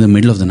up in the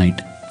middle of the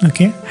night.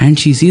 Okay. And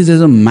she sees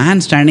there's a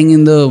man standing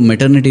in the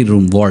maternity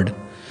room ward.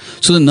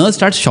 So the nurse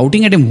starts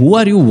shouting at him, who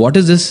are you? What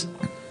is this?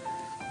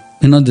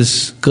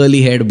 This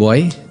curly haired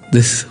boy,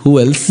 this who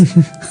else?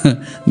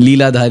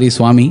 Leeladhari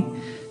Swami,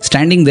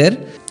 standing there.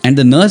 And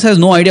the nurse has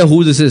no idea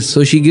who this is.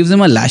 So she gives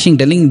him a lashing,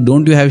 telling,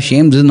 don't you have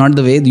shame? This is not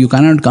the way. You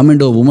cannot come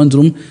into a woman's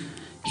room.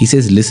 He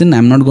says, listen,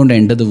 I'm not going to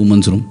enter the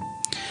woman's room.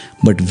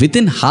 But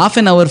within half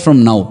an hour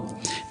from now,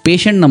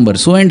 patient number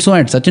so and so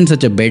at such and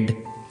such a bed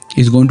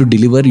is going to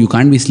deliver. You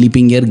can't be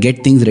sleeping here.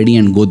 Get things ready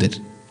and go there.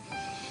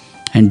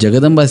 And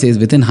Jagadamba says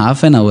within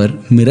half an hour,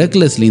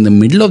 miraculously in the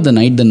middle of the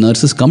night, the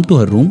nurses come to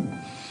her room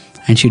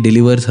and she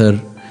delivers her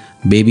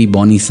baby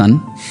Bonnie son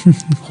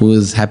who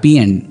is happy.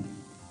 And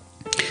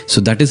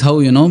so that is how,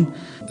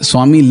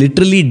 Swami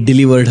literally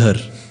delivered her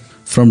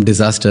from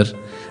disaster,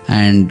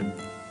 and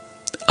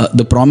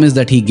the promise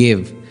that he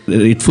gave,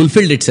 it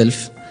fulfilled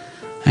itself.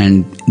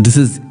 And this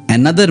is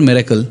another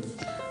miracle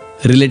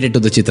related to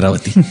the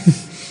Chitravati.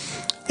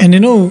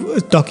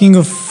 And talking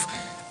of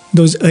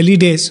those early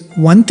days,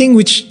 one thing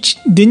which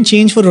didn't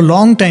change for a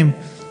long time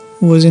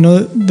was,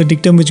 the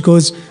dictum which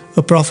goes,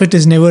 a prophet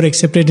is never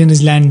accepted in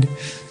his land.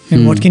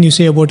 And what can you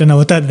say about an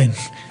avatar then?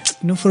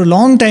 For a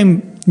long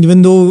time,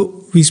 even though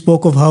we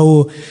spoke of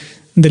how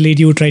the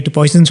lady who tried to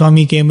poison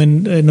Swami came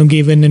and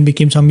gave in and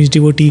became Swami's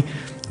devotee,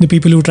 the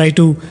people who tried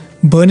to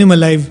burn him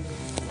alive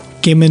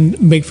came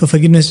and begged for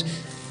forgiveness.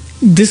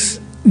 This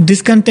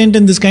discontent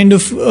and this kind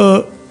of,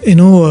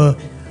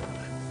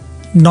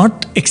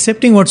 not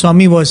accepting what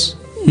Swami was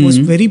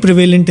very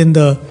prevalent in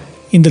the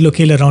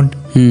locale around.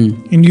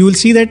 And you will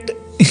see that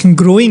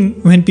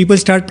growing when people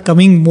start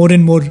coming more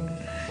and more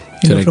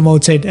Correct. from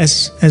outside.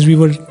 As we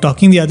were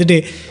talking the other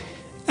day,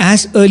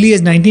 as early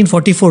as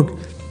 1944,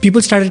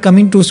 people started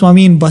coming to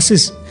Swami in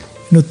buses.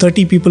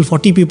 30 people,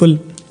 40 people,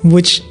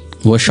 which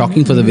Was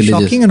shocking for the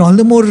villagers. shocking, and all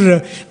the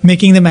more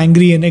making them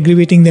angry and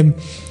aggravating them.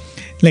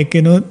 Like,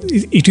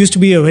 it used to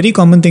be a very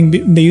common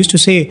thing. They used to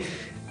say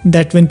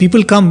that when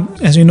people come,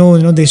 as you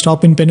know, they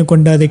stop in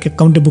Penukonda, they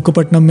come to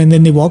Bukkapatnam, and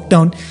then they walk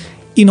down.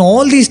 In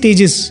all these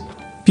stages,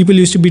 people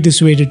used to be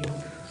dissuaded.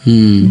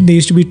 They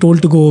used to be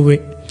told to go away.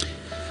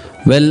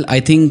 Well, I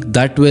think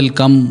that will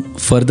come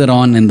further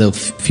on in the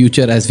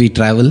future as we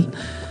travel.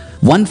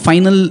 One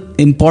final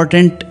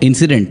important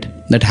incident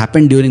that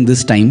happened during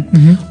this time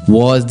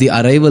was the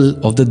arrival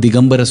of the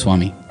Digambara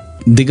Swami.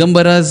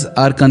 Digambaras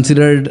are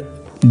considered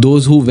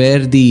those who wear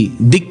the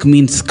Dik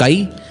means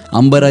sky,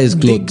 Ambara is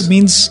clothes. Dig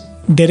means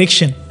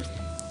direction.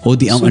 Oh,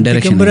 the So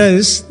direction. Digambara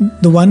is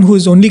the one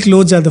whose only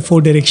clothes are the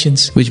 4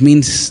 directions. Which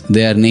means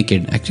they are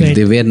naked, actually. Right.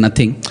 They wear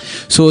nothing.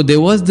 So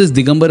there was this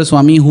Digambara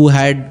Swami who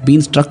had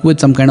been struck with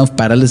some kind of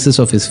paralysis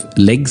of his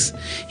legs.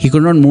 He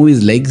could not move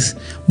his legs,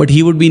 but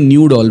he would be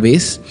nude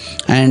always,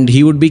 and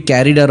he would be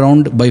carried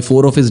around by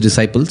 4 of his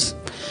disciples.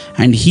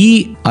 And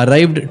he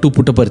arrived to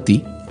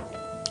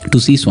Puttaparthi to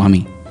see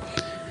Swami.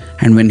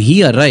 And when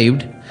he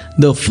arrived,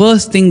 the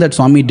first thing that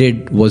Swami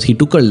did was he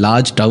took a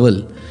large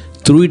towel,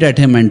 threw it at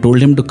him, and told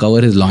him to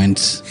cover his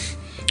loins.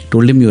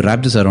 Told him, you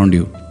wrap this around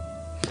you.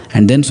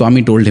 And then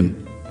Swami told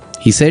him,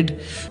 he said,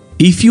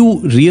 if you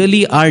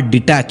really are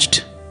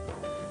detached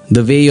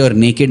the way your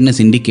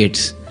nakedness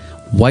indicates,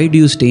 why do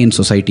you stay in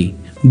society?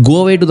 Go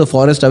away to the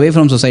forest, away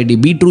from society,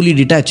 be truly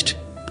detached.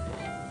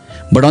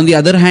 But on the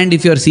other hand,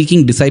 if you are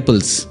seeking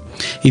disciples,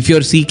 if you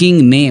are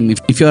seeking name,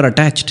 if you are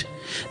attached,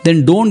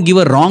 then don't give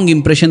a wrong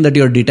impression that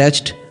you are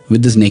detached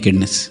with this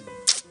nakedness.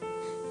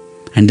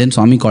 And then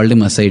Swami called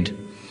him aside,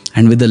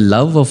 and with the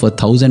love of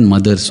 1,000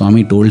 mothers,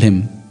 Swami told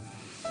him,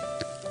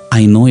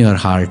 I know your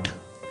heart.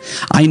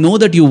 I know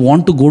that you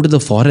want to go to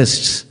the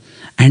forests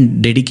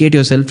and dedicate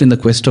yourself in the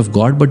quest of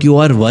God, but you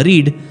are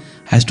worried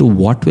as to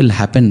what will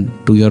happen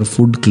to your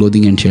food,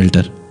 clothing and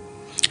shelter.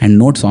 And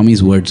note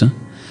Swami's words.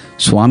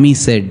 Swami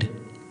said,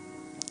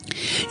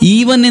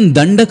 even in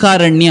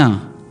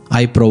Dandakaranya,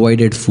 I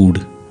provided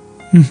food.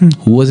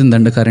 Who was in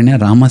Dandakaranya?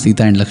 Rama,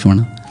 Sita and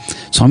Lakshmana.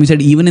 Swami said,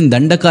 even in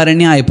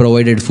Dandakaranya, I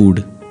provided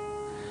food.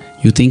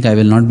 You think I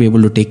will not be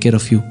able to take care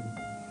of you?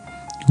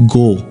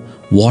 Go.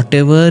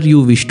 Whatever you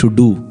wish to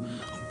do,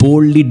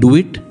 boldly do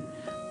it,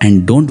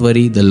 and don't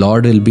worry, the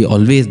Lord will be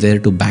always there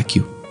to back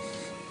you.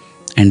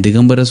 And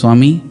Digambara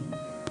Swami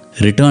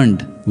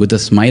returned with a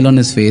smile on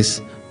his face,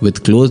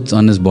 with clothes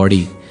on his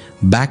body,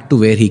 back to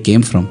where he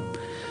came from.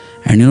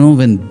 And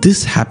when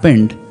this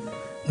happened,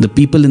 the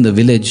people in the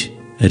village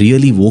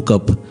really woke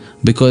up,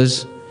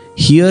 because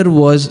here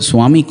was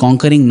Swami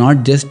conquering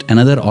not just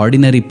another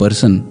ordinary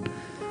person,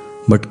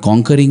 but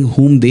conquering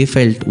whom they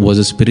felt was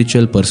a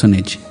spiritual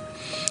personage.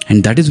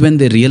 And that is when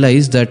they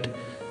realized that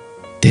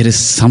there is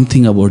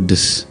something about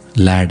this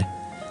lad.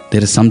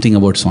 There is something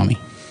about Swami.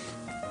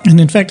 And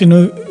in fact,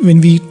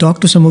 when we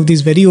talk to some of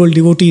these very old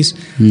devotees,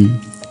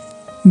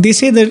 they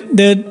say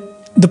that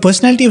the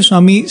personality of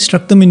Swami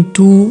struck them in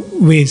 2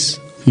 ways.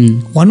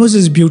 One was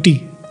his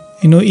beauty.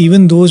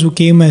 Even those who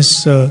came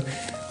as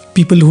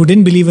people who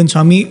didn't believe in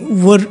Swami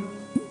were,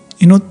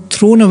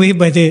 thrown away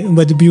by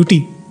the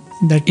beauty.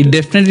 That It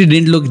definitely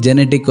didn't look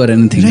genetic or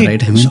anything,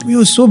 right? Swami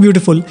was so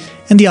beautiful.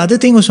 And the other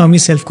thing was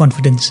Swami's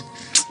self-confidence.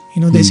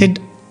 They said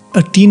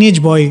a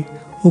teenage boy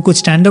who could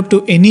stand up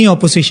to any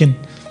opposition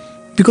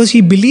because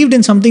he believed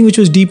in something which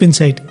was deep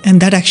inside,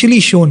 and that actually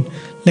shone.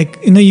 Like,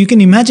 you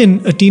can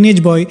imagine a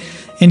teenage boy,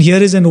 and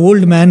here is an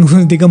old man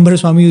who Digambara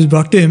Swami was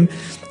brought to him.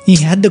 He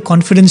had the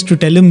confidence to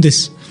tell him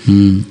this.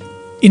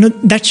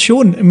 That's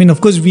shown. I mean, of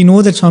course, we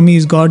know that Swami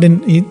is God,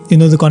 and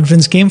the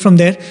confidence came from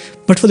there.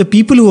 But for the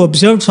people who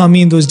observed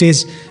Swami in those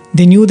days,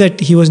 they knew that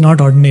he was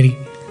not ordinary.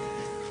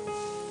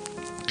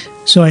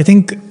 So I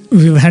think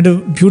we've had a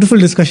beautiful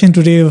discussion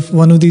today of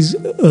one of these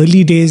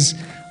early days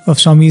of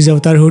Swami's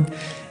avatarhood.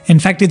 In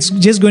fact, it's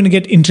just going to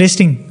get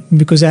interesting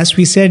because, as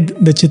we said,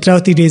 the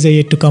Chitravati days are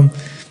yet to come.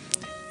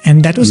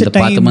 And that was the a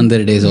time... The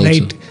Pathamandir days also.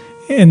 Right.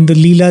 And the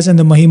Leelas and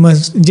the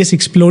Mahimas just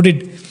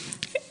exploded.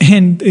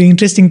 And the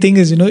interesting thing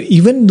is,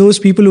 even those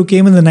people who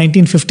came in the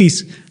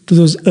 1950s to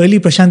those early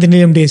Prashant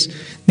Nilayam days,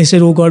 they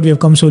said, oh God, we have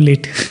come so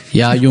late.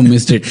 Yeah, you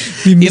missed it.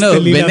 We missed the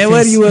Leela whenever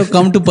phase. you have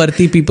come to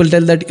Parthi, people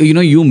tell that,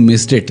 you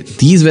missed it.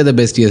 These were the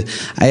best years.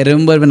 I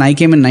remember when I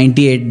came in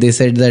 98, they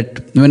said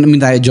that,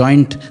 when I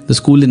joined the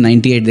school in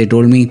 98, they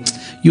told me,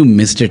 you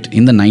missed it.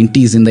 In the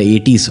 90s, in the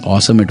 80s,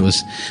 awesome it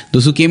was.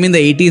 Those who came in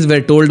the 80s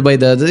were told by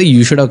the others,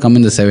 you should have come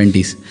in the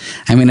 70s.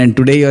 And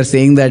today you are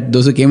saying that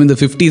those who came in the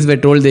 50s were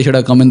told they should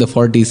have come in the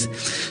 40s.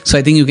 So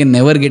I think you can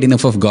never get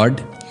enough of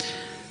God.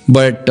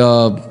 But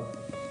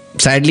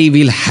sadly,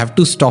 we'll have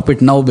to stop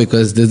it now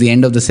because this is the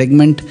end of the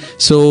segment.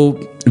 So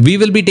we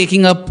will be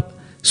taking up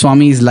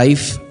Swami's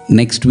life.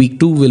 Next week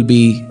too will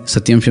be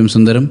Satyam Shivam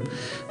Sundaram.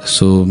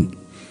 So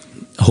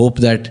hope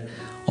that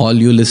all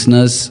you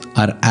listeners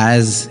are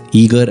as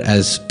eager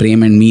as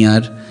Prem and me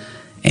are.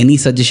 Any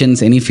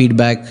suggestions, any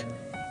feedback,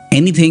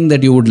 anything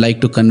that you would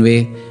like to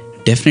convey,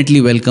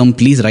 definitely welcome.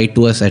 Please write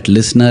to us at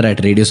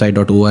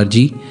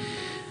listener@radiosai.org.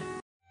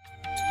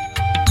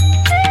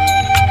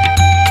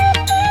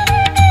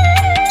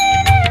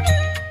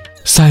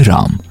 Sai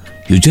Ram,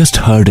 you just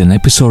heard an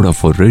episode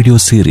of our radio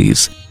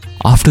series,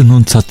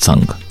 Afternoon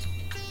Satsang.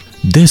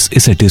 This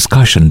is a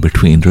discussion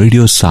between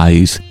Radio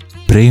Sai's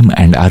Prem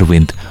and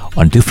Arvind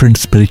on different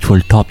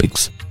spiritual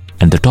topics,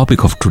 and the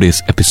topic of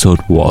today's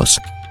episode was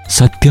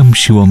Satyam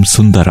Shivam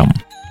Sundaram,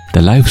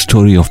 the life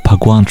story of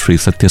Bhagwan Sri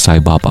Satya Sai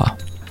Baba.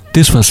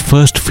 This was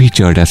first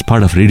featured as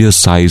part of Radio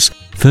Sai's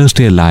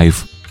Thursday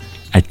Live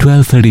at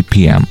 12:30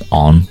 p.m.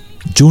 on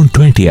June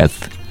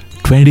 20th,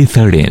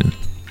 2013.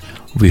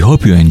 We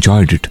hope you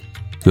enjoyed it.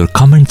 Your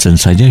comments and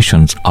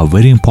suggestions are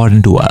very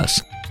important to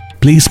us.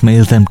 Please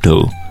mail them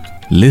to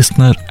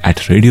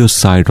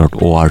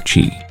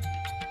listener@radiosai.org.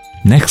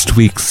 Next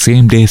week,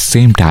 same day,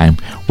 same time,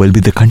 will be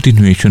the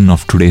continuation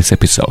of today's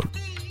episode.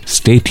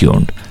 Stay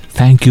tuned.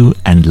 Thank you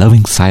and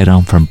loving Sai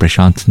Ram from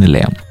Prashant's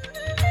Nilayam.